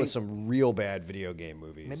had dealt with some real bad video game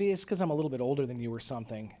movies. Maybe it's because I'm a little bit older than you or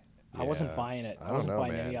something. I wasn't buying it. I wasn't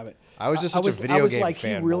buying any of it. I was just such a video game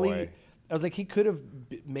fanboy. I was like, he could have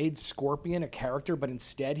made Scorpion a character, but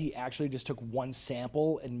instead he actually just took one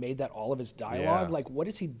sample and made that all of his dialogue. Like, what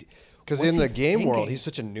is he do? Because in the game world, he's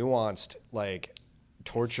such a nuanced, like,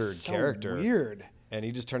 tortured character. Weird. And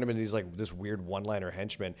he just turned him into this weird one-liner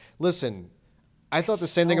henchman. Listen, I thought the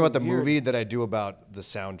same thing about the movie that I do about the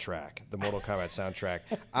soundtrack, the Mortal Kombat soundtrack.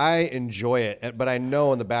 I enjoy it, but I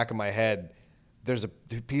know in the back of my head, there's a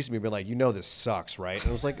piece of me being like, this sucks, right? And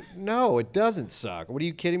I was like, no, it doesn't suck. What are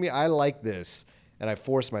you kidding me? I like this. And I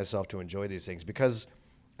forced myself to enjoy these things because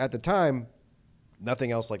at the time,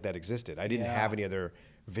 nothing else like that existed. I didn't have any other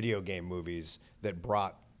video game movies that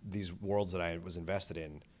brought these worlds that I was invested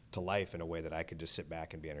in to life in a way that I could just sit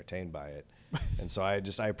back and be entertained by it. And so I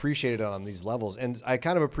appreciate it on these levels, and I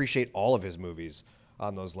kind of appreciate all of his movies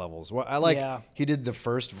on those levels. Well, he did the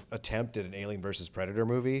first attempt at an Alien versus Predator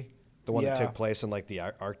movie, the one that took place in like the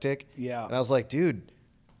Arctic. Yeah. And I was like, dude,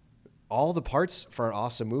 all the parts for an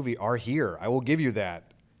awesome movie are here. I will give you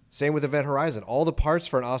that. Same with Event Horizon. All the parts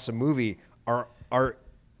for an awesome movie are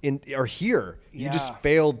here. You just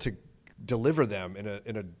failed to deliver them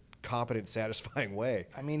in a competent, satisfying way.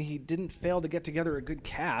 I mean, he didn't fail to get together a good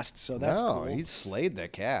cast, so that's cool. He slayed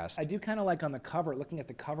that cast. I do kind of like on the cover, looking at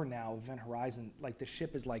the cover now, Event Horizon, like the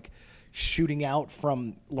ship is like shooting out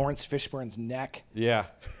from Lawrence Fishburne's neck. Yeah.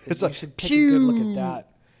 You should take a good look at that.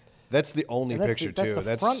 That's the only picture, too. That's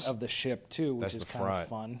the front of the ship, too, which is kind of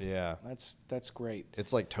fun. Yeah. That's great.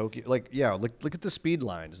 It's like Tokyo. Like, yeah, look at the speed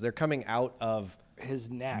lines. They're coming out of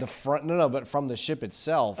his neck. The front, no, but from the ship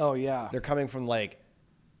itself. Oh, yeah. They're coming from like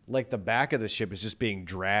the back of the ship is just being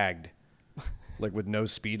dragged, like with no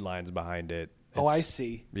speed lines behind it. I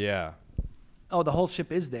see. Yeah. Oh, the whole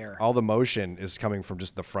ship is there. All the motion is coming from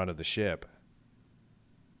just the front of the ship.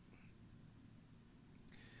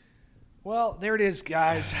 Well, there it is,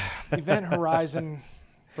 guys. Event Horizon,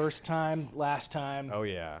 first time, last time. Oh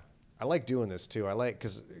yeah, I like doing this too. I like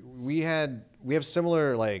because we have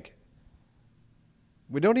similar like.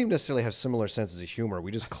 We don't even necessarily have similar senses of humor.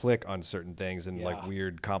 We just click on certain things in like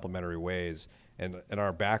weird complementary ways, and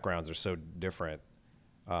our backgrounds are so different,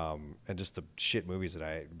 and just the shit movies that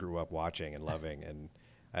I grew up watching and loving, and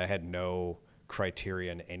I had no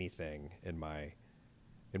criterion anything in my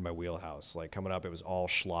wheelhouse. Like coming up, it was all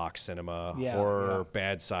schlock cinema, horror,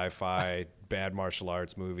 bad sci-fi, bad martial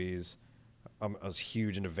arts movies. I was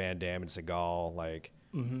huge into Van Damme and Seagal, like.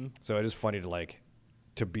 Mm-hmm. So it is funny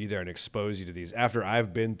to be there and expose you to these after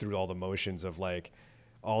I've been through all the motions of like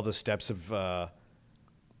all the steps of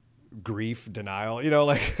grief, denial,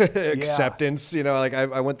 like acceptance, like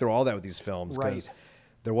I went through all that with these films because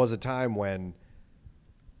there was a time when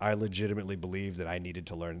I legitimately believed that I needed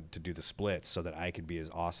to learn to do the splits so that I could be as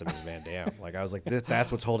awesome as Van Damme. Like I was like,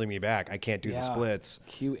 that's what's holding me back. I can't do the splits.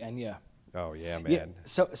 Cue Enya. Oh yeah, man. Yeah,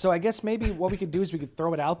 so I guess maybe what we could do is we could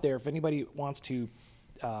throw it out there if anybody wants to.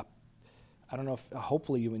 I don't know if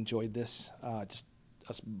hopefully you enjoyed this, just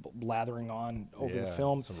us blathering on over the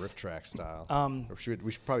film. Some riff track style.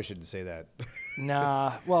 We probably shouldn't say that.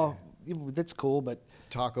 Nah, well, that's cool, but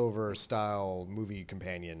talkover style movie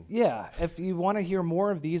companion. Yeah, if you want to hear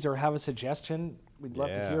more of these or have a suggestion, we'd love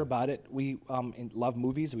to hear about it. We love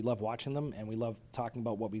movies, we love watching them, and we love talking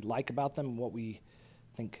about what we like about them, what we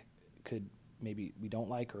think could maybe we don't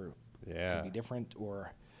like or could be different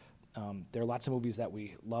or. There are lots of movies that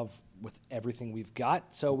we love with everything we've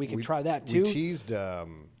got, so we can try that too. We teased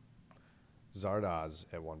Zardoz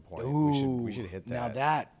at one point. Ooh, we should hit that.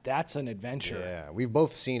 Now that's an adventure. Yeah, we've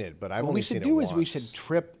both seen it, but I've only seen it once. What we should do is we should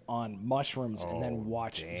trip on mushrooms and then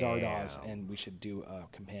watch Zardoz, and we should do a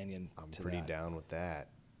companion to that. I'm pretty down with that.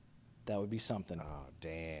 That would be something. Oh,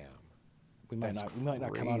 damn. We might not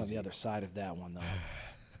come out on the other side of that one,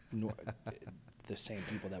 though. The same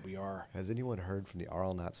people that we are. Has anyone heard from the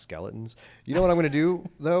Arl-Knot Skeletons? You know what I'm going to do,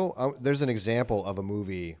 though? There's an example of a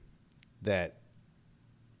movie that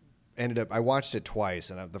ended up... I watched it twice,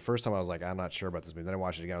 and the first time I was like, I'm not sure about this movie. Then I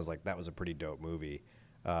watched it again. I was like, that was a pretty dope movie.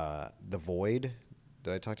 The Void.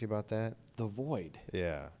 Did I talk to you about that? The Void?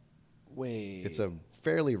 Yeah. Wait. It's a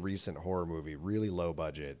fairly recent horror movie, really low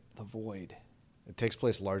budget. The Void. It takes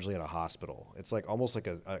place largely in a hospital. It's like almost like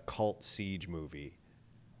a cult siege movie.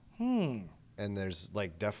 And there's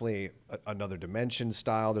like definitely another dimension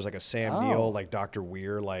style. There's like a Sam Neill, like Dr.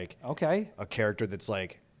 Weir, like a character that's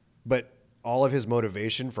like, but all of his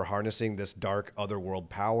motivation for harnessing this dark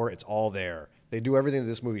otherworld power, it's all there. They do everything that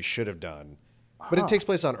this movie should have done, but it takes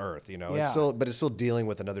place on Earth, It's still dealing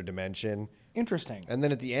with another dimension. Interesting. And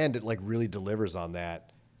then at the end, it like really delivers on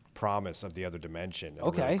that promise of the other dimension in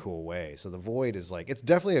a really cool way. So The Void is like, it's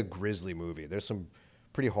definitely a grisly movie. There's some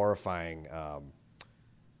pretty horrifying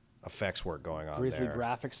effects work going on grisly there.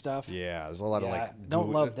 Graphic stuff. Yeah, there's a lot of like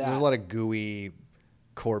don't love that. There's a lot of gooey,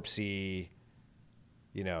 corpsey.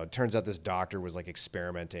 It turns out this doctor was like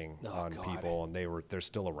experimenting on people, and they're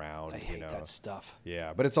still around. I hate that stuff.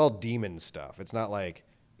 Yeah, but it's all demon stuff. It's not like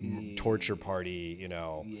torture party.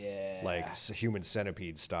 Like human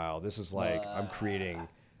centipede style. This is like I'm creating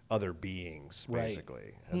other beings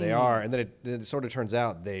basically, and they are. And then it sort of turns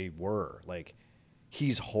out they were like.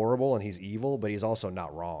 He's horrible and he's evil, but he's also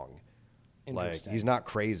not wrong. Like he's not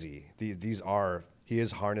crazy. He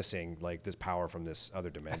is harnessing like this power from this other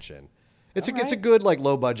dimension. It's a good like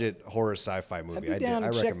low budget horror sci-fi movie. I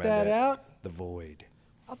recommend check that out. The Void.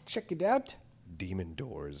 I'll check it out. Demon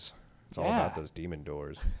Doors. It's all about those demon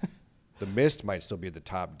doors. The Mist might still be the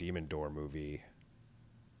top demon door movie.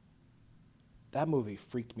 That movie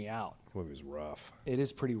freaked me out. The movie was rough. It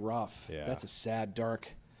is pretty rough. Yeah. That's a sad,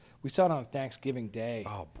 dark. We saw it on Thanksgiving Day.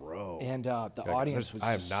 Oh, bro. And the audience was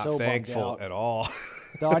I am just not so thankful bummed out. at all.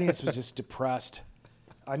 The audience was just depressed.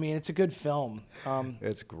 I mean, it's a good film.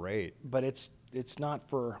 It's great. But it's not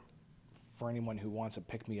for anyone who wants to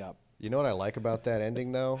pick me up. You know what I like about that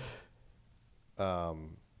ending, though?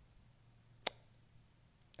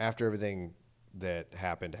 After everything that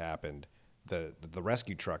happened, the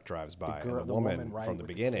rescue truck drives by, and the woman right, from the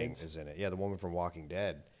beginning is in it. Yeah, the woman from Walking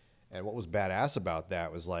Dead. And what was badass about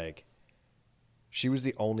that was, like, she was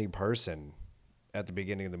the only person at the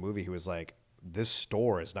beginning of the movie who was like, this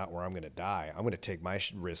store is not where I'm going to die. I'm going to take my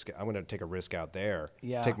risk. I'm going to take a risk out there,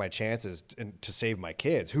 take my chances to save my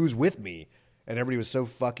kids. Who's with me? And everybody was so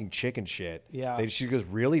fucking chicken shit. Yeah. She goes,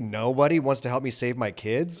 really? Nobody wants to help me save my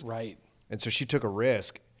kids? Right. And so she took a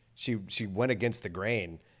risk. She went against the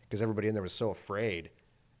grain because everybody in there was so afraid,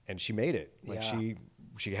 and she made it. Like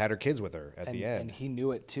she had her kids with her at the end. And he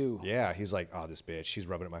knew it too. Yeah, he's like, oh, this bitch, she's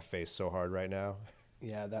rubbing at my face so hard right now.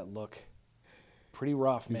 Yeah, that look. Pretty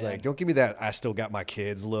rough, man. He's like, don't give me that I still got my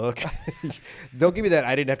kids look. Don't give me that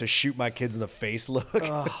I didn't have to shoot my kids in the face look.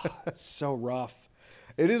 Oh, it's so rough.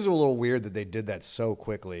 It is a little weird that they did that so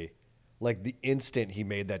quickly. Like, the instant he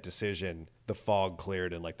made that decision, the fog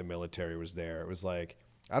cleared and, like, the military was there. It was like,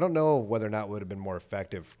 I don't know whether or not it would have been more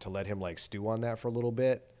effective to let him, like, stew on that for a little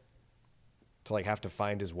bit, to, like, have to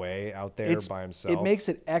find his way out there by himself. It makes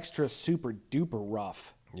it extra super duper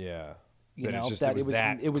rough. Yeah. You know,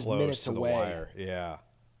 it was close minutes to the away. wire. Yeah.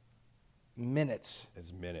 Minutes.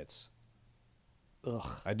 It's minutes. Ugh.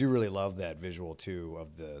 I do really love that visual, too,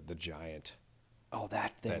 of the giant. Oh,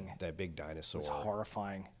 that thing. That big dinosaur. It was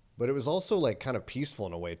horrifying. But it was also, like, kind of peaceful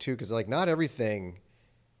in a way, too, because, like, not everything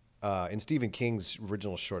in Stephen King's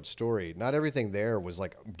original short story, not everything there was,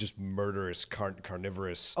 like, just murderous,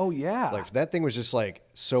 carnivorous. Oh, yeah. Like, that thing was just, like,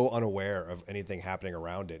 so unaware of anything happening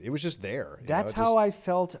around it. It was just there. That's how I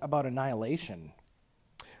felt about Annihilation.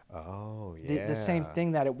 Oh, yeah. The same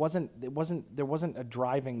thing, that there wasn't a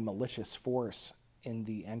driving malicious force in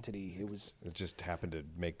the entity. It just happened to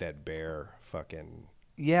make that bear fucking...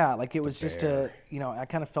 Yeah, like it was just I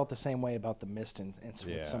kind of felt the same way about the Mist and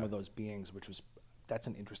with some of those beings, that's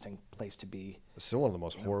an interesting place to be. Still one of the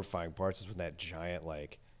most horrifying parts is when that giant,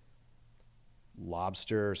 like,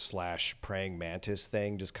 lobster / praying mantis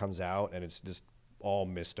thing just comes out, and it's just all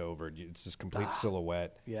mist over. It's this complete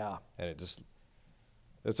silhouette. Yeah. And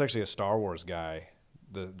it's actually a Star Wars guy,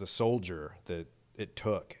 the soldier that it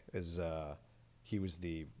took is he was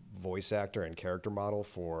the voice actor and character model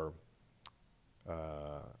for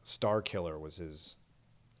Star Killer was his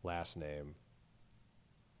last name.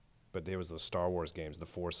 But there was those Star Wars games, The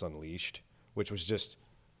Force Unleashed, which was just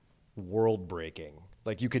world breaking.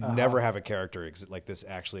 Like, you could never have a character like this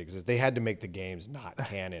actually exist. They had to make the games not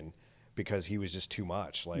canon because he was just too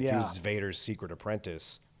much. Like, he was Vader's secret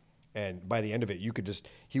apprentice. And by the end of it,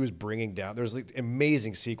 he was bringing down, there's like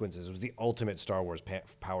amazing sequences. It was the ultimate Star Wars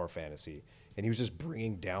power fantasy. And he was just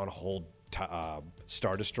bringing down whole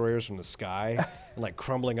Star Destroyers from the sky and, like,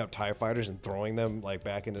 crumbling up TIE fighters and throwing them, like,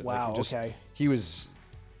 back into... Wow, like, okay. He was...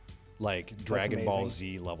 like Dragon Ball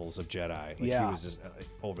Z levels of Jedi. Like, he was just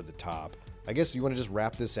over the top. I guess you want to just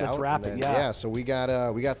wrap this out. Let's wrap it. Yeah. Yeah. So we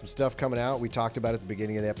got some stuff coming out. We talked about it at the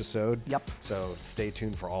beginning of the episode. Yep. So stay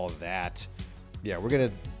tuned for all of that. Yeah, we're gonna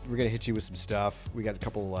hit you with some stuff. We got a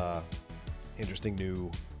couple interesting new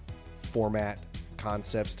format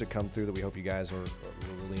concepts to come through that we hope you guys will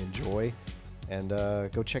really enjoy. And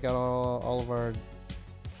go check out all of our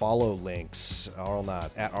follow links,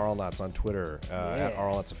 Auralnauts, at Auralnauts on Twitter, at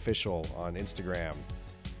Auralnauts Official on Instagram.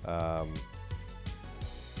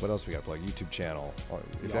 What else we got to plug? YouTube channel.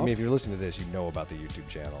 If you're listening to this, you know about the YouTube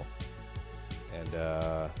channel. And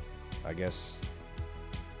I guess,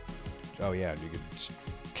 you could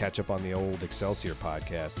catch up on the old Excelsior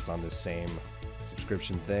podcast. It's on this same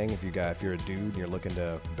subscription thing. If you're a dude and you're looking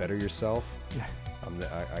to better yourself,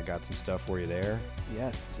 I got some stuff for you there.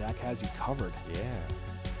 Yes, Zach has you covered. Yeah.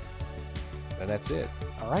 And that's it.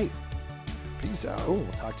 All right. Peace out. Cool.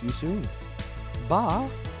 We'll talk to you soon. Bye.